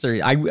play games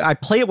that I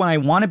play it when I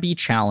want to be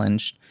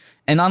challenged.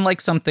 And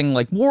unlike something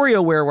like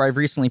WarioWare, where I've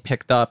recently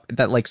picked up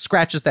that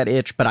scratches that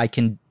itch, but I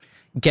can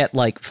get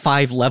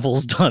 5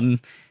 levels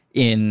done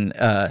in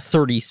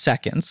 30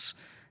 seconds,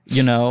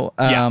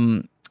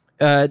 the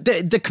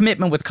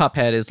commitment with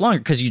Cuphead is longer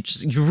because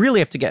you really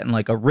have to get in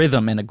a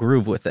rhythm and a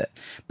groove with it.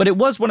 But it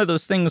was one of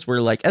those things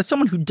where, as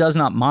someone who does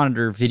not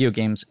monitor video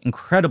games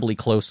incredibly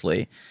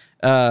closely,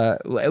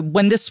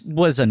 when this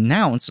was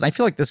announced, and I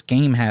feel like this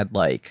game had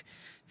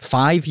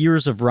 5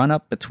 years of run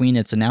up between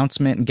its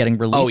announcement and getting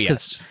released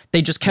because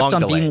they just kept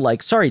on being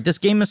sorry, this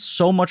game is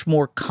so much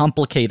more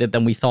complicated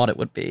than we thought it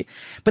would be.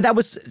 But that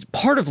was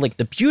part of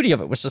the beauty of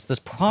it, was just this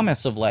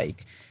promise of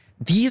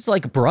these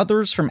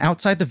brothers from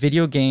outside the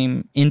video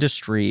game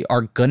industry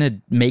are gonna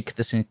make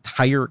this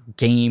entire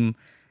game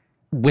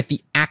with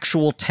the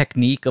actual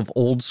technique of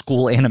old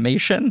school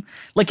animation.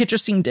 It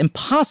just seemed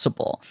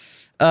impossible.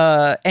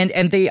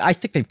 And I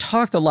think they've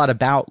talked a lot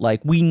about,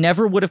 like, we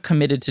never would have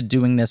committed to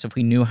doing this if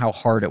we knew how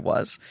hard it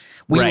was.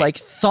 We like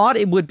thought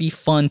it would be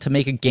fun to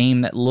make a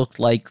game that looked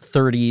like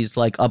 30s,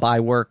 like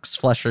Iworks,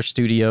 Flesher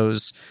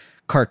Studios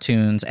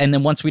cartoons. And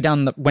then once we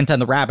went down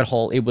the rabbit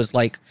hole, it was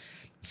like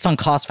sunk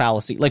cost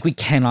fallacy. Like, we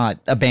cannot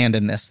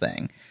abandon this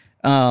thing.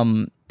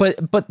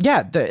 But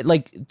yeah,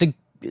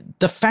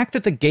 the fact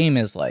that the game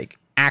is like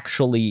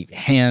actually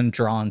hand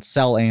drawn,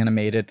 cell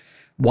animated,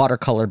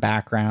 watercolor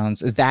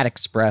backgrounds is that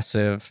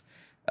expressive.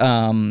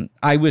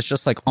 I was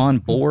just like on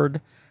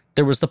board.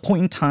 There was the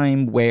point in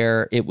time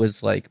where it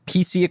was like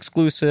PC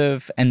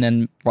exclusive, and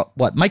then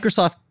what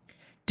Microsoft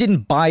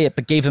didn't buy it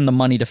but gave them the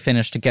money to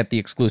finish to get the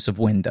exclusive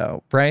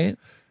window, right?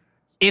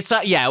 It's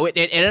it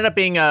ended up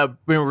being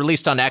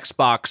released on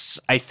Xbox.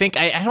 I think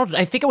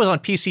it was on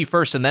PC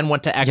first and then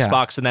went to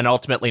Xbox, and then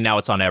ultimately now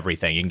it's on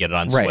everything. You can get it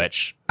on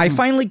Switch. I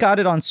finally got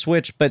it on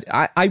Switch, but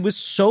I was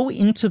so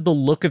into the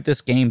look of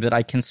this game that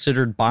I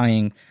considered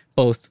buying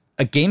both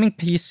a gaming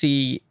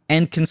PC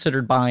and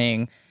considered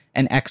buying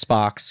an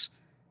Xbox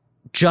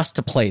just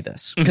to play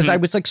this, because I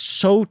was like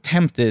so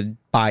tempted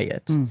by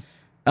it.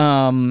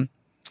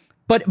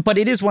 But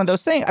it is one of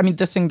those things. I mean,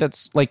 the thing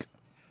that's like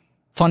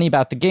funny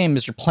about the game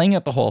is you're playing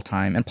it the whole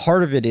time, and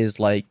part of it is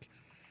like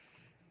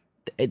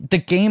the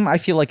game, I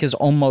feel like, is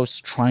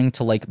almost trying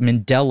to like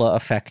Mandela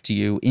affect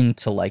you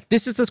into like,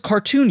 this is this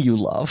cartoon you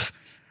love,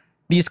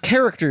 these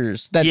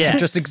characters that have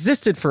just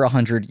existed for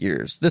 100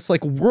 years, this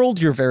like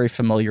world you're very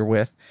familiar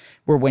with,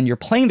 where when you're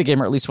playing the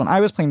game, or at least when I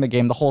was playing the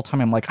game, the whole time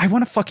I'm like, I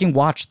want to fucking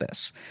watch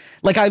this.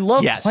 Like, I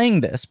love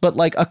playing this, but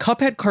like a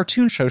Cuphead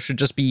cartoon show should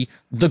just be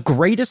the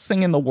greatest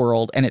thing in the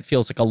world, and it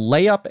feels like a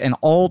layup and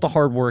all the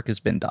hard work has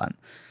been done.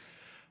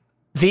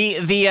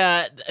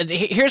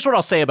 Here's what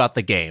I'll say about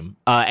the game,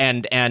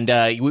 and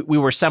we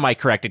were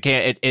semi-correct.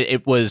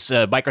 It was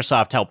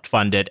Microsoft helped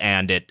fund it,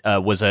 and it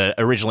was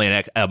originally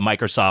a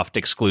Microsoft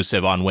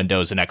exclusive on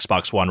Windows and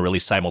Xbox One,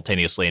 released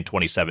simultaneously in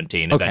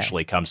 2017.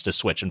 Eventually comes to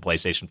Switch and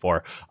PlayStation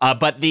 4.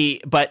 But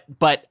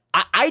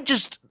I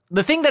just,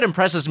 the thing that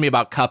impresses me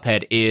about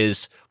Cuphead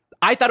is,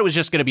 I thought it was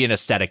just going to be an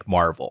aesthetic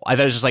marvel. I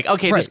thought it was just like,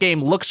 okay, this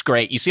game looks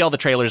great. You see all the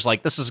trailers,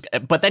 like, this is,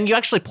 but then you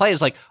actually play,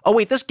 it's like, oh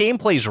wait, this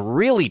gameplay is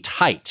really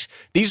tight.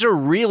 These are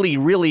really,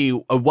 really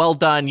well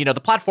done. You know,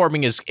 the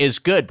platforming is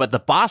good, but the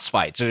boss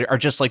fights are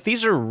just like,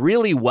 these are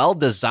really well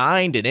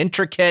designed and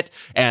intricate,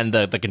 and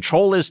the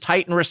control is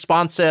tight and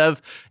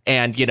responsive,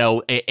 and you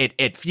know,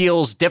 it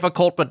feels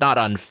difficult but not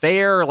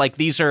unfair. Like,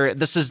 this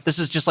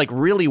is just like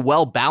really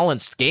well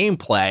balanced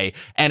gameplay,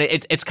 and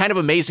it's kind of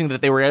amazing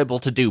that they were able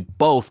to do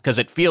both, because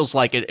it feels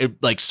like it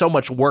like so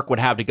much work would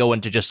have to go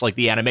into just like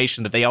the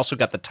animation, that they also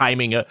got the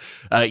timing,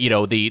 you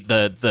know,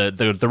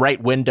 the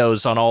right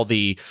windows on all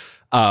the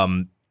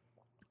you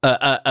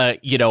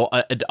know,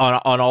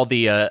 on all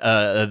the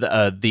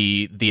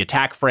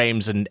attack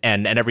frames and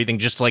everything,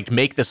 just to like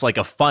make this like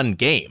a fun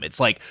game.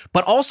 It's like,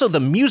 but also the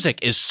music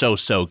is so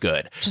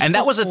good, just and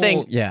that was a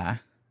thing. Yeah.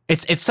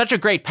 It's such a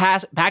great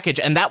package,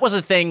 and that was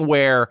a thing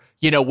where,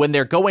 you know, when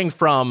they're going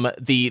from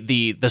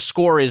the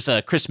score is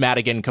Chris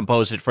Madigan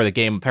composed it for the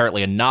game,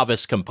 apparently a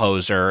novice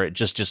composer,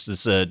 just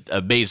this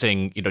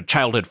amazing, you know,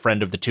 childhood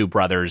friend of the two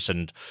brothers,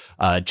 and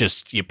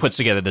just puts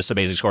together this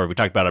amazing score. We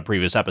talked about it in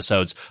previous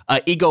episodes.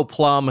 Ego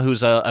Plum,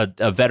 who's a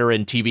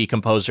veteran TV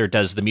composer,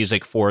 does the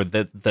music for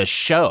the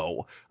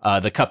show,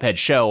 the Cuphead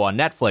show on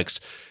Netflix,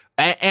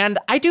 and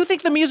I do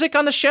think the music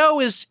on the show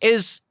is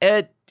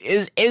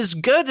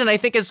good, and I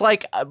think it's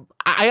like,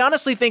 I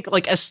honestly think,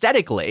 like,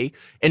 aesthetically,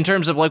 in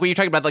terms of like what you're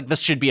talking about, like this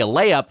should be a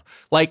layup,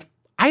 like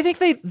I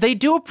think they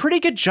do a pretty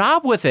good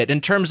job with it in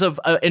terms of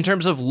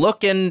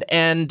look and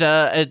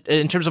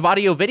in terms of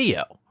audio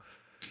video.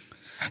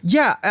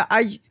 Yeah,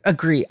 I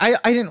agree. I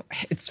didn't.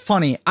 It's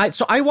funny.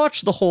 I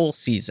watched the whole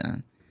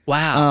season.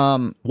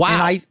 Wow.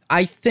 Wow. And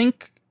I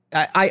think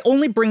I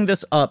only bring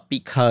this up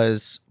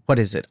because, what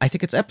is it? I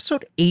think it's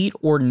episode 8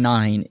 or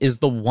 9 is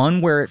the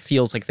one where it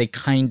feels like they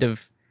kind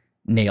of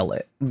nail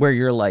it, where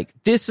you're like,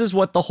 this is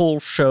what the whole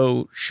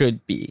show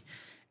should be.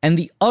 And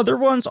the other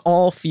ones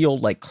all feel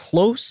like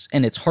close,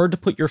 and it's hard to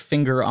put your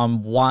finger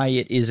on why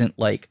it isn't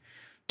like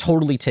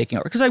totally taking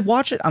over. Because I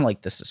watch it, I'm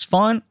like, this is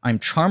fun. I'm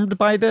charmed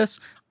by this.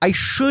 I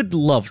should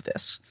love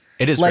this.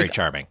 It is like, very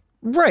charming.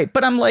 Right,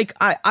 but I'm like,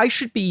 I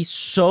should be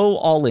so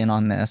all in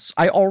on this.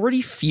 I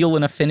already feel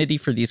an affinity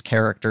for these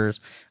characters.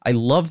 I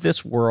love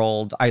this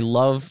world. I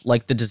love,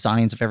 like, the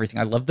designs of everything.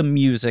 I love the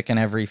music and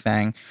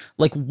everything.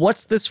 Like,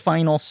 what's this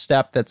final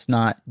step that's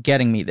not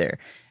getting me there?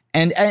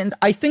 And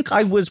I think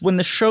I was, when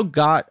the show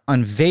got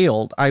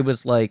unveiled, I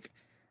was like,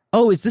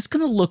 oh, is this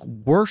going to look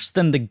worse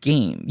than the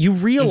game? You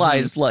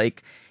realize,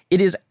 like,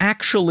 it is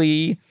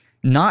actually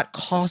not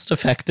cost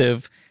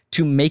effective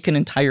to make an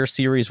entire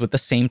series with the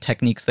same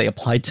techniques they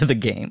applied to the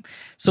game.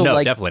 So, no,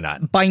 like, definitely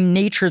not. By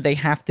nature, they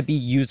have to be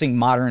using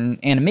modern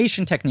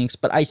animation techniques,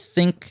 but I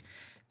think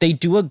they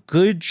do a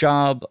good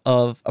job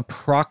of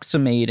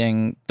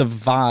approximating the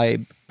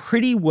vibe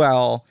pretty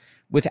well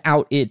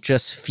without it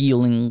just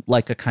feeling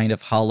like a kind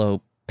of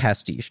hollow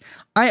pastiche.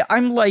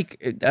 I'm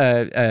like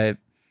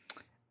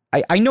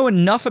I know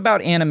enough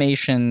about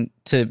animation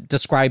to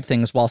describe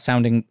things while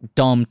sounding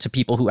dumb to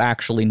people who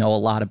actually know a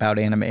lot about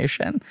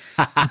animation.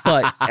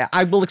 But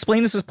I will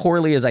explain this as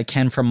poorly as I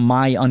can from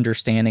my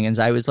understanding as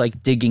I was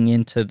like digging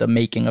into the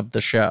making of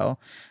the show.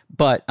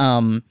 But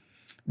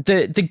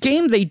the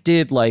game, they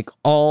did like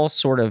all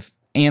sort of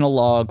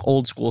analog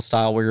old school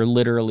style where you're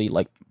literally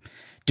like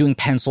doing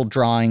pencil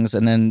drawings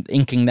and then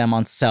inking them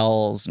on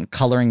cells and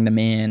coloring them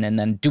in and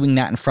then doing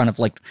that in front of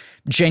like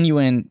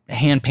genuine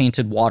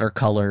hand-painted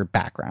watercolor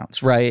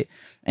backgrounds, right?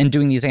 And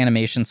doing these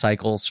animation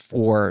cycles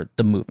for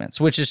the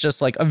movements, which is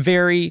just like a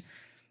very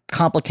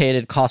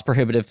complicated,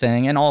 cost-prohibitive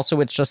thing. And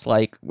also it's just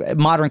like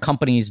modern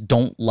companies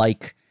don't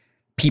like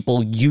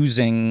people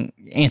using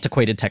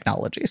antiquated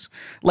technologies.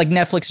 Like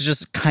Netflix is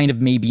just kind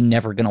of maybe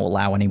never going to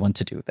allow anyone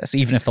to do this,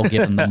 even if they'll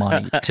give them the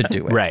money to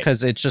do it. Right.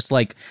 Because it's just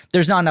like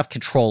there's not enough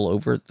control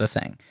over the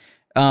thing.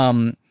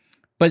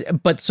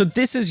 But so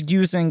this is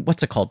using,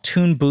 what's it called?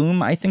 Toon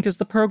Boom, I think is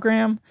the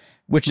program,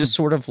 which is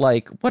sort of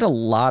like what a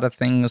lot of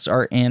things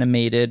are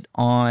animated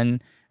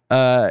on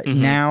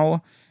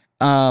now.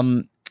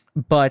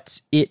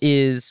 But it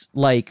is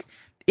like,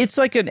 it's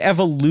like an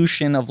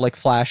evolution of like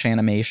Flash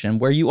animation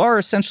where you are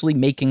essentially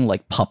making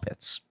like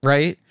puppets,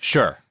 right?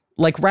 Sure.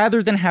 Like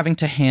rather than having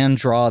to hand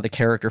draw the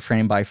character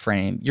frame by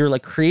frame, you're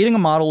like creating a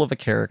model of a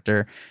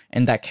character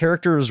and that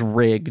character is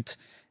rigged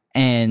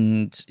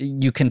and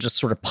you can just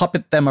sort of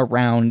puppet them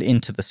around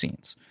into the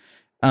scenes.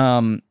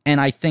 And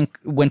I think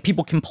when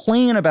people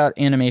complain about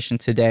animation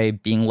today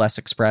being less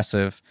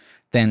expressive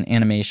than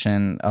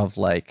animation of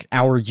like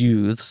our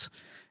youths,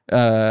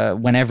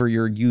 whenever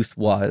your youth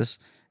was,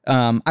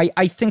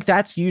 I think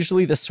that's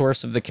usually the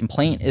source of the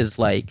complaint is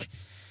like,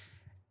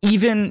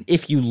 even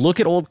if you look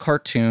at old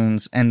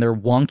cartoons and they're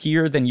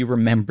wonkier than you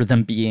remember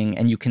them being,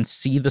 and you can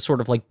see the sort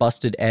of like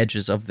busted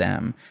edges of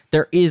them,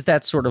 there is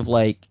that sort of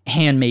like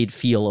handmade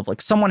feel of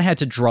like someone had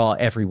to draw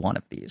every one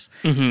of these.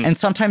 And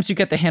sometimes you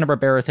get the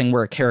Hanna-Barbera thing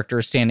where a character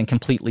is standing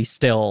completely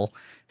still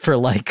for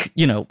like,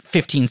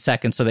 15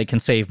 seconds so they can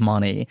save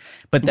money.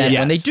 But then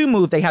when they do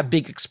move, they have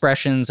big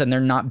expressions and they're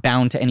not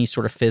bound to any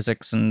sort of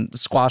physics and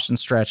squash and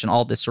stretch and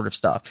all this sort of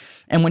stuff.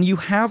 And when you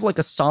have like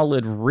a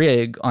solid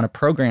rig on a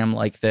program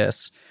like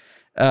this,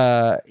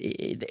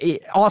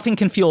 it often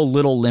can feel a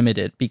little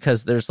limited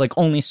because there's like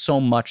only so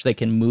much they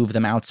can move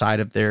them outside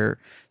of their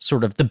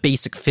sort of the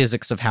basic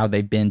physics of how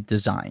they've been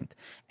designed.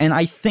 And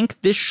I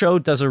think this show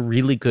does a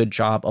really good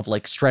job of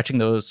like stretching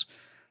those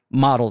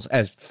models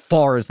as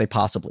far as they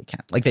possibly can.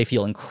 Like they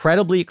feel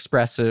incredibly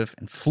expressive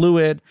and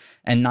fluid,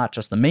 and not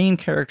just the main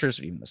characters,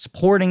 but even the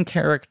supporting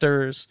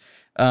characters.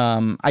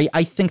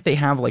 I think they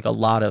have like a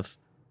lot of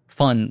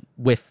fun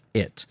with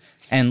it.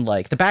 And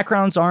like the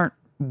backgrounds aren't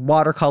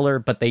watercolor,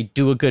 but they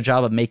do a good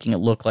job of making it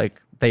look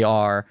like they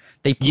are.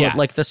 They put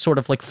like this sort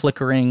of like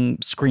flickering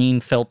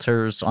screen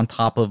filters on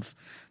top of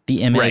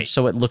the image,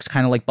 so it looks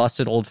kind of like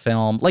busted old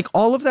film. Like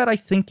all of that I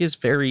think is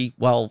very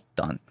well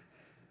done.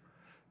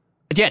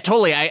 Yeah,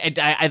 totally.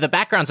 I the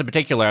backgrounds in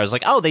particular, I was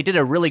like, oh, they did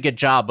a really good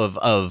job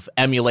of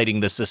emulating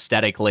this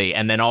aesthetically.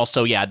 And then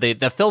also,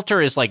 the filter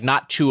is like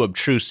not too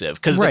obtrusive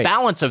because the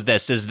balance of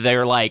this is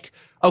they're like,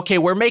 okay,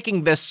 we're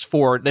making this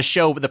for the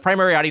show. The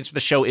primary audience for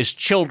the show is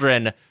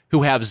children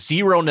who have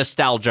zero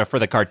nostalgia for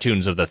the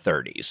cartoons of the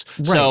 30s.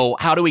 Right. So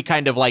how do we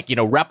kind of like,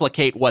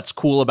 replicate what's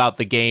cool about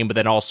the game, but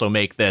then also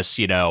make this,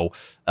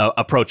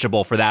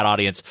 approachable for that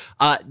audience?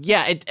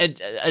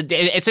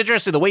 It's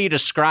interesting the way you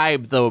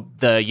describe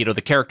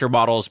the character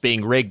models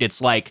being rigged.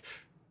 It's like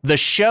the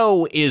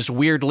show is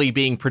weirdly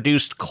being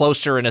produced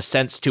closer in a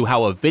sense to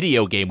how a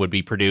video game would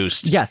be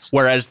produced. Yes.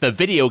 Whereas the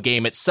video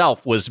game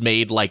itself was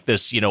made like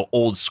this,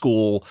 old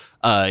school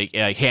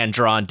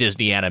hand-drawn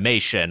Disney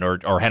animation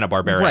or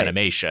Hanna-Barbera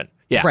animation.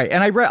 Yeah. Right.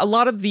 And I read a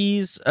lot of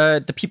these,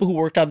 the people who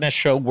worked on this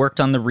show worked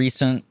on the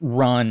recent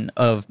run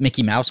of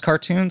Mickey Mouse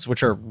cartoons,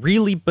 which are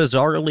really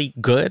bizarrely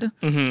good.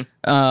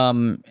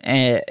 And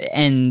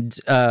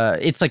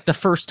it's like the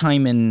first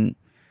time in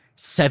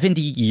 70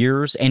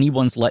 years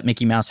anyone's let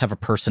Mickey Mouse have a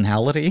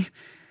personality,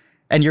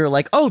 and you're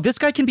like, oh, this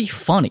guy can be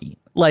funny,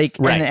 like,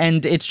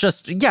 and it's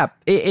just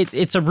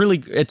it's a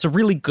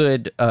really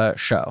good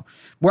show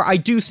where I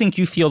do think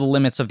you feel the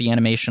limits of the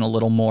animation a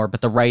little more,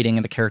 but the writing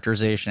and the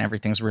characterization,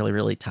 everything's really,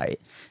 really tight.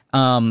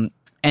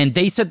 And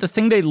they said the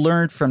thing they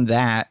learned from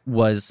that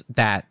was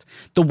that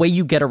the way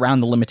you get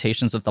around the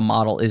limitations of the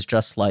model is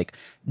just like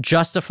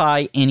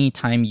justify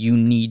anytime you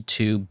need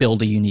to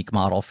build a unique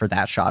model for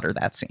that shot or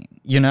that scene,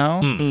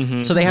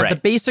 So they have the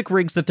basic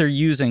rigs that they're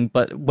using,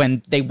 but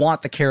when they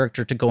want the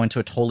character to go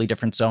into a totally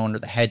different zone or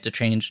the head to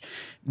change,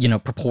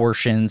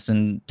 proportions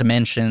and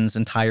dimensions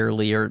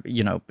entirely, or,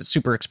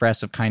 super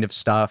expressive kind of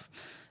stuff.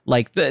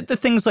 Like the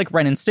things like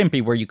Ren and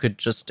Stimpy, where you could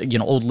just,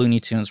 old Looney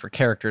Tunes where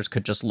characters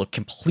could just look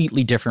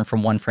completely different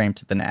from one frame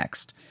to the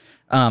next.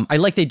 I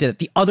like they did it.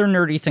 The other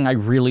nerdy thing I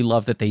really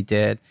love that they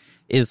did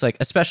is like,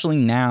 especially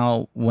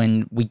now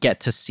when we get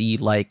to see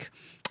like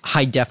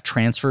high def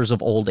transfers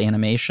of old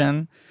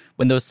animation,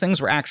 when those things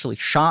were actually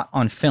shot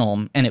on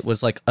film and it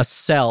was like a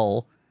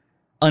cell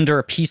under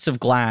a piece of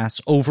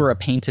glass over a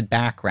painted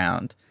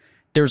background,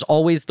 there's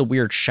always the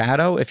weird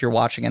shadow if you're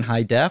watching in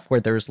high def where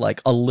there's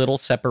like a little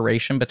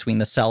separation between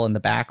the cell and the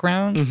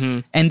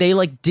background. And they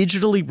like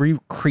digitally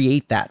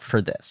recreate that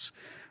for this.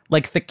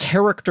 Like the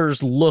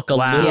characters look a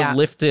little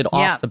lifted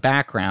off the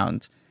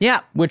background.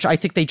 Yeah. Which I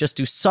think they just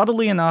do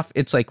subtly enough.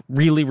 It's like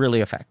really,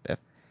 really effective.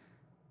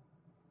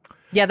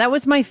 Yeah, that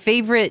was my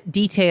favorite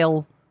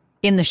detail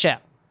in the show.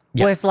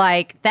 Was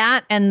like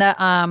that, and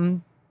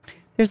the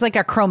there's like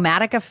a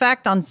chromatic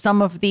effect on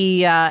some of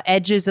the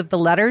edges of the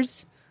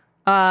letters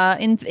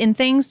in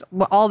things.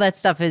 All that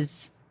stuff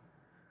is,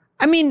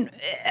 I mean,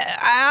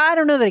 I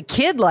don't know that a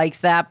kid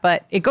likes that,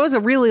 but it goes a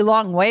really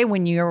long way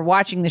when you're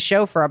watching the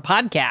show for a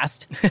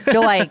podcast.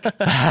 You're like,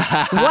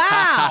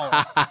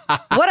 wow,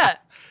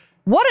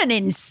 what an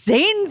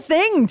insane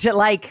thing to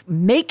like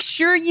make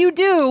sure you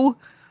do.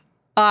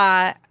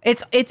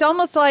 It's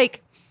almost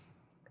like,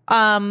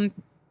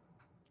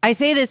 I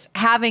say this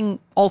having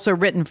also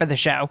written for the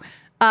show,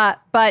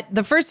 but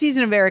the first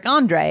season of Eric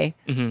Andre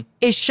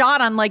is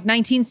shot on like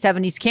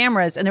 1970s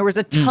cameras, and there was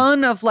a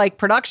ton of like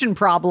production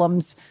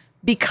problems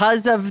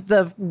because of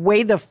the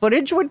way the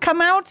footage would come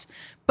out.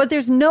 But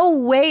there's no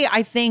way,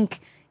 I think,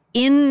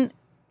 in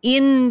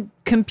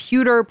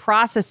computer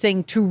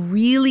processing to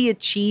really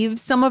achieve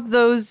some of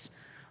those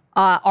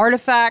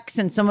artifacts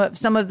and some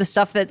of the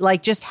stuff that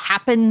like just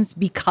happens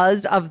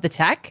because of the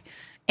tech.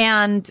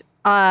 And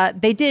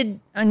they did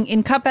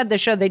in Cuphead, the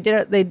show,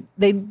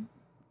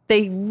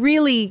 they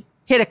really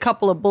hit a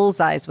couple of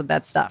bullseyes with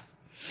that stuff.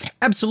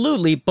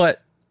 Absolutely.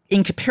 But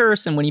in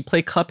comparison, when you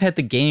play Cuphead,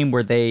 the game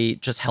where they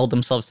just held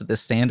themselves to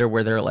this standard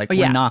where they're like,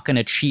 we're not going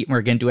to cheat and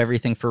we're going to do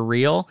everything for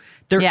real.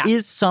 There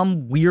is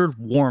some weird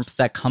warmth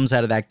that comes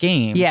out of that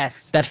game.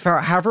 Yes. That for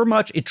however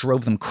much it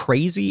drove them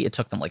crazy, it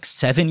took them like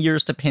 7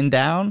 years to pin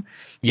down.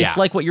 Yeah. It's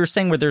like what you're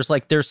saying where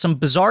there's some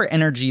bizarre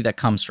energy that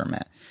comes from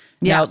it.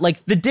 Yeah. Now,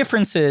 like the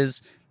difference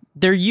is,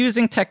 they're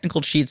using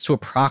technical cheats to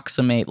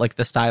approximate like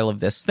the style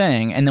of this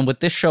thing. And then what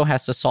this show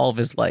has to solve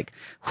is like,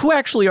 who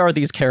actually are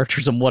these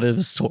characters and what are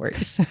the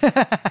stories?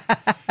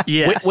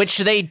 Yes. Which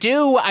they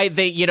do.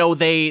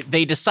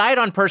 They decide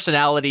on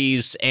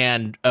personalities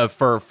and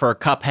for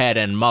Cuphead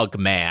and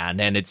Mugman.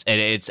 And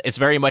it's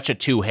very much a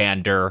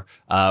two-hander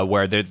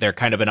where they're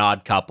kind of an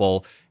odd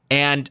couple.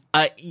 And,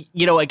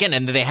 again,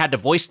 and they had to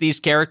voice these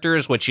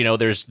characters, which,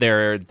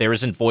 there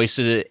isn't voice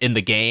in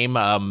the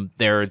game.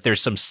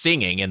 There's some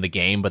singing in the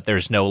game, but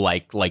there's no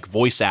like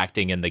voice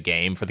acting in the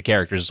game for the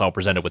characters. It's all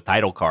presented with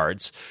title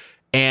cards.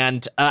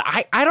 And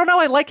I don't know.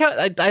 I like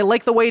how I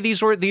like the way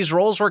these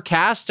roles were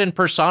cast and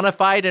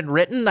personified and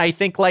written. I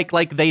think like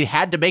they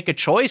had to make a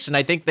choice, and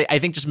I think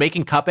just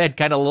making Cuphead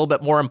kind of a little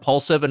bit more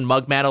impulsive and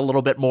Mugman a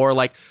little bit more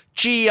like,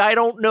 gee, I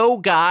don't know,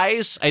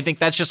 guys. I think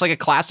that's just like a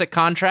classic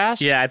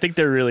contrast. Yeah, I think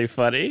they're really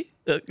funny.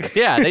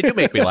 Yeah, they do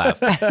make me laugh.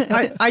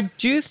 I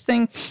do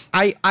think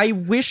I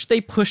wish they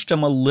pushed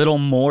them a little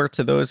more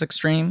to those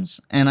extremes.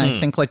 And I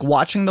think like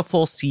watching the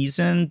full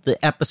season,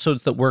 the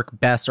episodes that work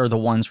best are the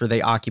ones where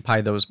they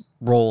occupy those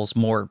roles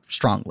more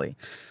strongly.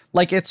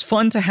 Like it's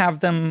fun to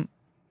have them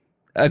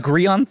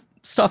agree on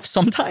stuff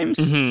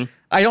sometimes.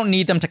 I don't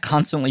need them to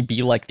constantly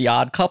be like the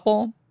odd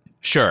couple.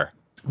 Sure.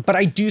 But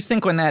I do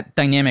think when that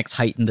dynamic's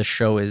heightened, the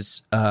show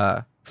is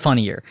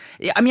funnier.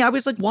 I mean, I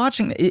was like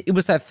watching, it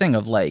was that thing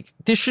of like,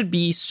 this should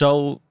be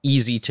so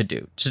easy to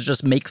do, to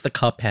just make the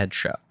Cuphead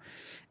show.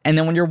 And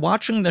then when you're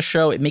watching the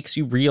show, it makes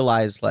you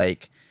realize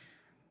like,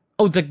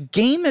 oh, the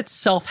game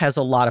itself has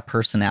a lot of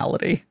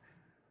personality.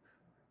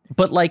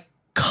 But like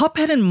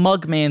Cuphead and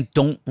Mugman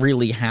don't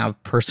really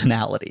have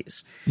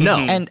personalities. No.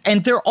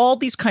 And they're all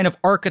these kind of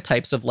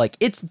archetypes of like,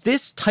 it's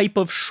this type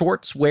of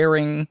shorts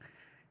wearing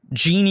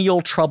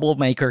genial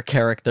troublemaker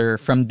character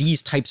from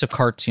these types of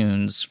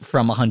cartoons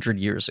from 100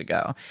 years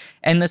ago.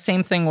 And the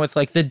same thing with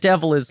like the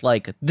devil is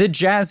like the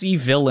jazzy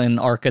villain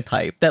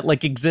archetype that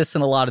like exists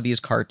in a lot of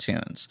these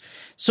cartoons.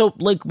 So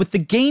like with the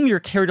game, you're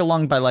carried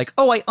along by like,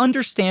 oh, I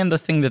understand the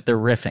thing that they're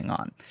riffing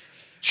on.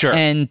 Sure.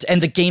 And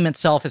the game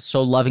itself is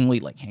so lovingly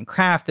like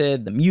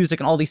handcrafted, the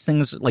music and all these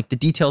things, like the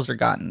details are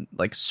gotten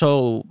like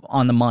so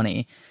on the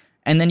money.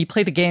 And then you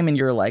play the game and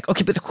you're like,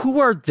 okay, but who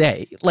are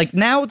they? Like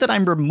now that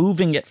I'm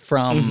removing it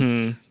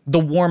from the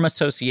warm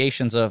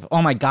associations of,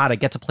 oh my God, I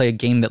get to play a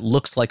game that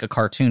looks like a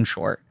cartoon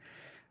short.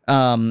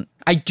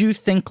 I do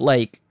think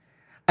like,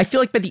 I feel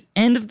like by the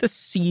end of the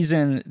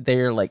season,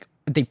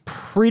 they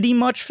pretty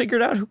much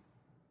figured out who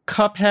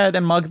Cuphead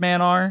and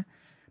Mugman are.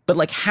 But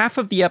like half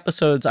of the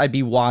episodes I'd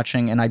be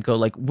watching and I'd go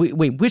like,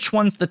 wait, which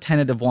one's the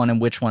tentative one and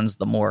which one's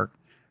the more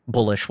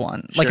bullish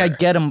one? Sure. Like I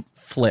get them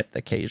flipped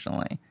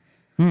occasionally.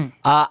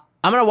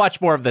 I'm gonna watch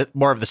more of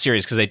the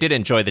series because I did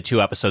enjoy the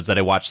 2 episodes that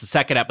I watched. The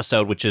second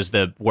episode, which is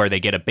where they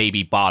get a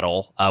baby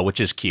bottle, which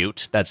is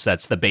cute. That's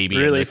the baby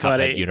really in the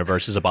Cuphead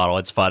universe is a bottle.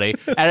 It's funny,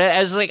 and I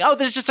was like, oh,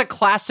 this is just a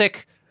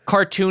classic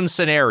cartoon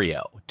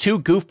scenario. 2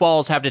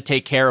 goofballs have to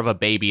take care of a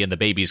baby, and the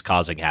baby's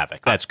causing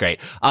havoc. That's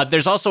great.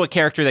 There's also a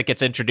character that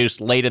gets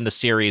introduced late in the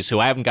series who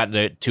I haven't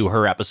gotten to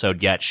her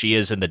episode yet. She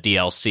is in the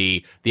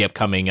DLC, the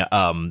upcoming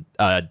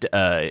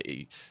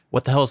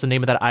what the hell is the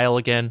name of that aisle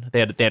again? They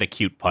had a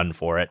cute pun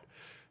for it.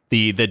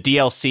 The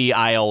DLC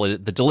aisle,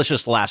 the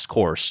delicious last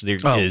course,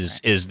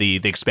 is the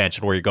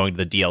expansion where you're going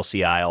to the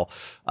DLC aisle.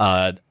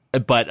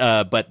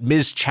 But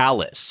Ms.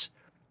 Chalice,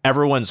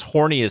 everyone's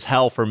horny as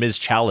hell for Ms.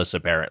 Chalice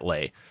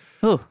apparently.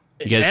 Ooh.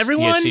 You guys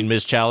seen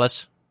Ms.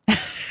 Chalice?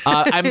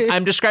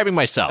 I'm describing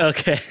myself.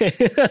 Okay.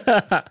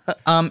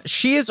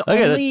 She is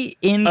only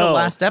in the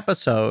last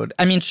episode.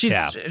 I mean, she's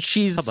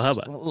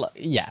Hubba.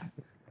 Yeah.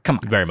 Come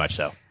on. Very much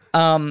so.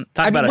 Talk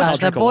about a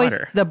the boys.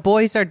 water. The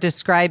boys are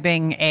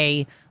describing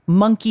a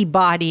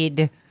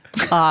monkey-bodied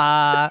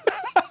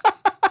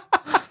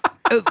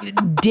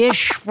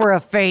dish for a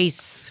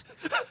face,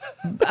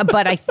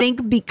 but I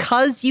think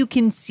because you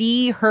can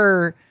see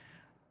her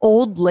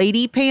old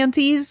lady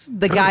panties,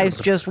 the guys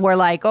just were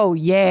like, "Oh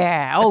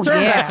yeah, oh Throw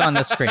them yeah." back on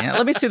the screen.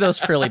 Let me see those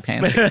frilly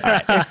panties. All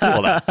right,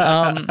 hold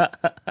on.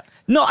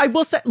 No, I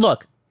will say,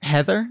 look,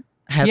 Heather,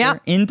 Yeah.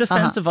 in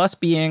defense of us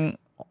being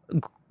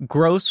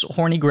gross,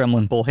 horny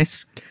gremlin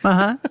boys,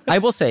 I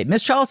will say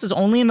Miss Chalice is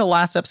only in the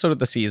last episode of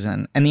the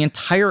season, and the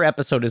entire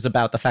episode is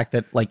about the fact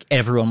that like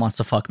everyone wants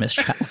to fuck Miss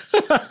Chalice.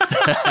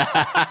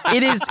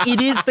 It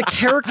is the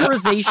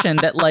characterization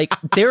that like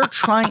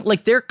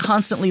they're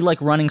constantly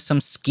like running some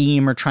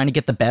scheme or trying to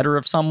get the better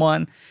of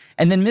someone.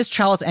 And then Miss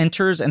Chalice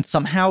enters and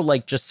somehow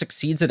like just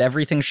succeeds at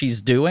everything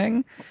she's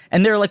doing.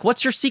 And they're like,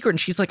 "What's your secret?" And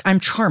she's like, "I'm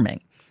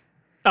charming."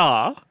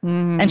 Aw.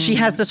 And she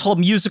has this whole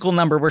musical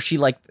number where she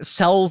like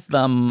sells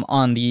them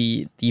on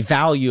the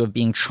value of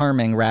being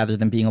charming rather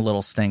than being a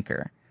little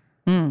stinker.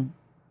 I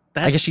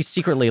guess she's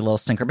secretly a little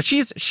stinker, but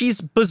she's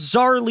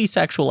bizarrely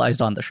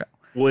sexualized on the show.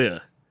 Yeah.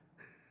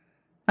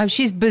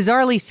 She's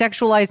bizarrely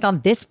sexualized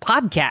on this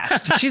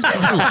podcast. She's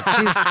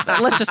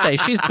let's just say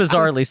she's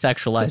bizarrely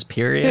sexualized,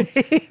 period.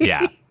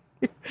 Yeah.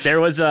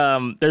 There's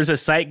a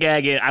sight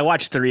gag. I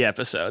watched 3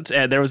 episodes,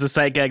 and there was a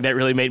sight gag that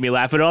really made me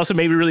laugh. It also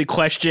made me really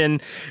question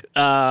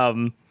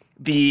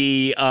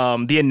the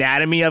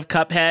anatomy of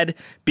Cuphead,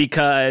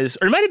 because,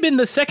 or it might have been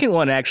the second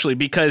one actually,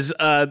 because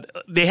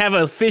they have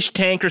a fish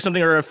tank or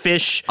something, or a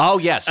fish. Oh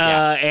yes,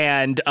 yeah.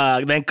 And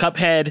then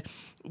Cuphead,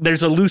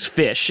 there's a loose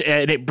fish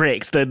and it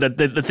breaks.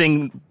 The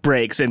thing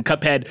breaks, and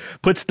Cuphead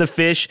puts the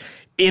fish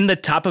in the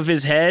top of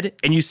his head,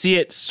 and you see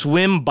it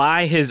swim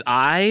by his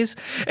eyes.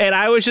 And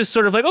I was just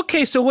sort of like,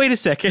 okay, so wait a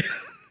second.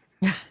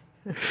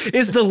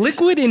 Is the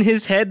liquid in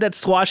his head that's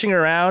sloshing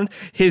around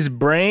his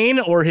brain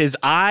or his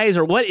eyes,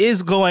 or what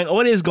is going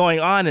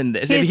on in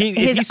this? If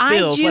he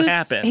spills, what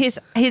happens?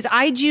 His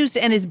eye juice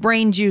and his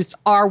brain juice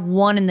are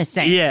one and the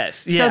same.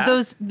 Yes. Yeah. So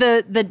those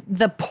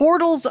the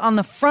portals on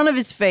the front of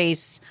his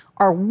face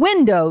are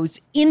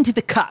windows into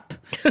the cup.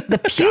 The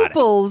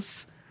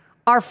pupils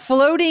are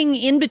floating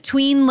in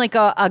between like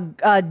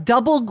a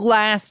double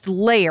glassed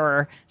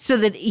layer so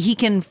that he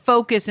can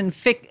focus and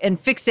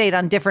fixate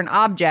on different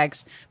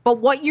objects. But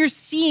what you're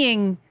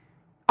seeing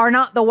are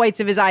not the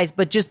whites of his eyes,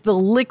 but just the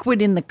liquid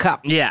in the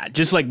cup. Yeah,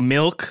 just like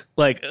milk,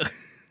 like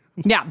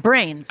yeah,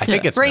 brains. I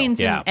think it's brains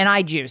milk, yeah. and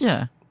eye juice.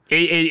 Yeah.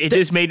 it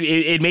just made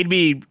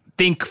me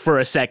think for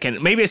a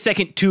second, maybe a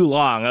second too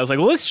long. I was like,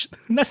 well,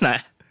 that's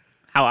not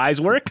how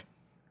eyes work.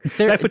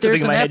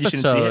 There's an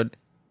episode.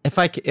 If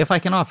I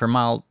can offer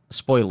mild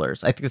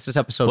spoilers, I think this is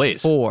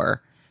episode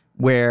 4,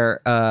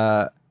 where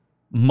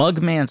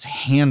Mugman's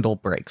handle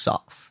breaks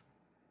off.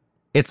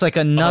 It's like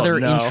another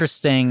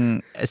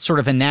interesting sort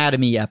of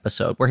anatomy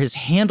episode where his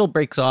handle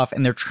breaks off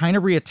and they're trying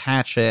to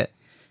reattach it,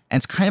 and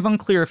it's kind of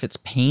unclear if it's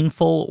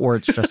painful or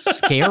it's just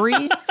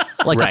scary,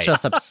 like it's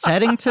just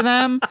upsetting to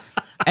them.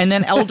 And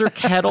then Elder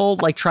Kettle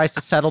like tries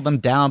to settle them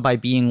down by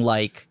being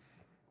like,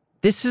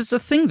 this is a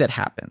thing that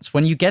happens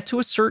when you get to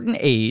a certain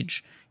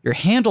age. Your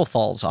handle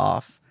falls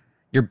off,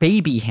 your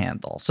baby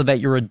handle, so that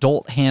your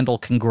adult handle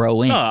can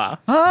grow in.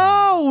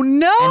 Oh,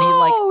 no! And he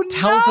like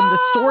tells them the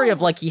story of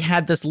like he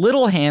had this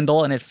little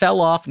handle and it fell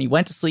off and he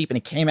went to sleep and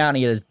it came out and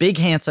he had his big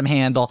handsome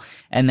handle,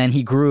 and then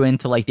he grew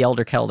into like the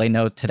Elder Kettle they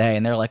know today,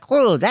 and they're like,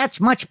 oh,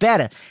 that's much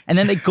better. And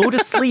then they go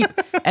to sleep,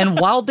 and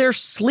while they're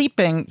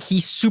sleeping,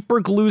 he super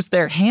glues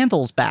their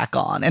handles back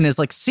on and is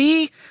like,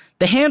 see?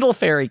 The handle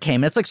fairy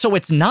came. It's like, so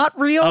it's not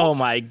real? Oh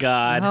my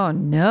God. Oh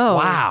no.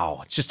 Wow.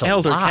 It's just a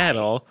Elder lie.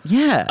 Kettle.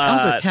 Yeah,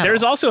 Elder Kettle.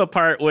 There's also a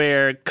part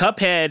where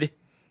Cuphead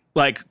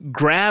like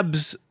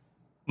grabs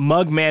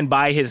Mugman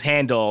by his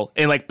handle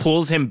and like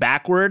pulls him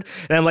backward.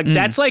 And I'm like,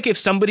 that's like if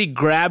somebody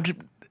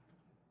grabbed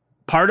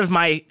part of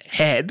my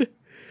head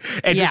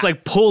and just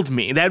like pulled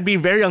me. That'd be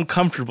very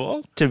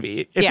uncomfortable to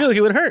me. I feel like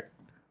it would hurt.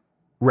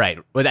 Right.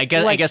 But I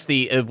guess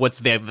the what's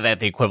the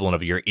equivalent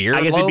of your ear?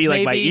 I guess it'd be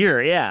like my maybe?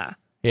 ear, yeah.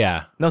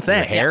 Yeah. No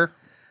thanks. Your hair?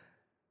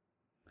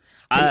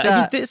 I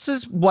mean, this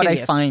is what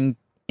I find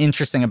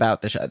interesting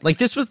about the show. Like,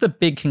 this was the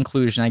big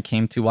conclusion I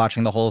came to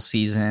watching the whole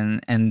season,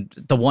 and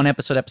the one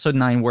episode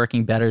 9,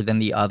 working better than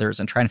the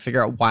others, and trying to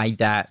figure out why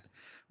that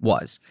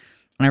was.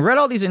 And I read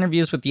all these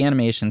interviews with the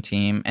animation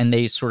team, and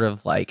they sort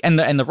of like, and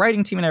the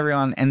writing team and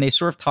everyone, and they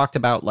sort of talked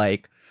about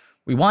like,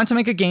 we wanted to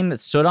make a game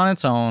that stood on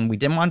its own. We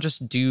didn't want to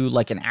just do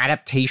like an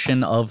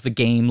adaptation of the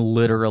game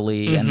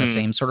literally and the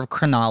same sort of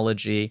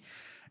chronology.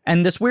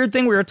 And this weird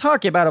thing we were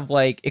talking about of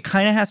like, it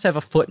kind of has to have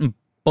a foot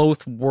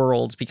both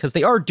worlds because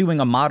they are doing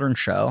a modern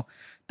show.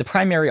 The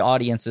primary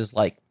audience is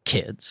like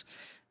kids.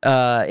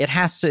 It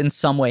has to in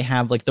some way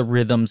have like the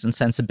rhythms and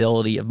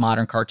sensibility of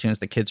modern cartoons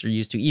that kids are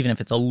used to, even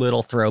if it's a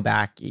little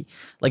throwbacky.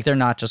 Like they're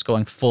not just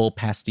going full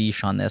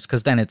pastiche on this,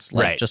 because then it's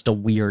like just a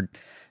weird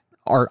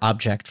art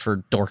object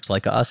for dorks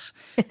like us,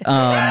 which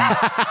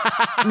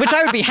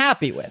I would be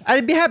happy with.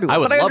 I'd be happy with.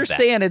 But I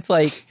understand it's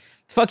like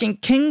fucking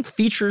King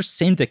Features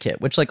Syndicate,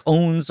 which like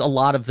owns a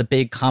lot of the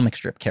big comic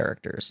strip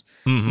characters,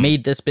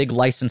 made this big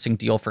licensing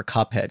deal for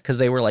Cuphead because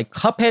they were like,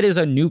 Cuphead is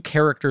a new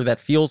character that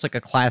feels like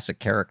a classic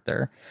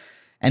character.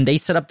 And they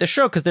set up this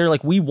show because they're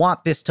like, we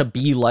want this to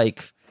be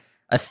like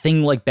a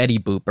thing like Betty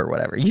Boop or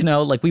whatever, you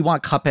know, like we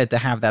want Cuphead to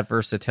have that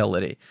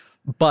versatility.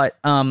 But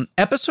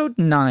episode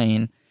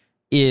 9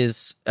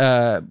 is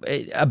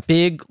a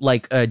big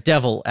like a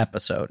devil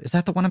episode. Is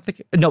that the one I'm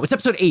thinking? No, it's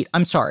episode 8.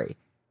 I'm sorry.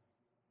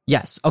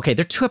 Yes. Okay.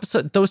 They're 2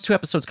 episodes. Those 2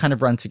 episodes kind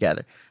of run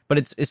together, but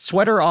it's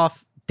Sweater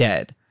Off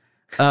Dead,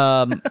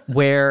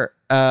 where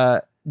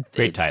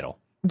great title.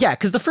 Yeah,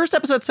 because the first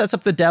episode sets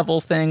up the devil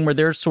thing where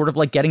they're sort of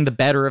like getting the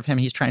better of him.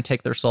 He's trying to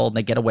take their soul and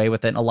they get away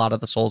with it. And a lot of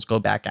the souls go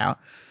back out.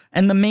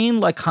 And the main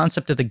like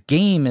concept of the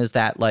game is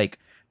that like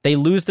they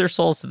lose their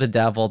souls to the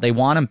devil. They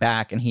want him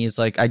back. And he's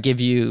like, I give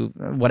you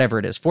whatever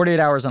it is, 48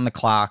 hours on the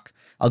clock.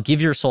 I'll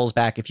give your souls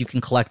back if you can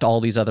collect all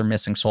these other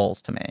missing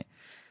souls to me.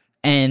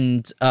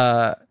 And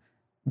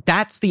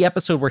that's the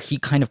episode where he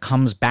kind of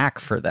comes back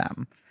for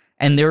them.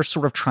 And they're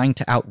sort of trying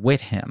to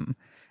outwit him.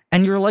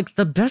 And you're like,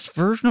 the best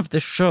version of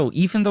this show,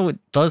 even though it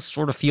does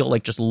sort of feel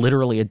like just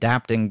literally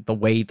adapting the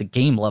way the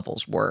game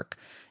levels work,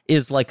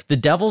 is like the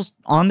devil's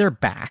on their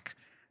back.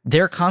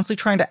 They're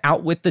constantly trying to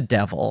outwit the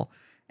devil.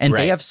 And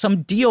they have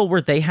some deal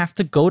where they have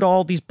to go to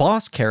all these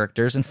boss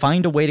characters and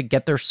find a way to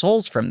get their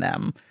souls from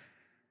them.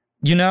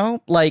 You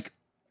know, like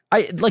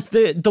I like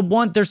the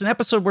one, there's an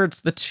episode where it's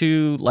the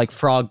 2 like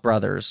frog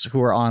brothers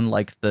who are on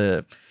like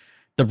the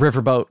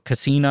riverboat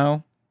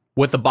casino.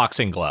 With the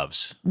boxing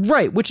gloves.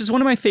 Right, which is one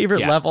of my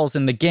favorite levels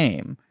in the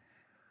game.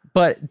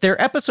 But their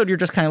episode, you're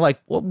just kind of like,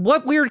 well,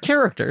 what weird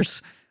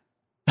characters?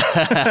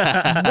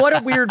 What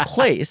a weird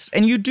place.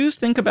 And you do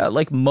think about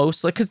like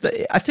most, like, because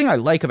the thing I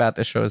like about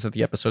this show is that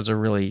the episodes are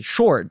really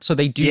short. So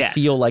they do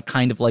feel like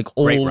kind of like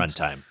old. Great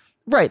runtime.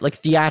 Right, like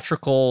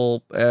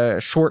theatrical,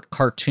 short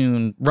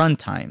cartoon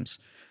runtimes.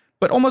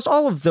 But almost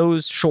all of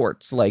those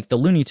shorts, like the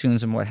Looney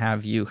Tunes and what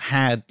have you,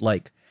 had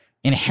like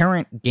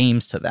inherent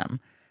games to them.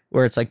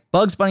 Where it's like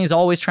Bugs Bunny's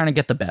always trying to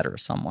get the better of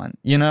someone,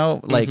 you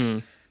know? Like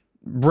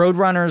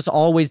Roadrunner's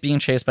always being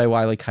chased by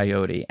Wile E.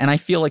 Coyote. And I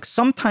feel like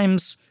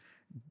sometimes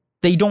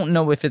they don't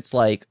know if it's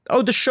like,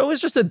 oh, the show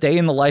is just a day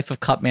in the life of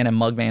Cupman and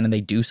Mugman and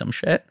they do some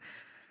shit.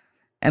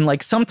 And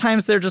like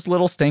sometimes they're just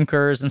little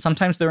stinkers and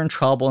sometimes they're in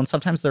trouble and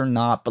sometimes they're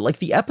not. But like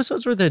the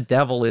episodes where the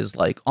devil is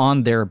like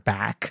on their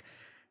back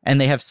and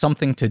they have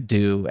something to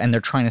do and they're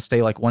trying to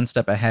stay like one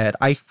step ahead,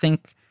 I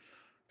think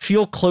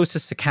feel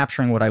closest to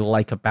capturing what I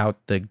like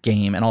about the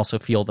game and also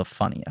feel the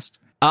funniest.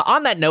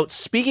 On that note,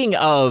 speaking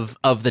of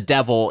the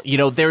devil, you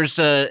know, there's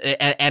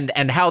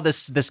and how the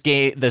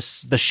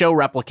show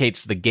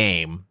replicates the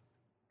game.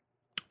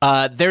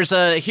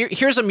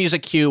 Here's a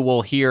music cue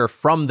we'll hear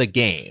from the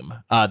game.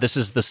 This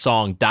is the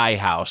song Die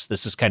House.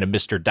 This is kind of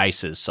Mr.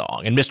 Dice's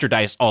song, and Mr.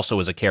 Dice also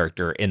is a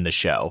character in the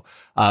show.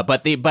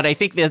 But I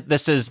think that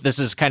this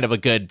is kind of a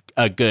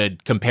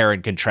good compare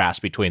and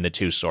contrast between the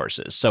two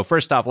sources. So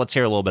first off, let's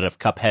hear a little bit of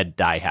Cuphead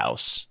Die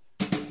House.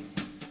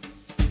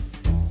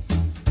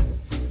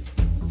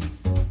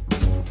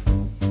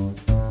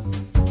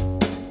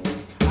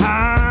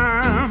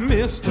 I'm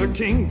Mr.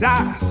 King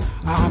Dice.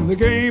 I'm the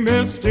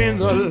gamest in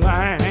the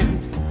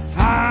land.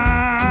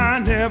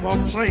 I never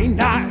play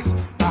nice.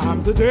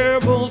 I'm the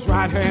devil's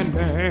right-hand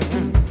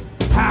man.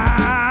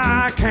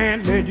 I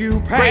can't let you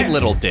pass. Great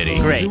little ditty.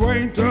 Great. You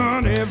ain't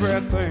done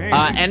everything.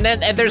 And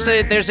then there's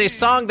a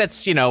song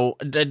that's, you know,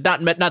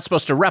 not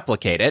supposed to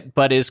replicate it,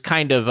 but is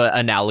kind of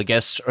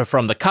analogous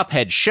from the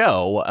Cuphead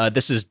show.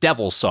 This is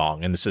Devil's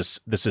Song, and this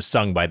is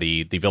sung by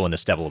the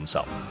villainous devil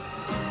himself.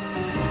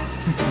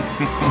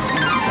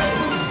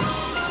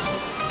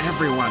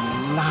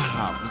 Everyone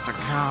loves a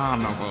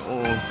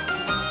carnival.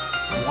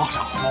 What a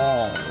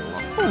haul.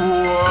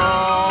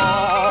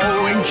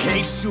 Whoa! In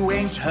case you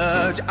ain't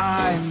heard,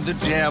 I'm the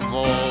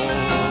devil.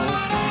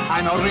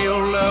 I'm a real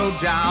low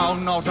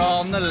down, not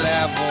on the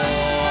level.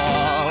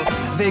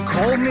 They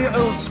call me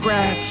Old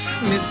Scratch,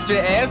 Mr.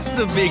 S,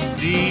 the Big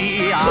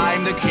D.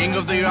 I'm the king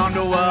of the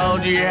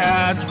underworld,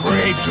 yeah, it's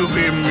great to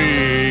be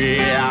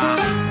me.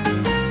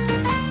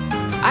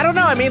 I don't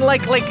know. I mean,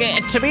 like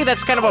to me,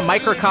 that's kind of a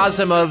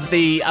microcosm of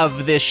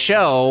this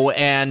show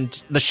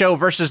and the show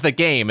versus the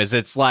game.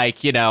 It's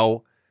like, you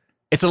know,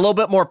 it's a little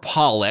bit more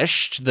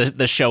polished.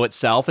 The show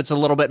itself, it's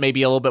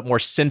maybe a little bit more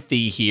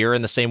synthy here,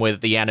 in the same way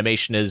that the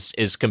animation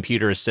is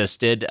computer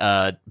assisted.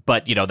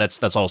 But you know,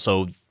 that's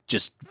also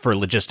just for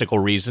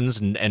logistical reasons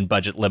and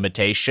budget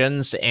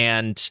limitations.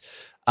 And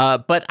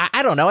but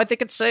I don't know. I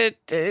think it's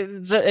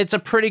a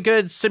pretty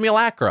good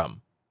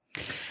simulacrum.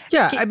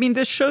 Yeah, I mean,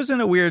 this show's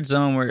in a weird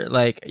zone where,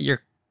 like,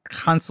 you're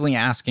constantly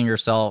asking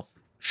yourself,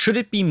 should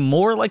it be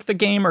more like the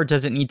game, or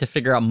does it need to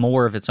figure out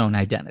more of its own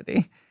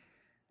identity?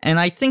 And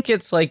I think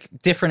it's like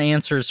different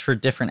answers for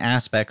different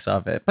aspects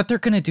of it, but they're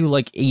going to do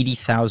like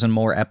 80,000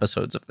 more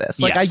episodes of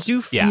this. Like, I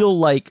do feel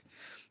like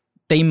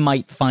they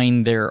might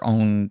find their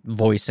own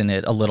voice in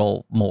it a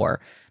little more.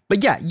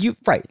 But yeah,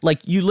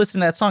 like you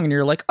listen to that song and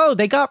you're like, oh,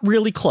 they got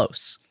really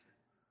close.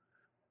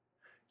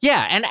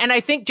 Yeah, and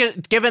I think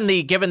just given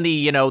the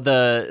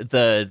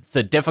the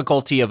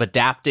difficulty of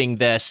adapting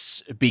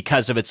this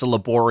because of its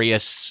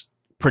laborious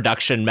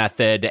production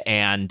method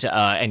and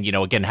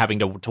again having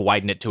to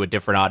widen it to a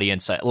different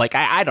audience, like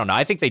I don't know,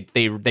 I think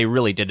they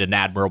really did an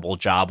admirable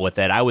job with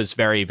it. I was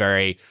very,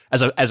 very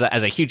as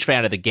a huge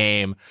fan of the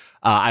game.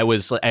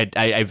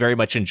 I very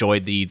much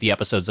enjoyed the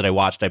episodes that I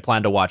watched. I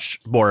plan to watch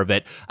more of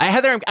it.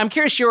 Heather, I'm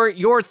curious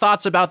your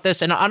thoughts about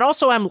this, and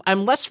also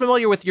I'm less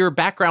familiar with your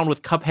background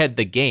with Cuphead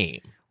the game.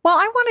 Well,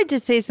 I wanted to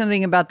say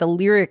something about the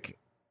lyric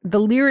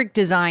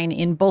design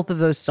in both of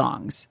those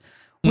songs,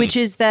 which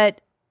is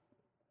that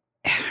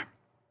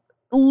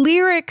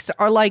lyrics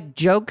are like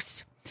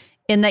jokes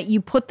in that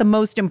you put the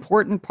most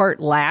important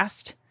part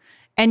last,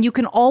 and you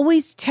can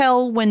always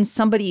tell when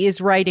somebody is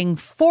writing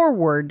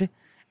forward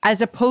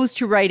as opposed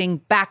to writing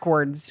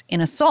backwards in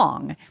a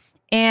song.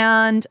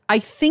 And I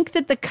think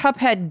that the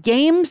Cuphead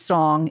game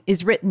song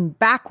is written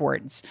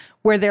backwards,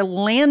 where they're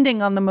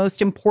landing on the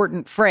most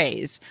important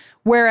phrase,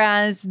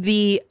 whereas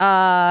the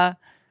Cuphead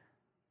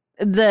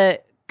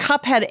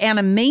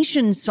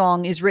animation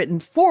song is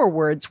written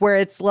forwards, where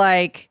it's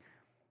like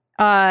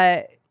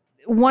I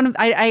don't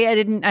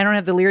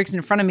have the lyrics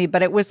in front of me,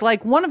 but it was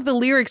like one of the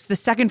lyrics, the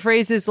second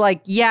phrase is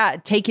like, yeah,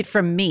 take it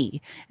from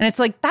me. And it's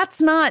like, that's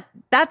not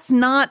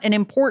an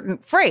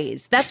important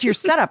phrase. That's your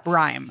setup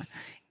rhyme.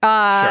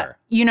 Sure.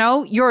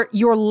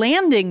 Your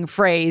landing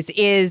phrase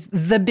is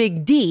the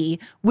big D,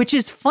 which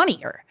is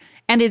funnier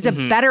and is a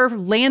better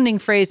landing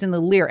phrase than the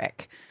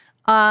lyric.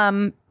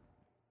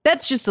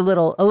 That's just a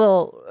little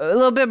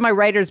bit of my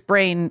writer's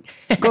brain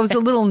goes a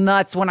little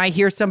nuts when I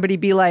hear somebody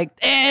be like,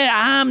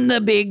 I'm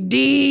the big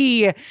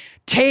D.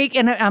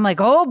 And I'm like,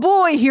 oh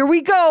boy, here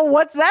we go.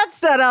 What's that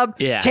setup?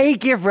 Yeah.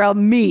 Take it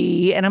from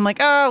me. And I'm like,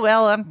 oh,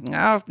 well,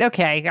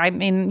 okay. I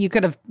mean, you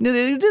could have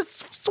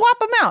just swap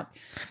them out.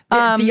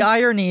 The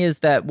irony is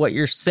that what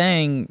you're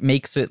saying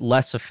makes it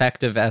less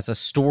effective as a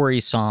story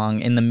song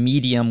in the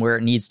medium where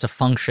it needs to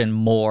function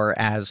more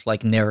as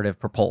like narrative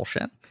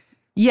propulsion.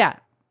 Yeah.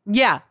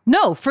 Yeah.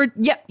 No,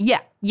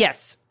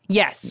 yes.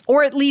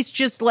 Or at least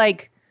just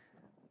like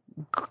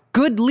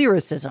good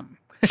lyricism,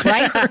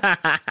 right?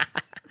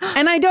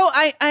 And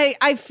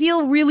I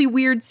feel really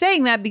weird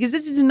saying that because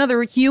this is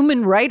another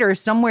human writer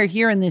somewhere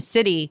here in this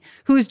city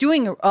who's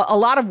doing a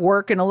lot of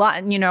work and a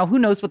lot, who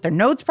knows what their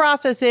notes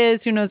process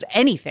is, who knows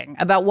anything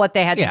about what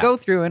they had to go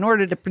through in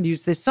order to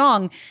produce this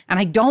song. And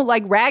I don't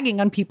like ragging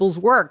on people's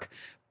work,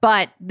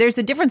 but there's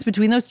a difference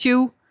between those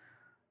two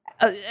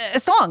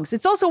songs.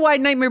 It's also why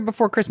Nightmare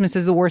Before Christmas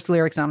is the worst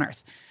lyrics on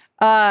earth.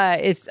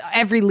 It's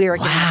every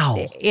lyric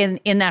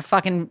in that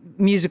fucking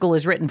musical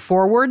is written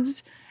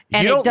forwards.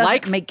 And you it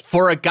doesn't like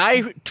for a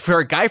guy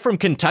from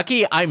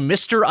Kentucky, I'm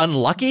Mr.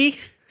 Unlucky?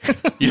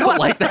 You don't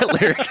like that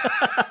lyric?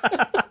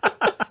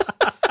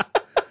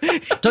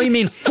 Don't you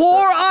mean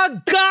for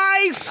a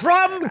guy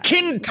from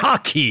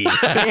Kentucky? I'm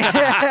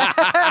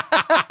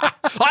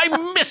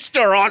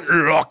Mr.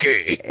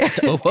 Unlucky.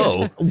 Oh,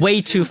 whoa.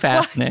 Way too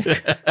fast, Nick.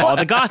 All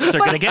the goths are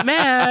going to get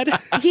mad.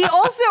 He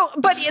also,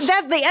 but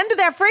the end of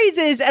that phrase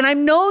is, and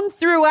I'm known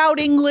throughout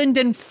England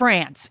and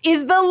France,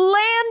 is the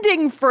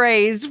landing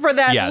phrase for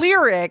that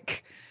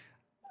lyric.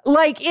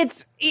 Like you're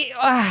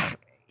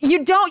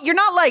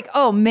not like,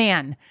 oh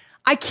man,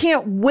 I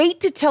can't wait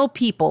to tell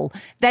people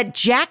that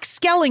Jack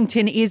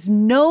Skellington is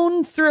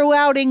known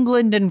throughout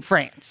England and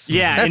France.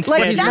 Yeah, that's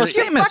what he's most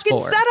your famous fucking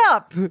for.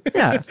 setup.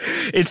 Yeah.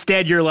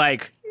 Instead, you're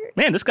like,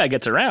 man, this guy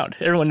gets around.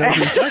 Everyone knows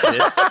who's doing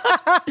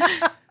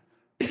it.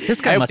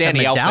 This guy must have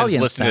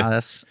medallion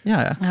status.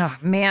 Yeah. Oh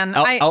man,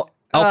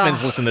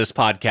 Elfman's listening to this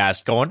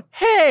podcast going,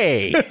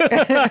 hey.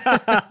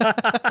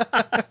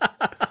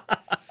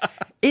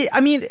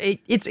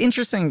 It's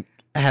interesting,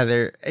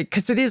 Heather,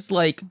 because it is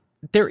like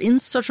they're in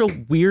such a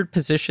weird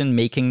position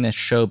making this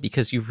show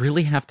because you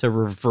really have to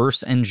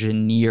reverse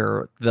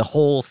engineer the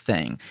whole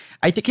thing.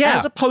 I think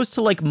as opposed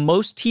to like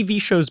most TV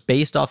shows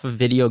based off of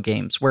video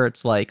games where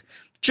it's like,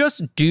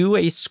 just do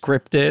a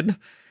scripted,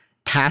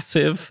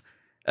 passive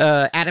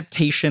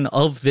adaptation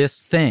of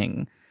this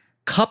thing.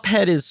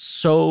 Cuphead is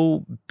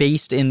so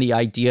based in the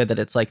idea that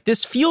it's like,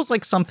 this feels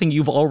like something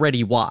you've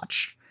already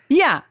watched.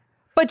 Yeah.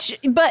 But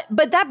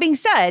that being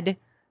said,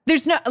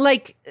 there's no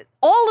like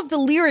all of the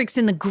lyrics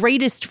in the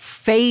greatest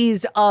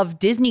phase of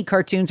Disney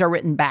cartoons are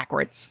written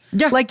backwards.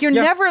 Yeah. Like you're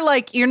never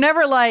like, I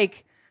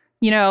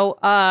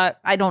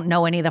don't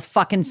know any of the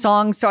fucking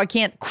songs, so I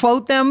can't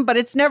quote them, but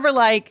it's never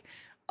like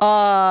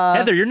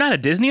Heather, you're not a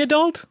Disney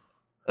adult?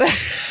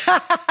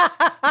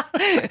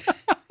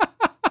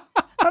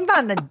 I'm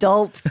not an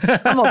adult.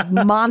 I'm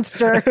a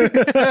monster.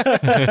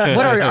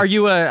 What are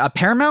you? A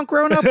Paramount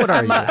grown-up? What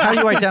are you? How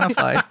do you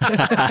identify?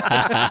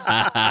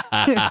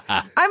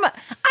 I'm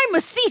a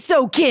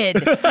CISO kid.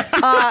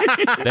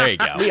 There you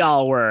go. We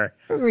all were.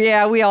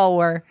 Yeah, we all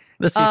were.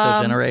 The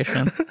CISO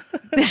generation.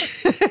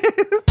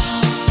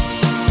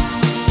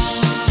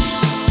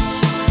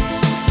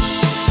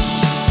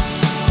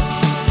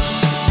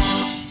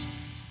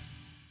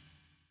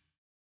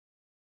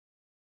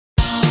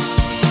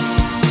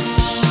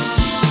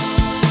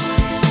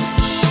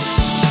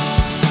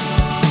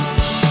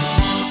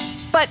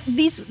 But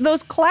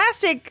those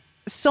classic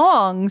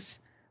songs,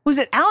 was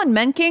it Alan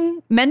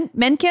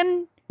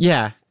Menken?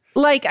 Yeah.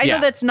 Like, I Yeah.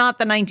 know that's not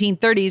the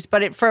 1930s,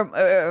 but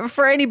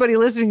for anybody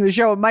listening to the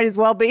show, it might as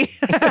well be.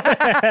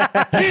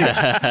 Like,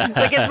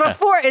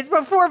 it's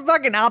before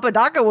fucking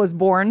Apodaca was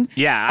born.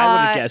 Yeah, I would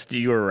have guessed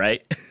you were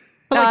right.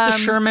 But like the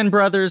Sherman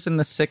Brothers in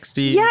the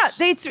 60s. Yeah,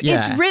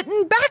 it's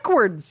written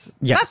backwards.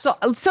 Yes. That's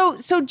all.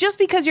 So just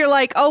because you're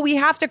like, oh, we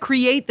have to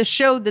create the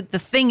show that the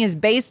thing is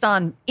based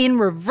on in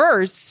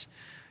reverse,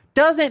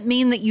 doesn't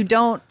mean that you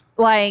don't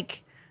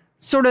like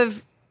sort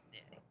of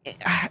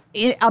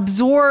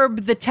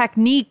absorb the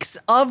techniques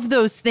of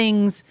those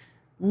things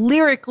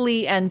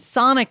lyrically and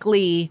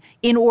sonically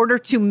in order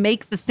to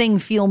make the thing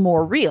feel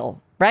more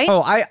real, right?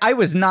 Oh, I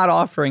was not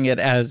offering it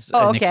as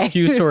an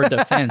excuse or a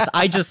defense.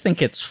 I just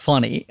think it's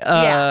funny.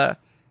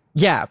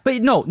 Yeah,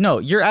 but no,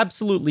 you're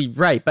absolutely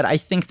right. But I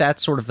think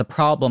that's sort of the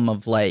problem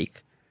of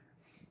like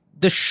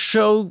the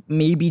show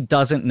maybe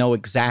doesn't know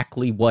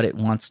exactly what it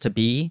wants to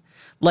be.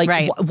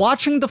 Like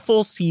watching the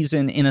full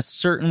season in a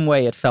certain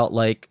way, it felt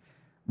like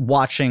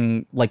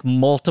watching like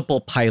multiple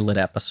pilot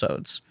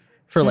episodes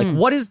for like,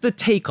 what is the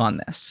take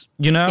on this?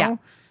 You know?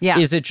 Yeah.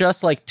 Is it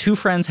just like two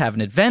friends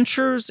having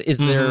adventures? Is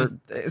there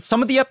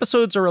some of the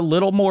episodes are a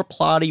little more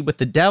plotty with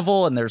the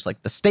devil and there's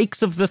like the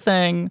stakes of the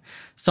thing.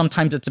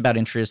 Sometimes it's about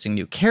introducing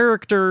new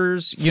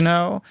characters, you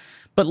know?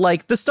 But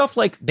like the stuff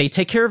like they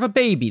take care of a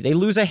baby, they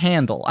lose a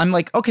handle. I'm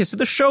like, okay, so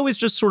the show is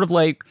just sort of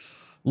like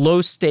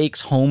low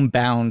stakes,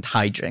 homebound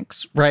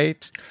hijinks,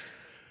 right?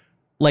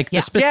 Like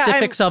the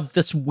specifics of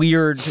this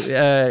weird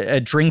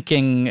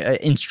drinking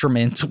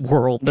instrument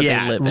world that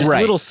they live in.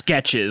 Little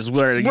sketches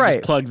where you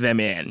just plug them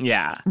in.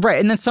 Yeah. Right.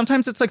 And then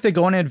sometimes it's like they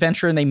go on an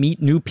adventure and they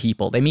meet new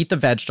people. They meet the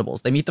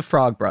vegetables. They meet the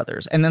Frog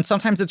Brothers. And then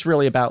sometimes it's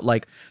really about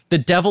like the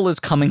devil is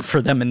coming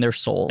for them in their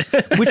souls,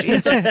 which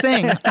is a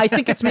thing. I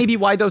think it's maybe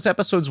why those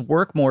episodes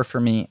work more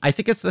for me. I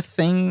think it's the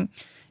thing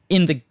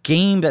in the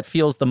game that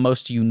feels the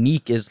most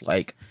unique is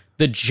like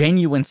the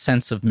genuine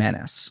sense of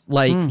menace.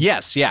 Like,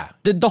 yes, yeah.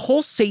 The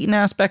whole Satan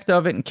aspect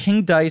of it and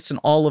King Dice and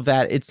all of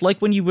that, it's like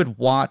when you would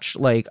watch,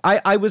 like,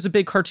 I was a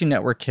big Cartoon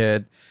Network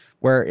kid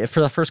where for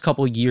the first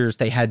couple of years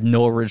they had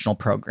no original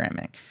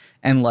programming.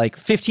 And like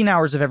 15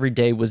 hours of every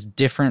day was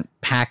different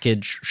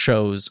package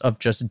shows of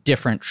just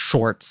different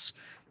shorts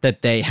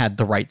that they had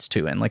the rights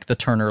to in like the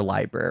Turner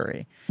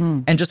Library.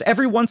 And just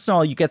every once in a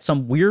while you get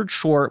some weird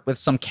short with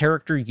some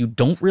character you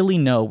don't really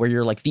know where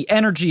you're like, the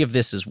energy of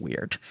this is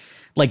weird.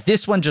 Like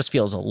this one just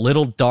feels a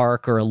little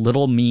dark or a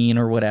little mean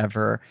or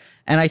whatever.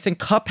 And I think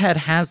Cuphead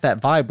has that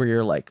vibe where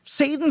you're like,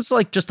 Satan's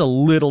like just a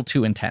little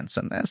too intense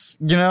in this,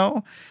 you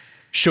know?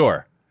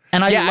 Sure.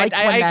 And I like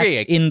when that's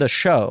agree. in the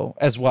show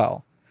as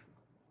well.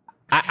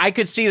 I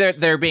could see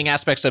there being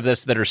aspects of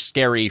this that are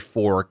scary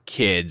for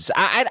kids.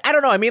 I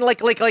don't know. I mean,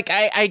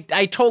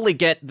 I totally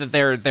get that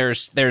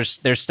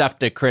there's stuff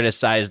to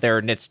criticize. There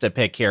are nits to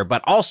pick here,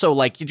 but also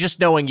like you just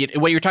knowing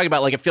what you're talking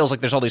about. Like it feels like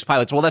there's all these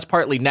pilots. Well, that's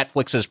partly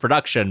Netflix's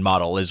production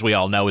model, as we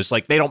all know, is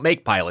like they don't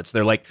make pilots.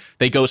 They're like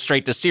they go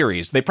straight to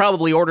series. They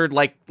probably ordered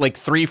like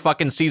 3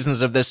 fucking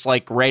seasons of this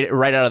like right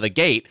out of the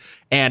gate,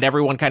 and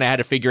everyone kind of had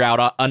to figure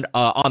out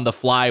on the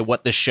fly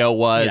what the show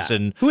was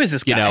and who is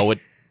this guy? You know.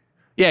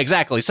 Yeah,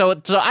 exactly.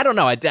 So I don't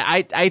know.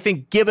 I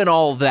think given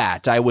all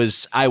that, I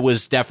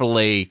was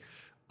definitely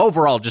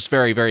overall just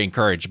very, very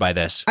encouraged by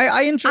this.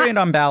 I enjoy it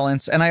on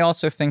balance. And I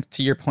also think,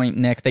 to your point,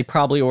 Nick, they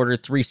probably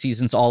ordered 3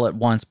 seasons all at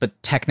once, but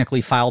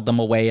technically filed them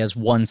away as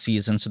 1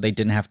 season so they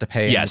didn't have to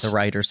pay the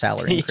writer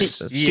salary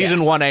increases.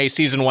 Season 1A,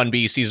 Season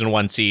 1B, Season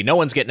 1C. No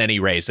one's getting any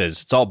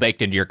raises. It's all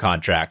baked into your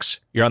contracts.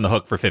 You're on the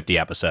hook for 50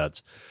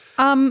 episodes.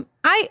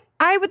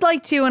 I would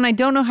like to, and I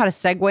don't know how to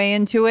segue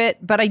into it,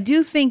 but I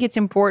do think it's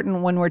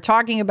important when we're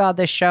talking about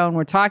this show and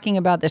we're talking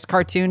about this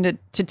cartoon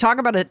to talk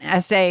about an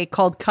essay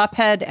called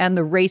Cuphead and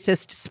the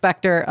Racist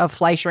Specter of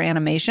Fleischer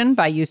Animation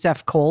by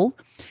Yusef Cole.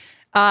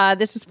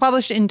 This was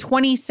published in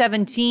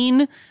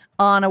 2017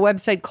 on a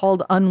website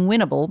called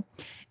Unwinnable.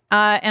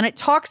 And it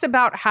talks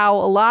about how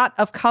a lot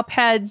of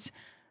Cuphead's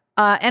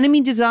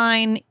enemy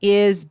design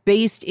is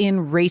based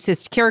in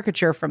racist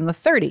caricature from the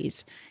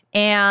 30s.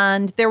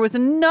 And there was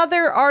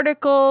another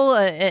article,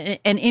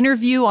 an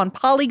interview on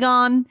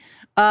Polygon,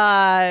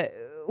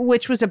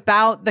 which was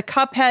about the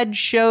Cuphead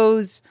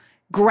show's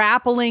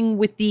grappling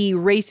with the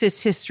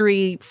racist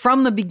history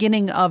from the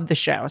beginning of the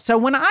show. So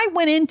when I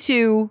went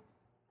into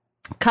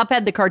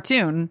Cuphead the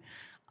cartoon,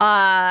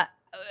 I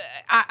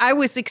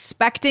was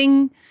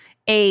expecting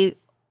a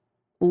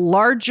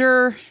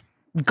larger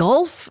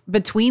gulf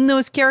between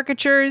those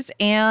caricatures,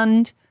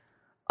 and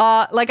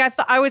I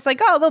was like,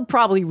 oh, they'll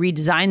probably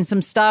redesign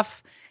some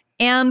stuff,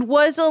 and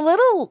was a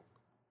little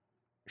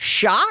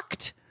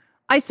shocked.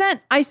 I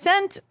sent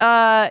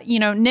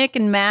Nick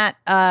and Matt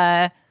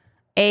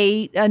a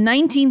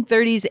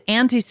 1930s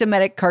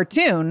anti-Semitic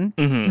cartoon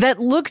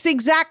that looks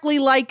exactly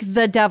like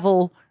the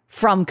devil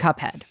from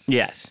Cuphead.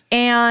 Yes.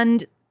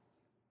 And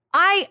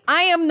I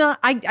am not,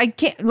 I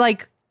can't,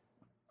 like,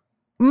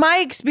 my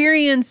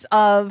experience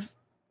of,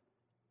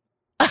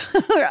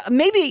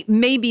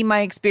 maybe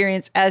my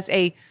experience as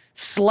a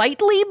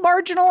slightly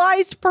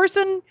marginalized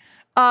person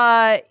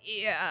activates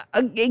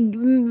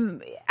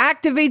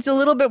a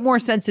little bit more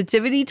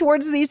sensitivity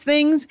towards these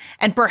things,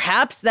 and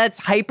perhaps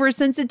that's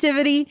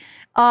hypersensitivity.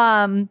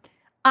 I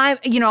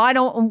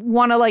don't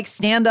want to like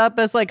stand up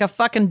as like a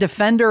fucking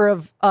defender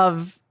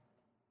of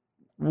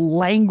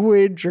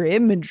language or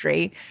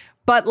imagery,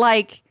 but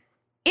like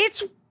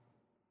it's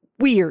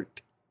weird,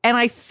 and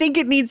I think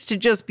it needs to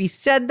just be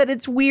said that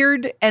it's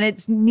weird, and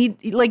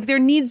there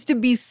needs to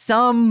be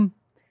some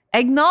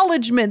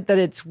acknowledgement that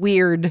it's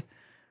weird.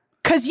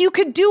 Because you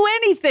could do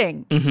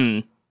anything.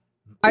 Mm-hmm.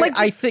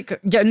 I think,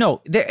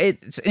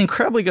 it's an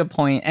incredibly good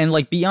point. And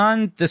like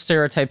beyond the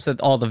stereotypes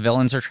that all the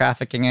villains are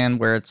trafficking in,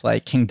 where it's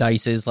like King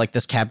Dice is like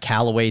this Cab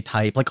Calloway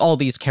type, like all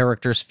these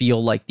characters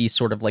feel like these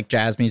sort of like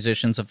jazz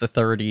musicians of the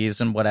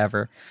 30s and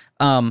whatever.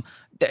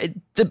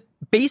 The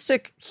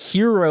basic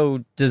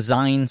hero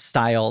design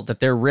style that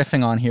they're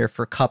riffing on here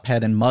for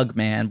Cuphead and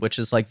Mugman, which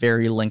is like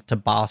very linked to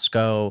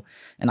Bosco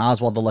and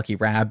Oswald the Lucky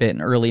Rabbit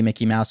and early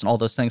Mickey Mouse and all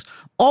those things.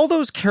 All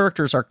those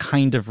characters are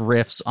kind of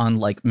riffs on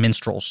like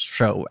minstrel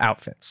show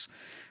outfits.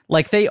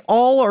 Like they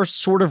all are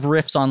sort of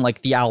riffs on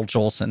like the Al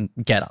Jolson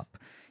getup,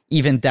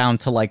 even down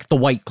to like the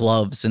white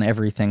gloves and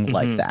everything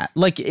like that.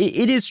 Like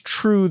it is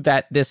true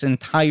that this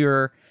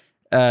entire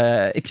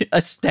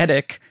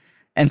aesthetic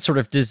and sort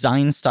of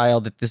design style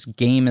that this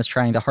game is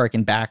trying to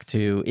harken back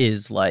to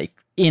is like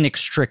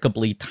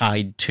inextricably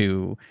tied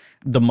to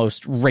the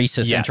most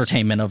racist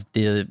entertainment of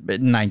the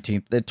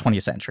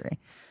 20th century.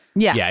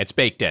 Yeah. Yeah, it's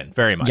baked in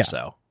very much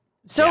so.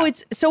 So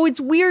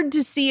it's weird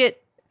to see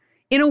it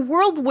in a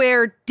world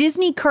where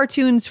Disney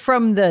cartoons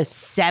from the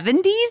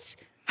 70s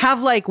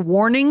have like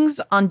warnings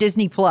on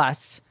Disney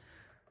Plus.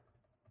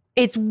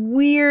 It's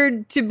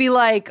weird to be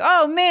like,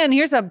 oh man,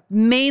 here's a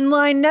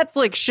mainline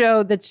Netflix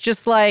show that's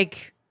just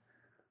like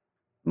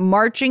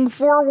marching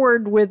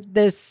forward with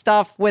this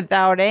stuff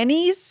without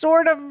any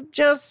sort of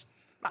just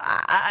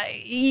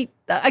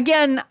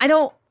again, I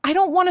don't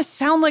want to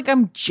sound like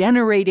I'm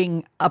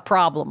generating a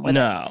problem with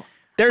it.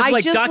 There's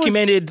like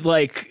documented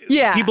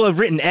people have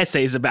written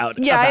essays about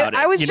it. I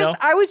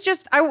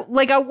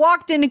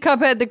walked into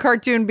Cuphead the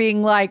cartoon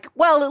being like,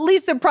 well, at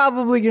least they're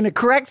probably going to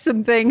correct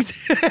some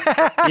things.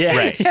 Yeah.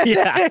 Right.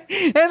 Yeah.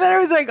 And then I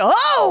was like,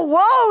 oh,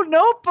 whoa,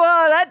 nope,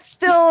 that's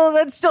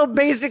still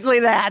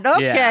basically that.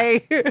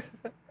 Okay. Yeah.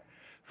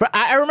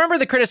 I remember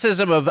the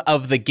criticism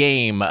of the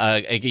game,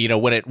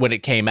 when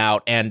it came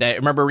out, and I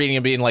remember reading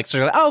and being like,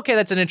 oh, okay,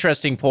 that's an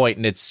interesting point,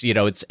 and it's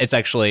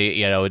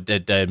actually,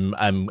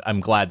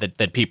 I'm glad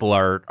that people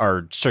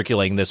are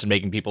circulating this and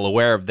making people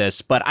aware of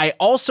this, but I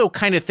also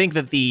kind of think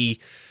that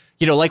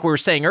like we were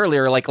saying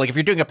earlier, like if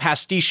you're doing a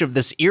pastiche of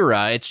this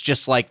era, it's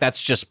just like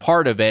that's just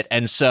part of it,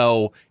 and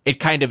so it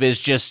kind of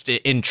is just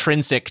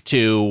intrinsic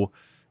to.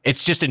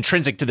 It's just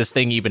intrinsic to this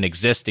thing even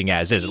existing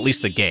as is, at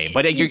least the game.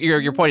 But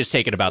your point is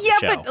taken about the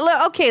show. Yeah,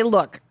 but okay,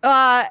 look.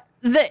 The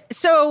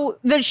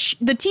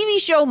TV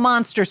show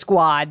Monster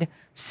Squad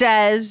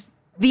says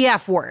the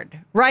F word,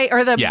 right?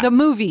 Or the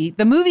movie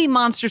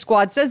Monster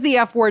Squad says the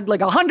F word like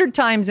 100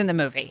 times in the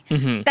movie.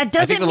 Mm-hmm. That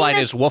doesn't. I think the line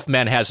is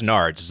Wolfman has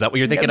nards. Is that what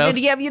you're thinking of?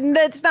 Yeah,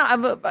 that's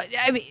not.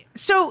 I mean,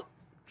 so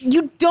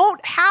you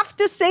don't have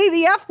to say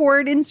the F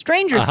word in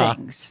Stranger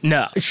Things.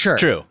 No, sure,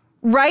 true.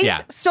 Right? Yeah.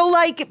 So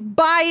like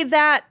by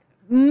that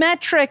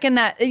metric and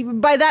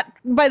by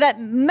that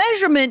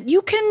measurement,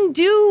 you can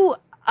do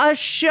a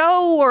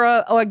show or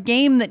a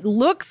game that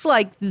looks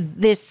like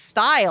this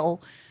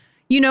style,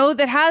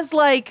 that has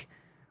like,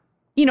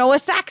 a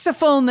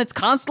saxophone that's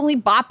constantly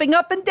bopping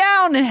up and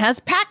down and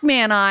has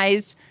Pac-Man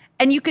eyes,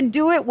 and you can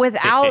do it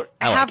without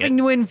having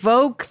to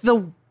invoke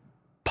the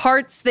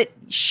parts that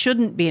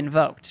shouldn't be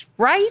invoked,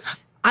 right?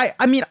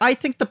 I mean, I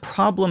think the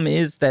problem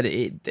is that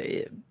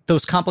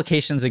those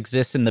complications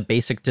exist in the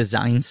basic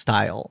design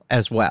style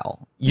as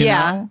well. You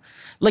know?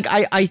 Like,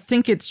 I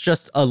think it's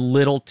just a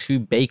little too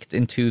baked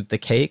into the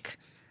cake,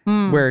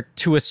 where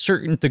to a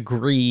certain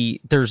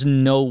degree, there's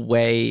no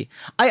way.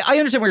 I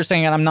understand what you're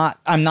saying, and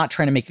I'm not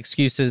trying to make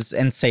excuses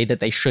and say that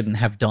they shouldn't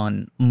have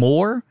done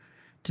more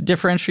to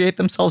differentiate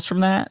themselves from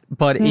that.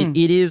 But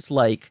it is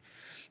like,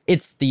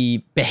 it's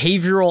the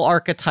behavioral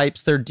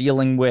archetypes they're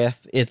dealing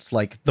with. It's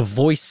like the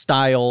voice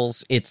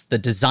styles. It's the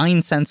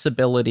design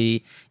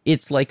sensibility.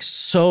 It's like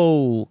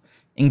so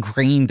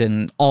ingrained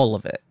in all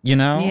of it,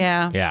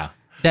 Yeah. Yeah.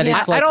 That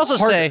it's like I'd also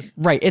hard, say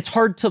right. It's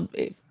hard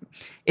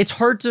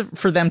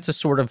for them to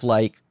sort of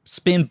like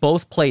spin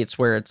both plates,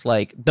 where it's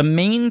like the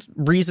main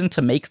reason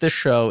to make this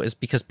show is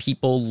because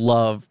people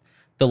love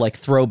the like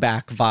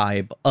throwback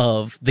vibe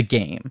of the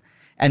game.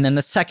 And then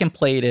the second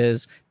plate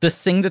is the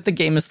thing that the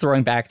game is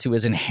throwing back to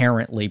is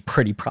inherently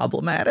pretty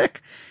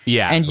problematic.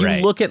 Yeah. And you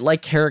look at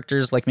like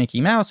characters like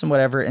Mickey Mouse and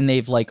whatever, and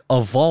they've like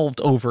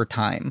evolved over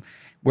time,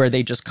 where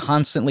they just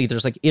constantly,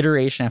 there's like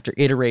iteration after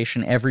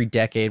iteration every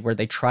decade where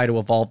they try to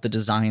evolve the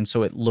design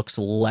so it looks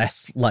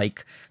less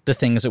like the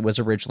things it was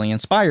originally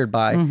inspired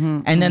by.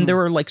 And then there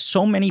were like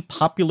so many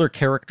popular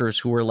characters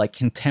who were like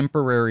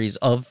contemporaries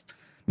of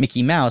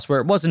Mickey Mouse,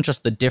 where it wasn't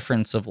just the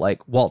difference of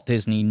like Walt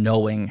Disney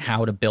knowing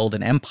how to build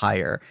an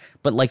empire,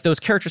 but like those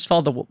characters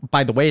fell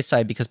by the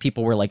wayside because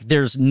people were like,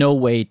 there's no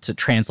way to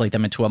translate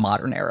them into a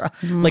modern era.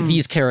 Like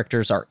these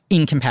characters are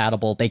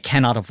incompatible. They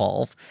cannot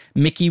evolve.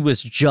 Mickey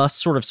was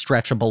just sort of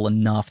stretchable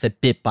enough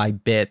that bit by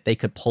bit they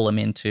could pull him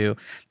into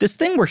this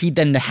thing where he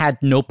then had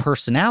no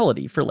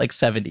personality for like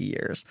 70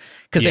 years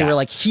because they were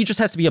like, he just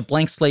has to be a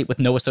blank slate with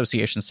no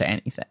associations to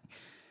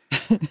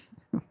anything.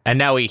 And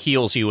now he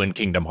heals you in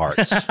Kingdom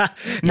Hearts.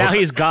 Now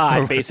he's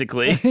God,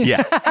 basically.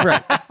 Yeah.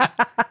 Right.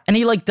 And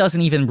he like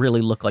doesn't even really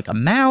look like a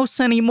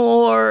mouse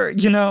anymore,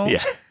 you know?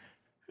 Yeah.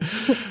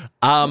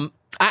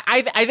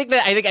 I think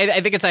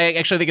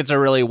it's a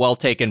really well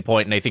taken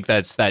point, and I think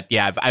that's that.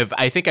 Yeah,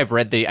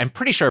 I'm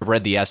pretty sure I've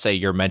read the essay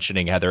you're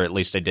mentioning, Heather. At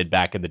least I did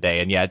back in the day,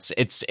 and yeah,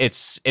 it's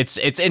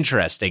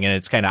interesting, and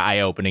it's kind of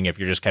eye opening if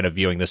you're just kind of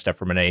viewing this stuff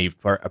from a naive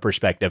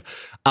perspective.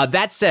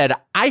 That said,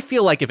 I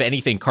feel like if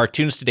anything,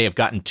 cartoons today have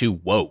gotten too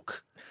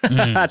woke.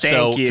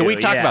 So can we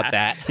talk about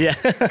that?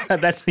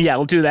 Yeah,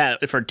 we'll do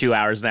that for 2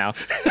 hours now.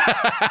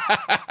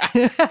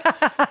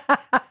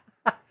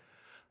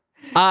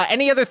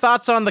 Any other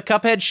thoughts on the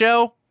Cuphead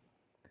show?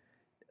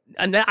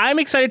 I'm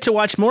excited to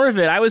watch more of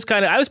it. I was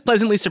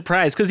pleasantly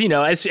surprised because, you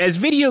know, as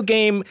video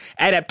game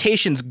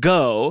adaptations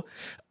go,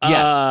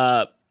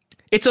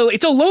 it's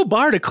a low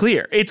bar to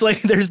clear. It's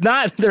like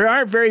there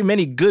aren't very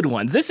many good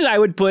ones. This is, I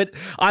would put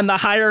on the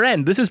higher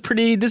end. This is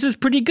pretty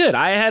good.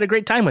 I had a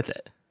great time with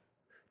it.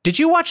 Did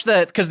you watch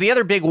because the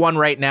other big one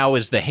right now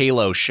is the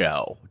Halo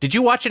show. Did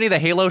you watch any of the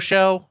Halo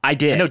show? I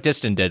did. I know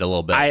Diston did a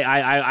little bit.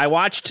 I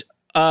watched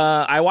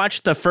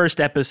the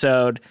first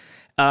episode,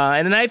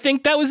 and then I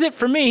think that was it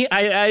for me.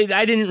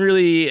 I didn't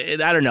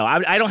really, I don't know.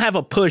 I don't have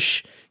a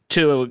push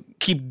to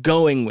keep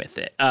going with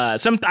it. I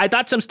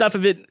thought some stuff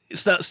in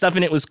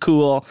it was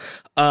cool,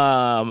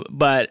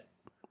 but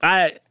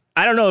I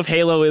don't know if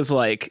Halo is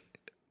like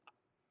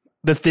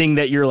the thing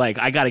that you're like,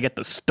 I got to get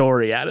the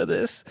story out of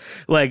this.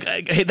 Like,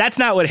 that's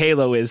not what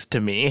Halo is to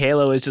me.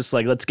 Halo is just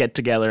like, let's get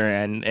together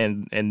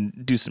and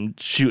do some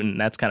shooting.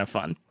 That's kind of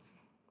fun.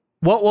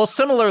 Well,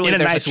 similarly,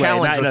 there's nice a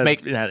challenge way, with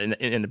making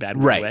in a bad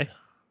way.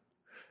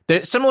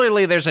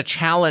 Similarly, there's a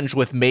challenge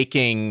with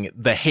making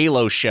the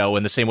Halo show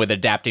in the same way that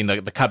adapting the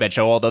Cuphead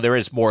show, although there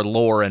is more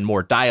lore and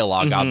more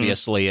dialogue,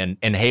 obviously, in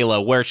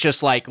Halo, where it's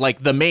just like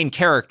the main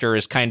character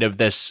is kind of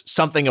this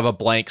something of a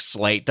blank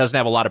slate, doesn't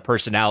have a lot of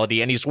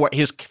personality, and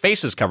his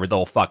face is covered the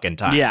whole fucking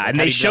time. Yeah, and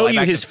they show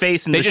you his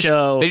face in the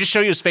show. They just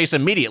show you his face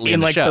immediately in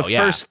the like show. The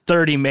first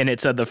 30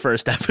 minutes of the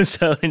first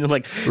episode. And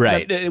like,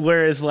 right.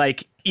 Whereas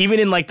like, even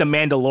in like The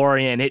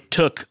Mandalorian, it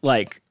took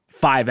like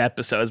 5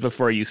 episodes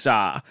before you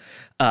saw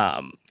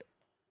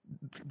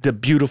the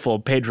beautiful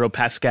Pedro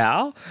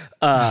Pascal.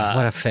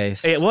 What a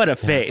face. What a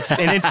face.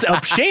 And it's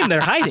a shame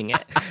they're hiding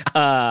it.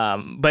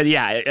 But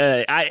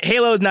yeah,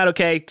 Halo is not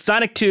okay.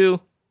 Sonic 2,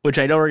 which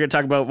I know we're going to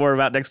talk more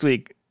about next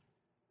week,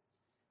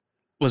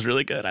 was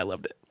really good. I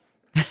loved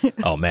it.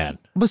 Oh, man.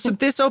 Well, so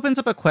this opens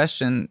up a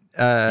question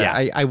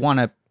I want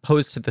to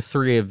pose to the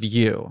three of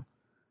you.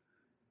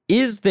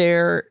 Is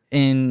there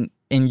in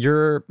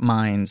your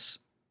minds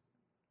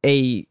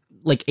a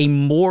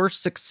more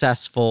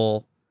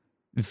successful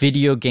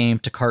video game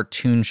to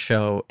cartoon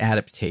show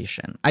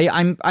adaptation?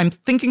 I'm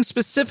thinking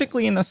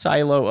specifically in the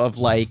silo of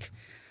like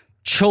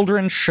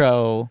children's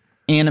show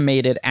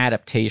animated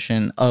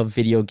adaptation of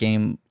video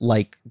game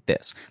like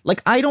this.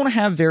 Like, I don't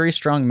have very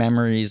strong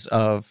memories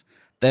of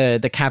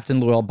the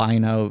Captain Lou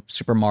Albino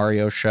Super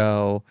Mario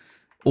show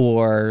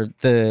or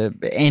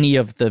any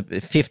of the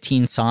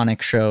 15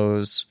 Sonic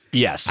shows.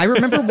 Yes. I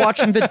remember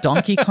watching the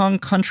Donkey Kong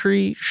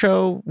Country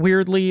show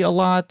weirdly a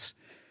lot.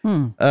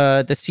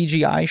 The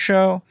CGI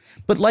show.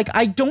 But like,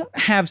 I don't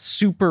have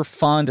super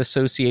fond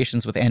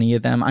associations with any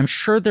of them. I'm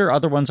sure there are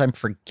other ones I'm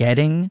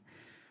forgetting.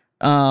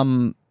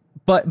 But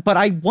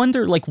I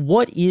wonder, like,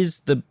 what is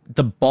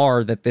the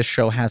bar that this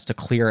show has to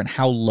clear, and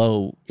how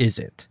low is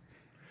it?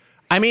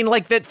 I mean,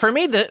 like, that for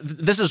me,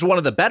 this is one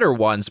of the better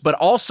ones, but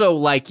also,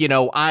 like, you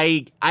know,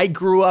 I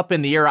grew up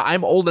in the era,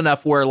 I'm old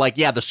enough where, like,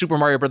 yeah, the Super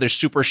Mario Brothers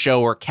Super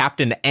Show or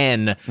Captain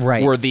N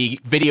were the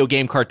video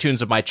game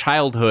cartoons of my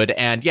childhood,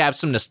 and yeah, I have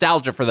some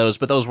nostalgia for those,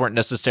 but those weren't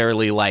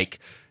necessarily, like,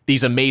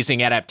 these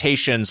amazing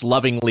adaptations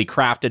lovingly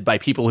crafted by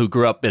people who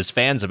grew up as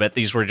fans of it.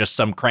 These were just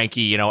some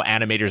cranky, you know,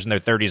 animators in their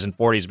 30s and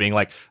 40s being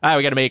like,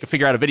 we got to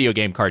figure out a video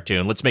game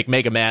cartoon. Let's make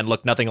Mega Man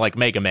look nothing like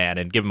Mega Man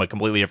and give him a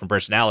completely different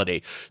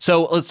personality.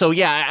 So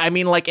yeah, I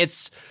mean, like,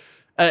 it's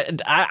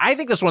I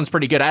think this one's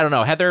pretty good. I don't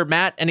know. Heather,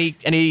 Matt,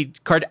 any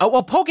card? Oh,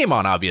 well,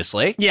 Pokemon,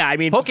 obviously. Yeah, I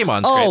mean,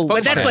 Pokemon's great.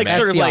 But that's like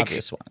sort of like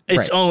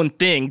its own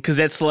thing, because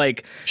that's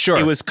like, sure.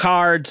 It was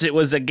cards, it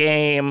was a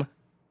game,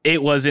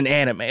 it was an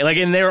anime. Like,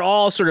 and they're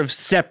all sort of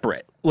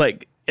separate.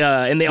 Like,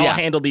 and they all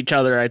handled each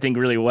other, I think,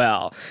 really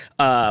well.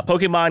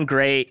 Pokemon,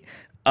 great.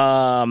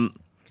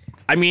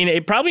 I mean,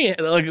 it probably,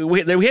 like,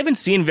 we haven't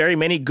seen very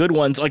many good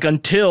ones, like,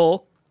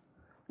 until,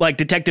 like,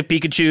 Detective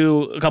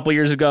Pikachu a couple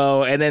years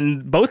ago, and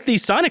then both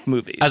these Sonic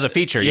movies. As a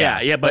feature,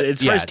 yeah. But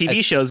as far as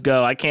TV shows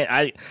go,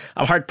 I'm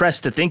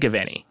hard-pressed to think of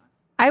any.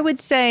 I would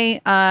say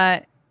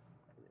the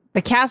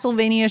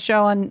Castlevania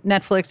show on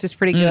Netflix is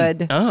pretty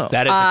good. Oh.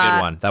 That is a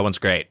good one. That one's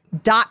great.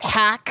 Dot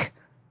Hack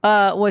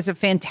was a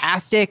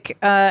fantastic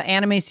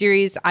anime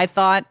series, I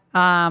thought.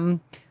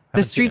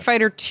 The Street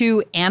Fighter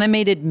II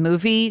animated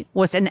movie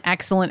was an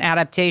excellent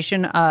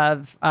adaptation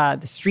of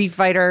the Street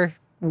Fighter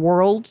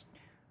world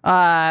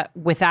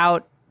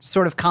without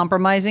sort of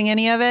compromising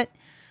any of it.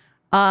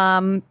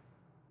 And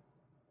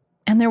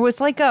there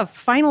was like a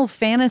Final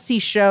Fantasy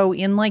show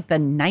in like the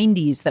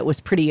 90s that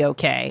was pretty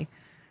okay.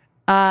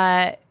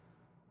 I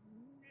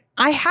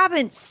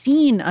haven't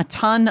seen a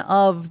ton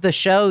of the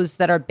shows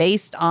that are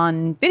based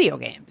on video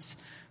games.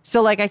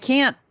 So like I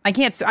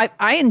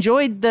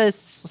enjoyed the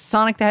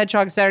Sonic the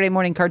Hedgehog Saturday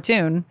morning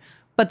cartoon,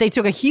 but they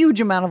took a huge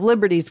amount of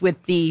liberties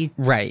with the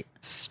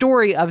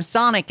story of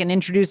Sonic and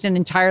introduced an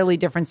entirely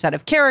different set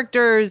of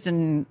characters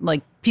and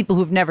like people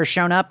who've never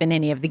shown up in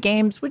any of the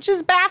games, which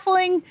is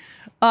baffling.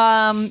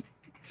 Yeah,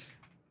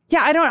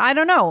 I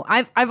don't know.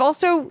 I've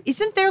also,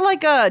 isn't there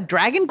like a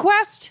Dragon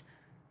Quest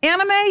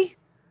anime?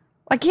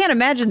 I can't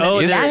imagine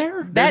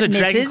that. There's a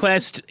Dragon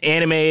Quest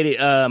animated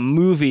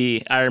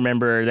movie I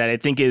remember that I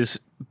think is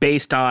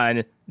based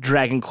on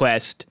Dragon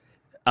Quest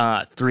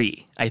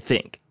 3, I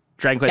think.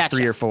 Dragon Quest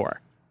 3 or 4.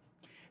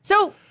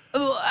 So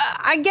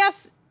I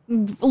guess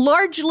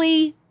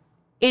largely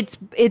it's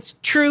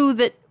true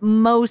that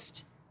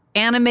most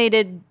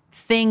animated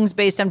things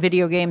based on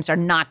video games are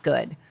not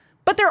good.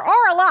 But there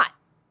are a lot.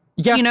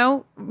 Yeah. You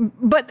know,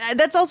 but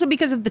that's also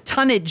because of the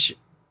tonnage.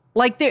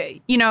 Like,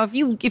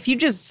 if you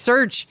just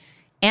search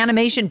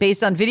animation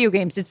based on video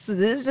games, it's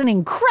an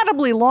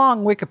incredibly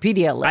long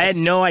Wikipedia list. I had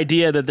no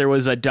idea that there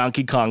was a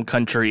Donkey Kong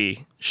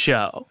Country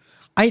show.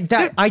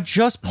 I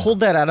just pulled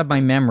that out of my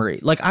memory.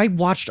 Like, I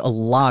watched a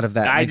lot of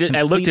that.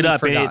 I looked it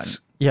up, and it's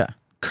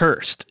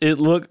cursed. It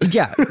looked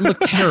it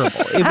looked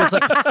terrible. It was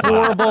like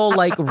horrible,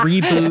 like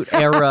reboot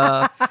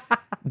era,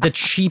 the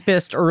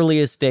cheapest,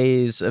 earliest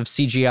days of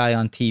CGI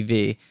on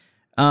TV.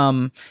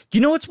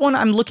 It's one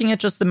I'm looking at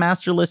just the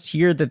master list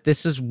here that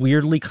this is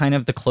weirdly kind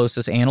of the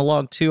closest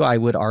analog to, I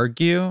would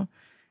argue,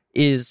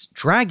 is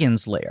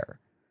Dragon's Lair.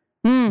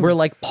 Where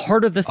like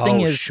part of the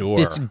thing is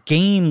this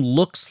game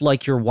looks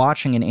like you're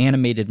watching an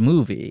animated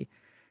movie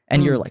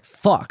and you're like,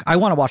 fuck, I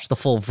want to watch the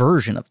full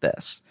version of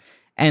this.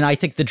 And I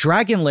think the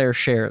Dragon Lair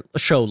show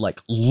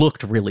like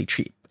looked really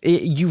cheap.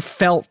 You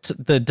felt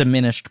the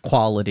diminished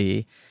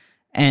quality,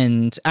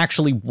 and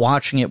actually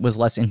watching it was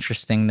less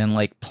interesting than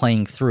like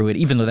playing through it,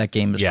 even though that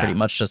game is pretty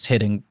much just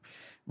hitting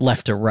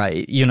left or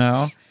right, you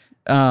know?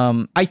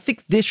 I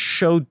think this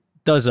show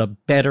does a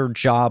better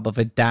job of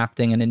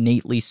adapting an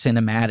innately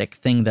cinematic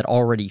thing that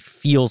already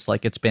feels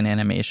like it's been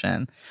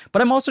animation.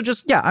 But I'm also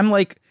just, I'm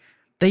like,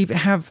 they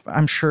have,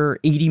 I'm sure,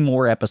 80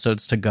 more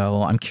episodes to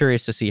go. I'm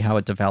curious to see how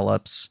it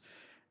develops.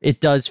 It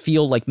does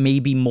feel like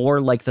maybe more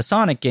like the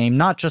Sonic game,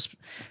 not just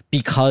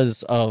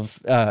because of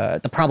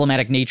the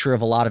problematic nature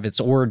of a lot of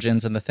its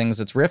origins and the things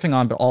it's riffing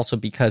on, but also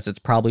because it's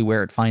probably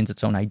where it finds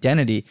its own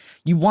identity.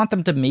 You want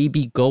them to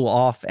maybe go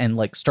off and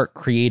like start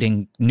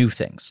creating new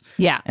things.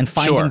 Yeah. And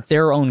finding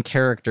their own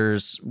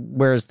characters,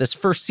 whereas this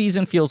first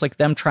season feels like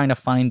them trying to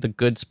find the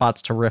good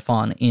spots to riff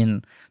on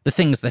in the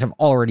things that have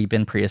already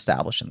been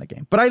pre-established in the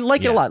game. But I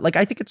like it a lot. Like,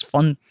 I think it's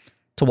fun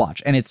to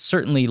watch, and it's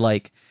certainly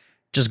like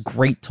just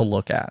great to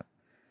look at.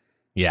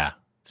 Yeah,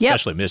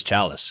 especially Miss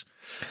Chalice.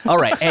 All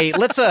right, hey,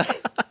 let's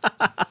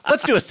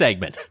do a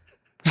segment.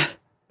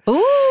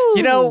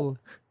 Ooh,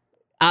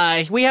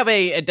 we have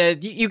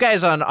you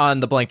guys on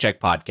the Blank Check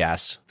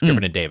podcast,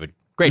 Griffin and David,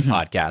 great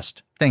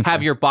podcast. Thank you.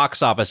 Have your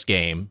box office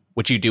game,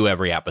 which you do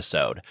every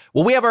episode.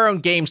 Well, we have our own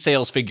game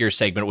sales figure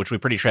segment, which we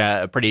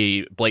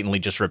pretty blatantly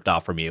just ripped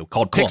off from you,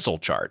 called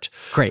Pixel Chart.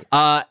 Great.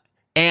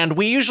 And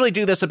we usually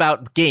do this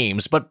about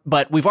games, but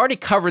we've already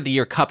covered the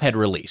year Cuphead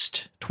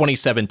released,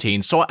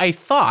 2017. So I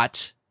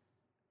thought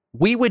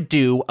we would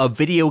do a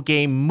video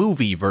game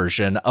movie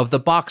version of the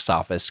box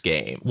office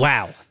game.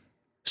 Wow.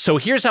 So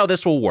here's how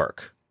this will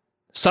work.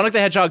 Sonic the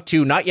Hedgehog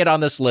 2, not yet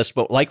on this list,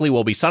 but likely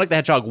will be. Sonic the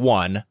Hedgehog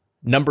 1,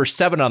 number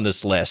 7 on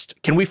this list.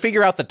 Can we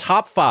figure out the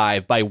top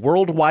 5 by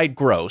worldwide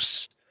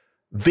gross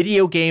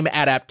video game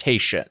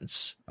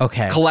adaptations?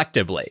 Okay.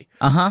 Collectively.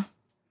 Uh-huh.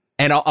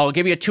 And I'll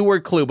give you a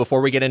 2-word clue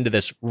before we get into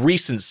this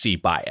recency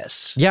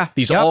bias. Yeah.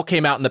 These all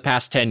came out in the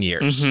past 10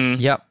 years.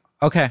 Mm-hmm. Yep.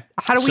 Okay.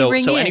 How do we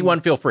ring in? So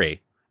anyone feel free.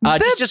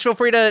 Just feel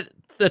free to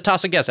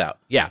toss a guess out.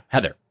 Yeah,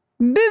 Heather.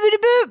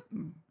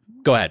 Boop-a-da-boop.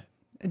 Go ahead.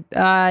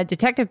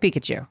 Detective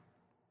Pikachu.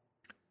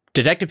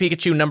 Detective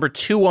Pikachu number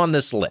 2 on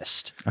this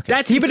list. Okay.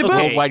 That's okay.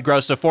 Worldwide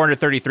gross of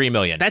 $433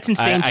 million. That's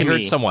insane to me. I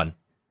heard someone.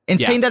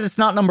 Insane that it's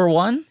not number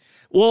 1?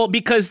 Well,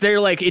 because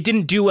they're like, it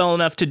didn't do well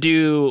enough to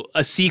do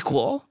a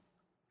sequel.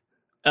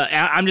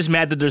 I'm just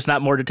mad that there's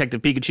not more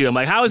Detective Pikachu. I'm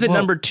like, how is it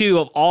number 2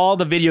 of all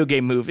the video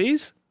game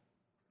movies?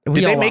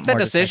 Did they make that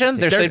decision?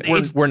 They said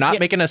we're not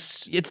making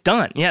It's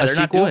done. Yeah, they're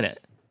sequel? not doing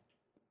it.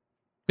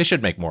 They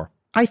should make more.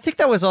 I think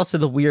that was also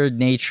the weird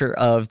nature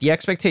of the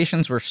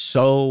expectations were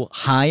so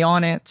high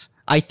on it.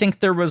 I think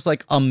there was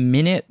like a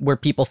minute where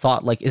people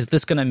thought like, is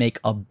this going to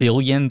make $1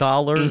 billion?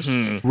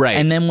 Mm-hmm. Right.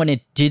 And then when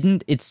it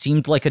didn't, it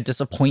seemed like a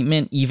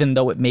disappointment, even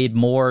though it made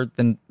more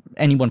than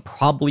anyone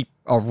probably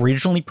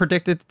originally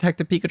predicted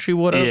Detective Pikachu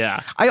would have.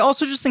 Yeah. I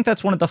also just think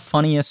that's one of the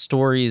funniest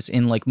stories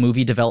in like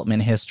movie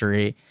development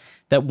history,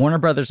 that Warner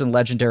Brothers and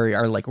Legendary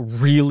are like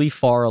really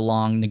far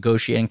along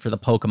negotiating for the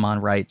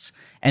Pokemon rights,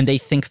 and they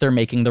think they're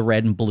making the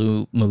Red and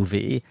Blue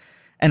movie.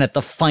 And at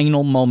the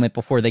final moment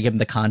before they give them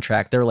the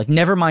contract, they're like,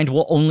 never mind,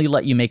 we'll only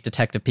let you make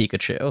Detective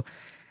Pikachu.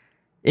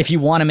 If you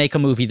want to make a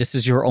movie, this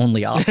is your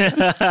only option.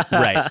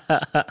 Right.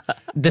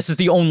 This is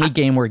the only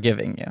game we're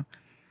giving you.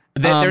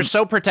 They're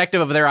so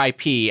protective of their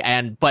IP,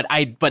 but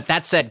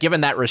that said,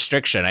 given that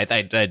restriction,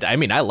 I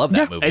mean, I love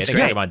that movie. It's I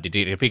think great.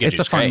 Pokemon Pikachu. It's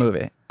a fun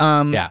movie.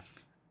 Yeah.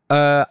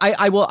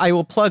 I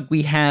will plug.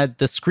 We had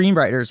the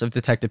screenwriters of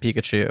Detective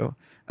Pikachu,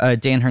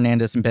 Dan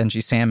Hernandez and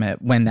Benji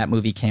Sammet, when that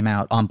movie came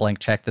out on Blank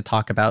Check, to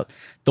talk about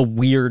the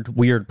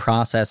weird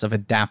process of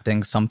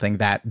adapting something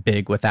that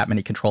big with that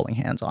many controlling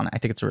hands on it. I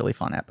think it's a really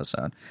fun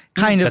episode.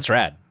 Kind of That's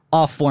rad.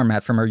 Off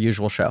format from our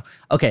usual show.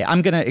 Okay,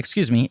 I'm gonna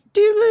excuse me.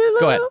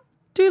 Go ahead.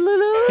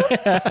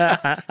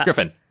 Dooloo.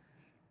 Griffin.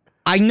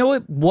 I know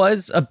it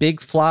was a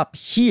big flop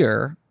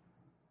here,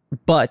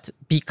 but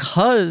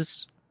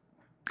because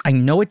I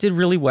know it did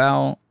really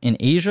well in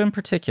Asia in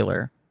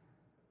particular,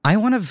 I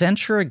want to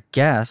venture a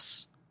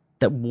guess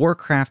that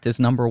Warcraft is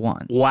number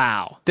 1.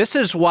 Wow. This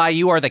is why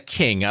you are the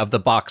king of the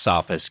box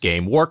office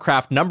game.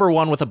 Warcraft number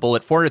 1 with a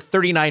bullet,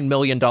 $439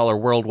 million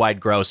worldwide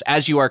gross.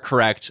 As you are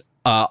correct,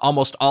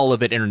 almost all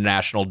of it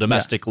international,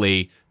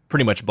 domestically,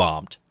 pretty much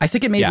bombed. I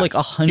think it made like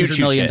 $100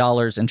 million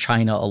shit. in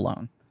China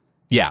alone.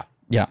 Yeah.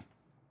 Yeah.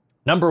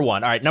 Number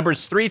 1. All right,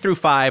 numbers 3 through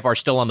 5 are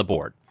still on the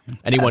board.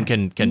 Anyone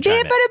can chime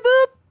in.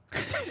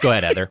 Go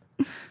ahead, Heather.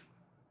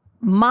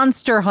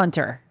 Monster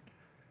Hunter.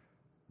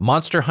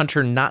 Monster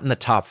Hunter not in the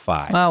top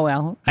 5. Oh,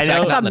 well. I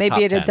know. I thought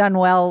maybe it had done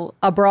well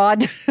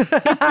abroad.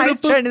 I was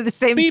trying to do the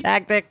same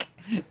tactic.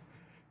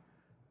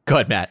 Go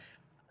ahead, Matt.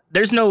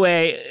 There's no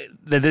way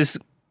that this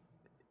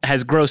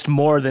has grossed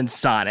more than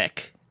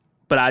Sonic,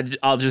 but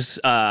I'm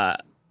just going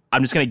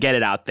to get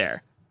it out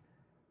there.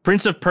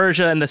 Prince of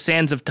Persia and the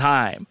Sands of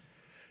Time.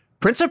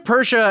 Prince of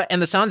Persia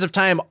and the Sands of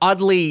Time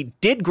oddly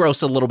did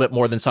gross a little bit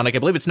more than Sonic. I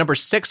believe it's number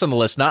 6 on the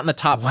list, not in the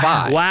top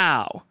 5.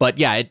 Wow. But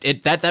yeah,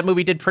 that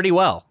movie did pretty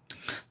well.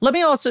 Let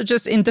me also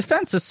just, in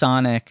defense of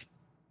Sonic,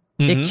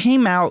 it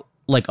came out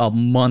like a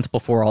month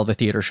before all the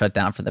theaters shut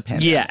down for the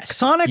pandemic. Yes.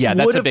 Sonic that's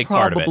would a have big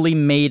part of it. probably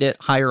made it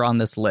higher on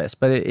this list,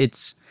 but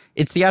its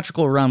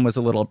theatrical run was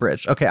a little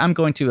abridged. Okay, I'm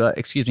going to,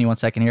 excuse me one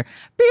second here.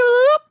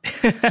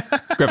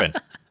 Griffin.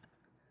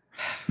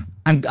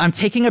 I'm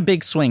taking a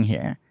big swing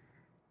here,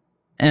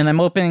 and I'm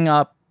opening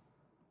up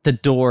the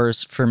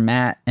doors for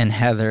Matt and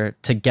Heather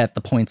to get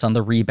the points on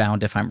the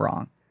rebound if I'm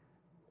wrong.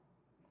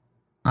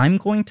 I'm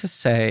going to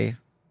say,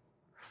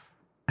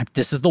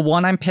 this is the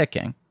one I'm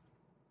picking,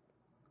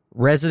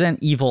 Resident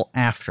Evil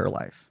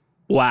Afterlife.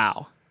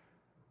 Wow.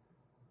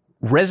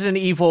 Resident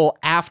Evil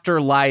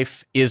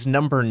Afterlife is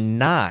number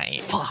 9.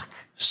 Fuck.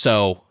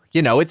 So,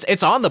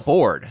 it's on the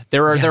board.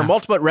 There are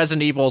multiple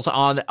Resident Evils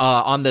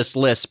on this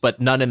list, but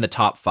none in the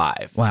top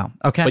 5. Wow.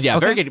 Okay. But yeah,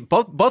 okay. very good.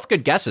 Both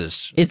good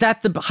guesses. Is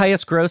that the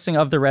highest grossing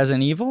of the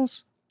Resident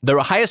Evils? The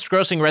highest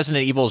grossing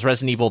Resident Evil is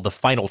Resident Evil: The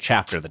Final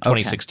Chapter, the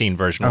 2016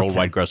 version,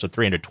 worldwide gross of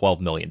 $312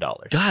 million.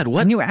 God,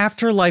 what? I knew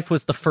Afterlife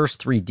was the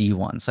first 3D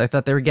one, so I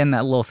thought they were getting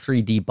that little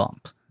 3D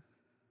bump.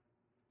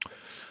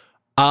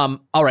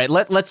 All right,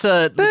 let's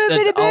go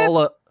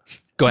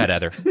ahead,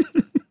 Heather.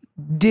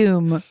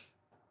 Doom.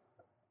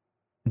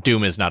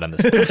 Doom is not on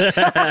this list.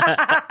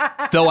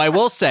 Though I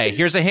will say,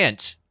 here's a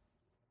hint: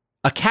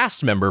 a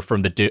cast member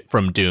from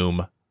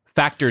Doom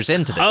factors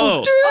into this. Oh.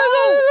 list.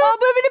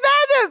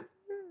 Oh,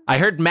 I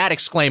heard Matt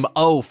exclaim,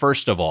 "Oh!"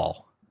 first of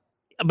all.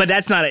 But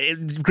that's not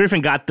it. Griffin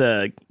got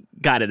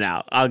it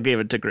out. I'll give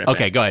it to Griffin.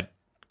 Okay, go ahead.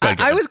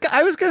 I was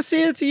going to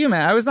say it to you,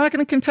 man. I was not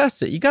going to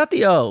contest it. You got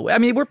the O. I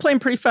mean, we're playing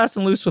pretty fast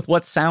and loose with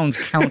what sounds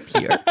count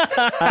here.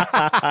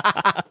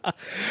 I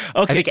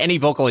think any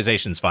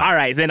vocalization's fine. All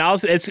right, then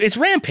it's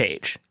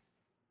Rampage.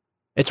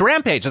 It's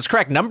Rampage. That's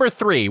correct. Number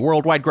 3,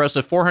 worldwide gross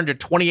of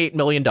 $428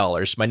 million.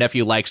 My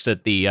nephew likes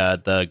that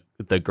the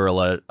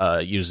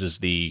gorilla uses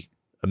the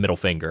middle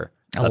finger.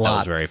 I thought that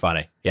was very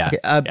funny. Yeah. Okay,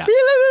 yeah.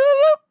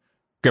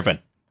 Griffin.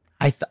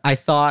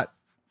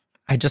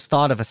 I just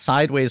thought of a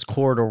sideways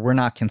corridor we're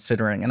not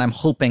considering, and I'm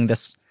hoping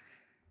this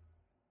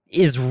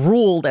is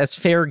ruled as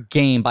fair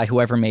game by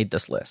whoever made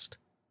this list.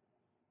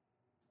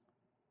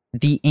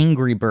 The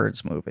Angry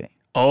Birds movie.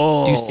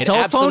 Oh, Do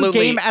cell phone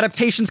game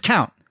adaptations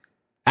count?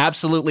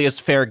 Absolutely is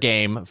fair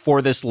game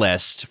for this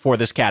list, for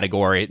this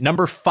category.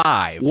 Number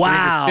 5,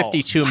 wow.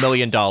 $52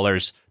 million.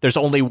 There's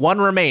only one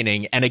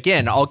remaining. And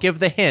again, I'll give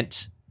the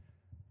hint.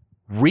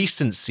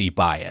 Recency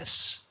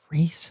bias.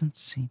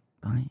 Recency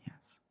bias.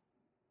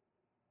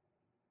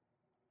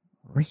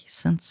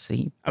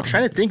 I'm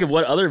trying to think of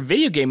what other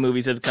video game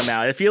movies have come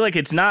out. I feel like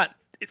it's not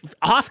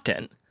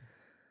often.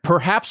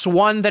 Perhaps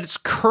one that's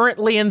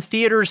currently in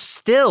theaters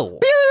still.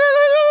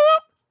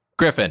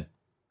 Griffin.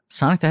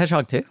 Sonic the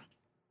Hedgehog 2?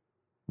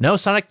 No,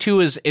 Sonic 2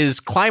 is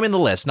climbing the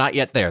list. Not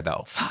yet there,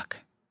 though. Fuck.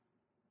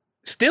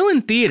 Still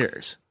in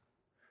theaters.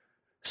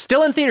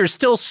 Still in theaters.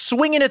 Still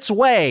swinging its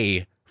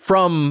way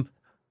from...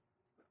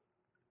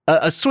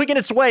 swinging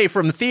its way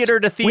from theater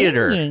to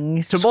theater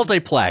to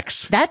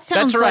multiplex. That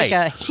sounds like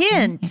a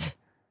hint.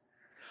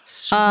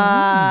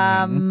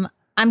 I'm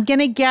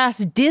gonna guess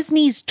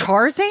Disney's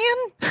Tarzan.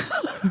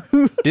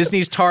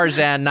 Disney's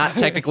Tarzan, not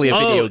technically a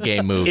video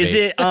game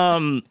movie.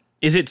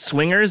 Is it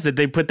Swingers? Did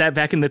they put that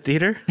back in the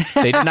theater?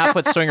 They did not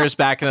put Swingers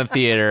back in the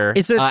theater.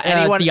 Is it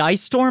the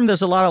Ice Storm?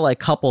 There's a lot of like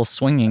couples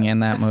swinging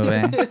in that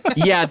movie.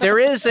 Yeah, there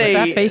is a. Is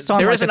that based on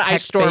there like is a an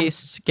Ice Storm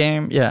text-based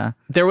game? Yeah.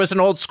 There was an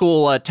old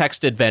school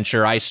text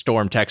adventure, Ice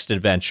Storm text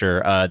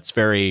adventure. It's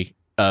very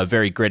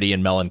gritty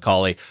and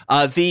melancholy.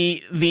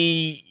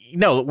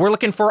 No, we're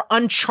looking for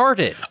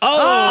Uncharted.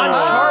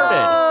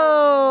 Uncharted.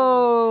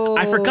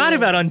 I forgot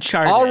about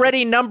Uncharted.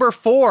 Already number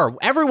 4.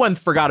 Everyone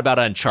forgot about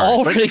Uncharted.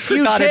 Already it's a huge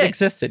forgot hit. it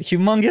existed.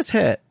 Humongous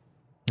hit.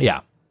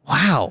 Yeah.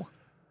 Wow.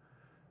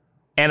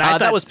 And I thought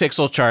that was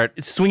Pixel Chart.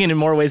 It's swinging in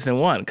more ways than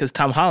one because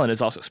Tom Holland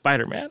is also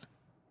Spider-Man.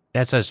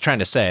 That's what I was trying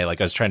to say.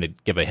 Like I was trying to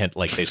give a hint.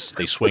 Like they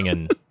swing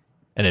in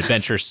an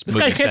adventure movie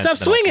guy can't sense, stop and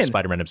then also swinging.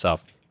 Spider-Man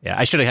himself. Yeah,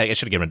 I should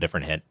have given a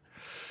different hint.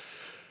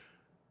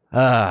 All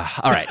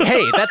right.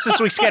 Hey, that's this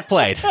week's Get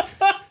Played.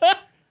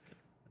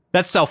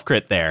 That's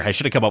self-crit there. I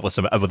should have come up with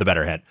a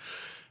better hint.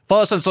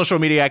 Follow us on social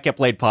media at Get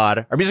Played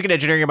Pod. Our music and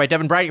engineering are by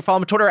Devin Bryant. Follow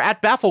him on Twitter at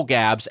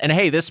BaffleGabs. And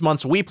hey, this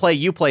month's We Play,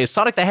 You Play is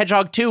Sonic the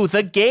Hedgehog 2,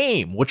 the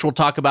game, which we'll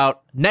talk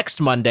about next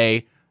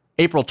Monday,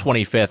 April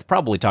 25th.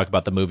 Probably talk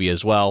about the movie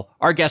as well.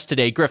 Our guest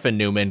today, Griffin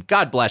Newman.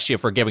 God bless you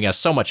for giving us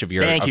so much of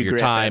your time. Thank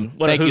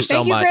you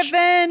so much. Thank you,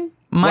 Griffin.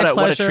 My pleasure.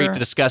 What a treat to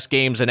discuss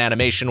games and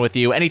animation with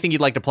you. Anything you'd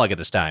like to plug at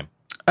this time?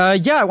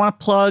 I want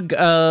to plug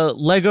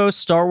Lego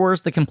Star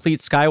Wars: The Complete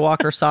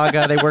Skywalker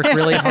Saga. They worked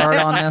really hard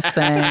on this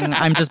thing.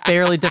 I'm just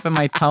barely dipping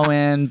my toe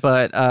in,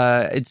 but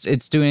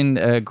it's doing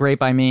great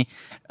by me.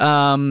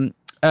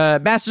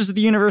 Masters of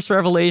the Universe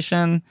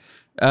Revelation,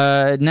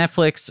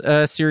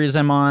 Netflix series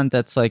I'm on.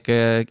 That's like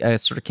a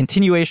sort of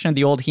continuation of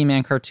the old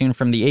He-Man cartoon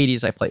from the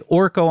 80s. I play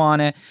Orko on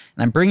it,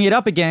 and I'm bringing it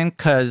up again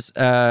because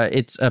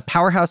it's a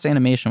Powerhouse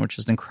Animation, which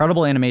is an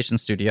incredible animation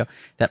studio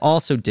that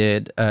also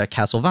did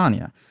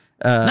Castlevania.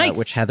 Nice.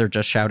 Which Heather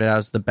just shouted out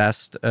as the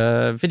best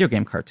video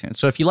game cartoon.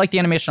 So if you like the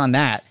animation on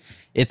that,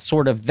 it's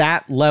sort of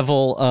that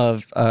level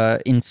of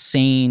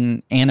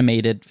insane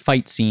animated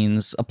fight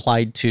scenes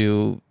applied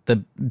to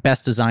the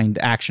best designed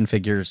action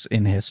figures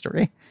in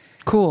history.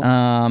 Cool.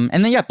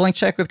 And then, Blank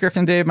Check with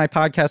Griffin Dave, my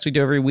podcast we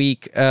do every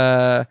week.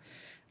 We're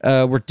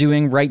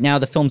doing right now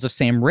the films of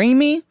Sam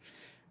Raimi.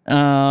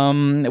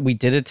 We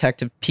did a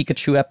Detective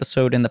Pikachu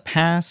episode in the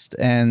past,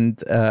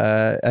 and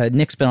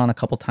Nick's been on a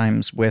couple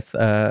times with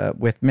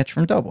Mitch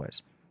from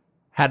Doughboys.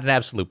 Had an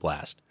absolute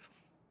blast.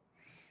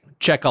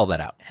 Check all that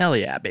out. Hell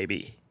yeah,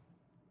 baby.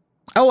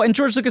 Oh, and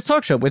George Lucas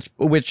Talk Show, which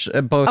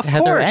both Of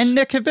Heather course. and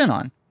Nick have been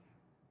on.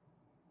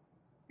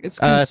 It's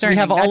concerning. So we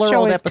have all that our show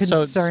old is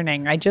episodes.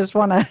 concerning. I just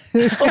want to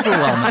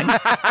Overwhelming.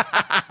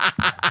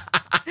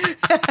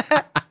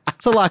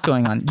 It's a lot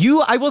going on.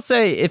 I will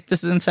say, if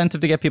this is incentive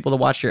to get people to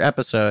watch your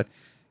episode,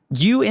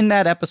 you in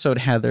that episode,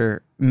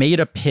 Heather, made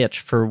a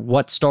pitch for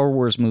what Star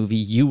Wars movie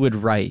you would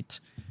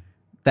write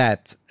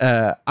that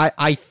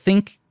I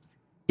think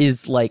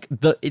is like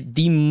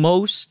the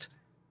most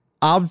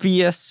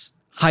obvious,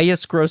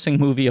 highest grossing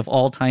movie of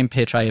all time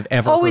pitch I have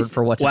ever heard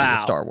for what to do with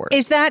Star Wars.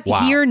 Is that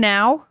here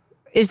now?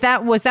 Was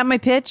that my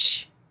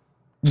pitch?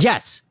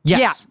 Yes.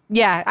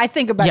 Yeah. I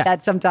think about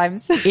that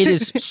sometimes. It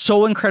is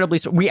so incredibly.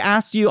 We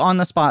asked you on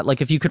the spot,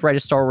 like, if you could write a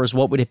Star Wars,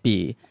 what would it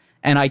be?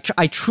 And I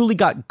truly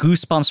got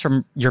goosebumps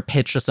from your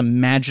pitch, just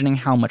imagining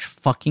how much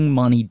fucking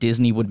money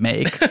Disney would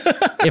make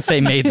if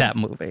they made that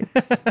movie.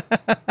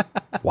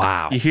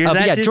 Wow. You hear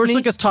that, Disney? George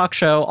Lucas Talk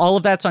Show. All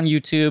of that's on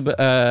YouTube.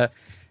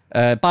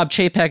 Bob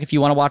Chapek, if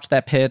you want to watch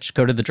that pitch,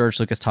 go to the George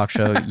Lucas Talk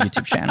Show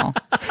YouTube channel.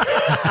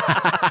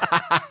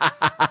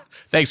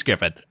 Thanks,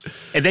 Griffin.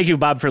 And thank you,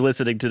 Bob, for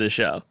listening to the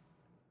show.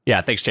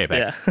 Yeah, thanks, Chapek.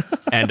 Yeah.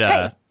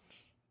 And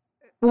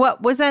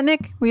What was that,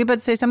 Nick? Were you about to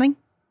say something?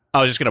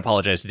 I was just going to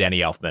apologize to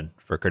Danny Elfman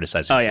for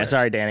criticizing. Oh, yeah.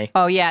 Sorry, Danny.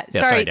 Oh, yeah.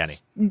 Sorry, Danny.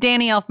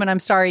 Danny Elfman, I'm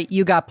sorry.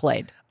 You got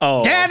played.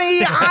 Oh.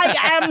 Danny,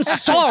 I am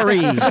sorry.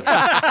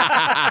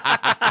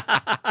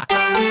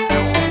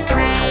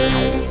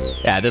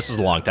 Yeah, this is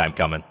a long time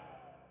coming.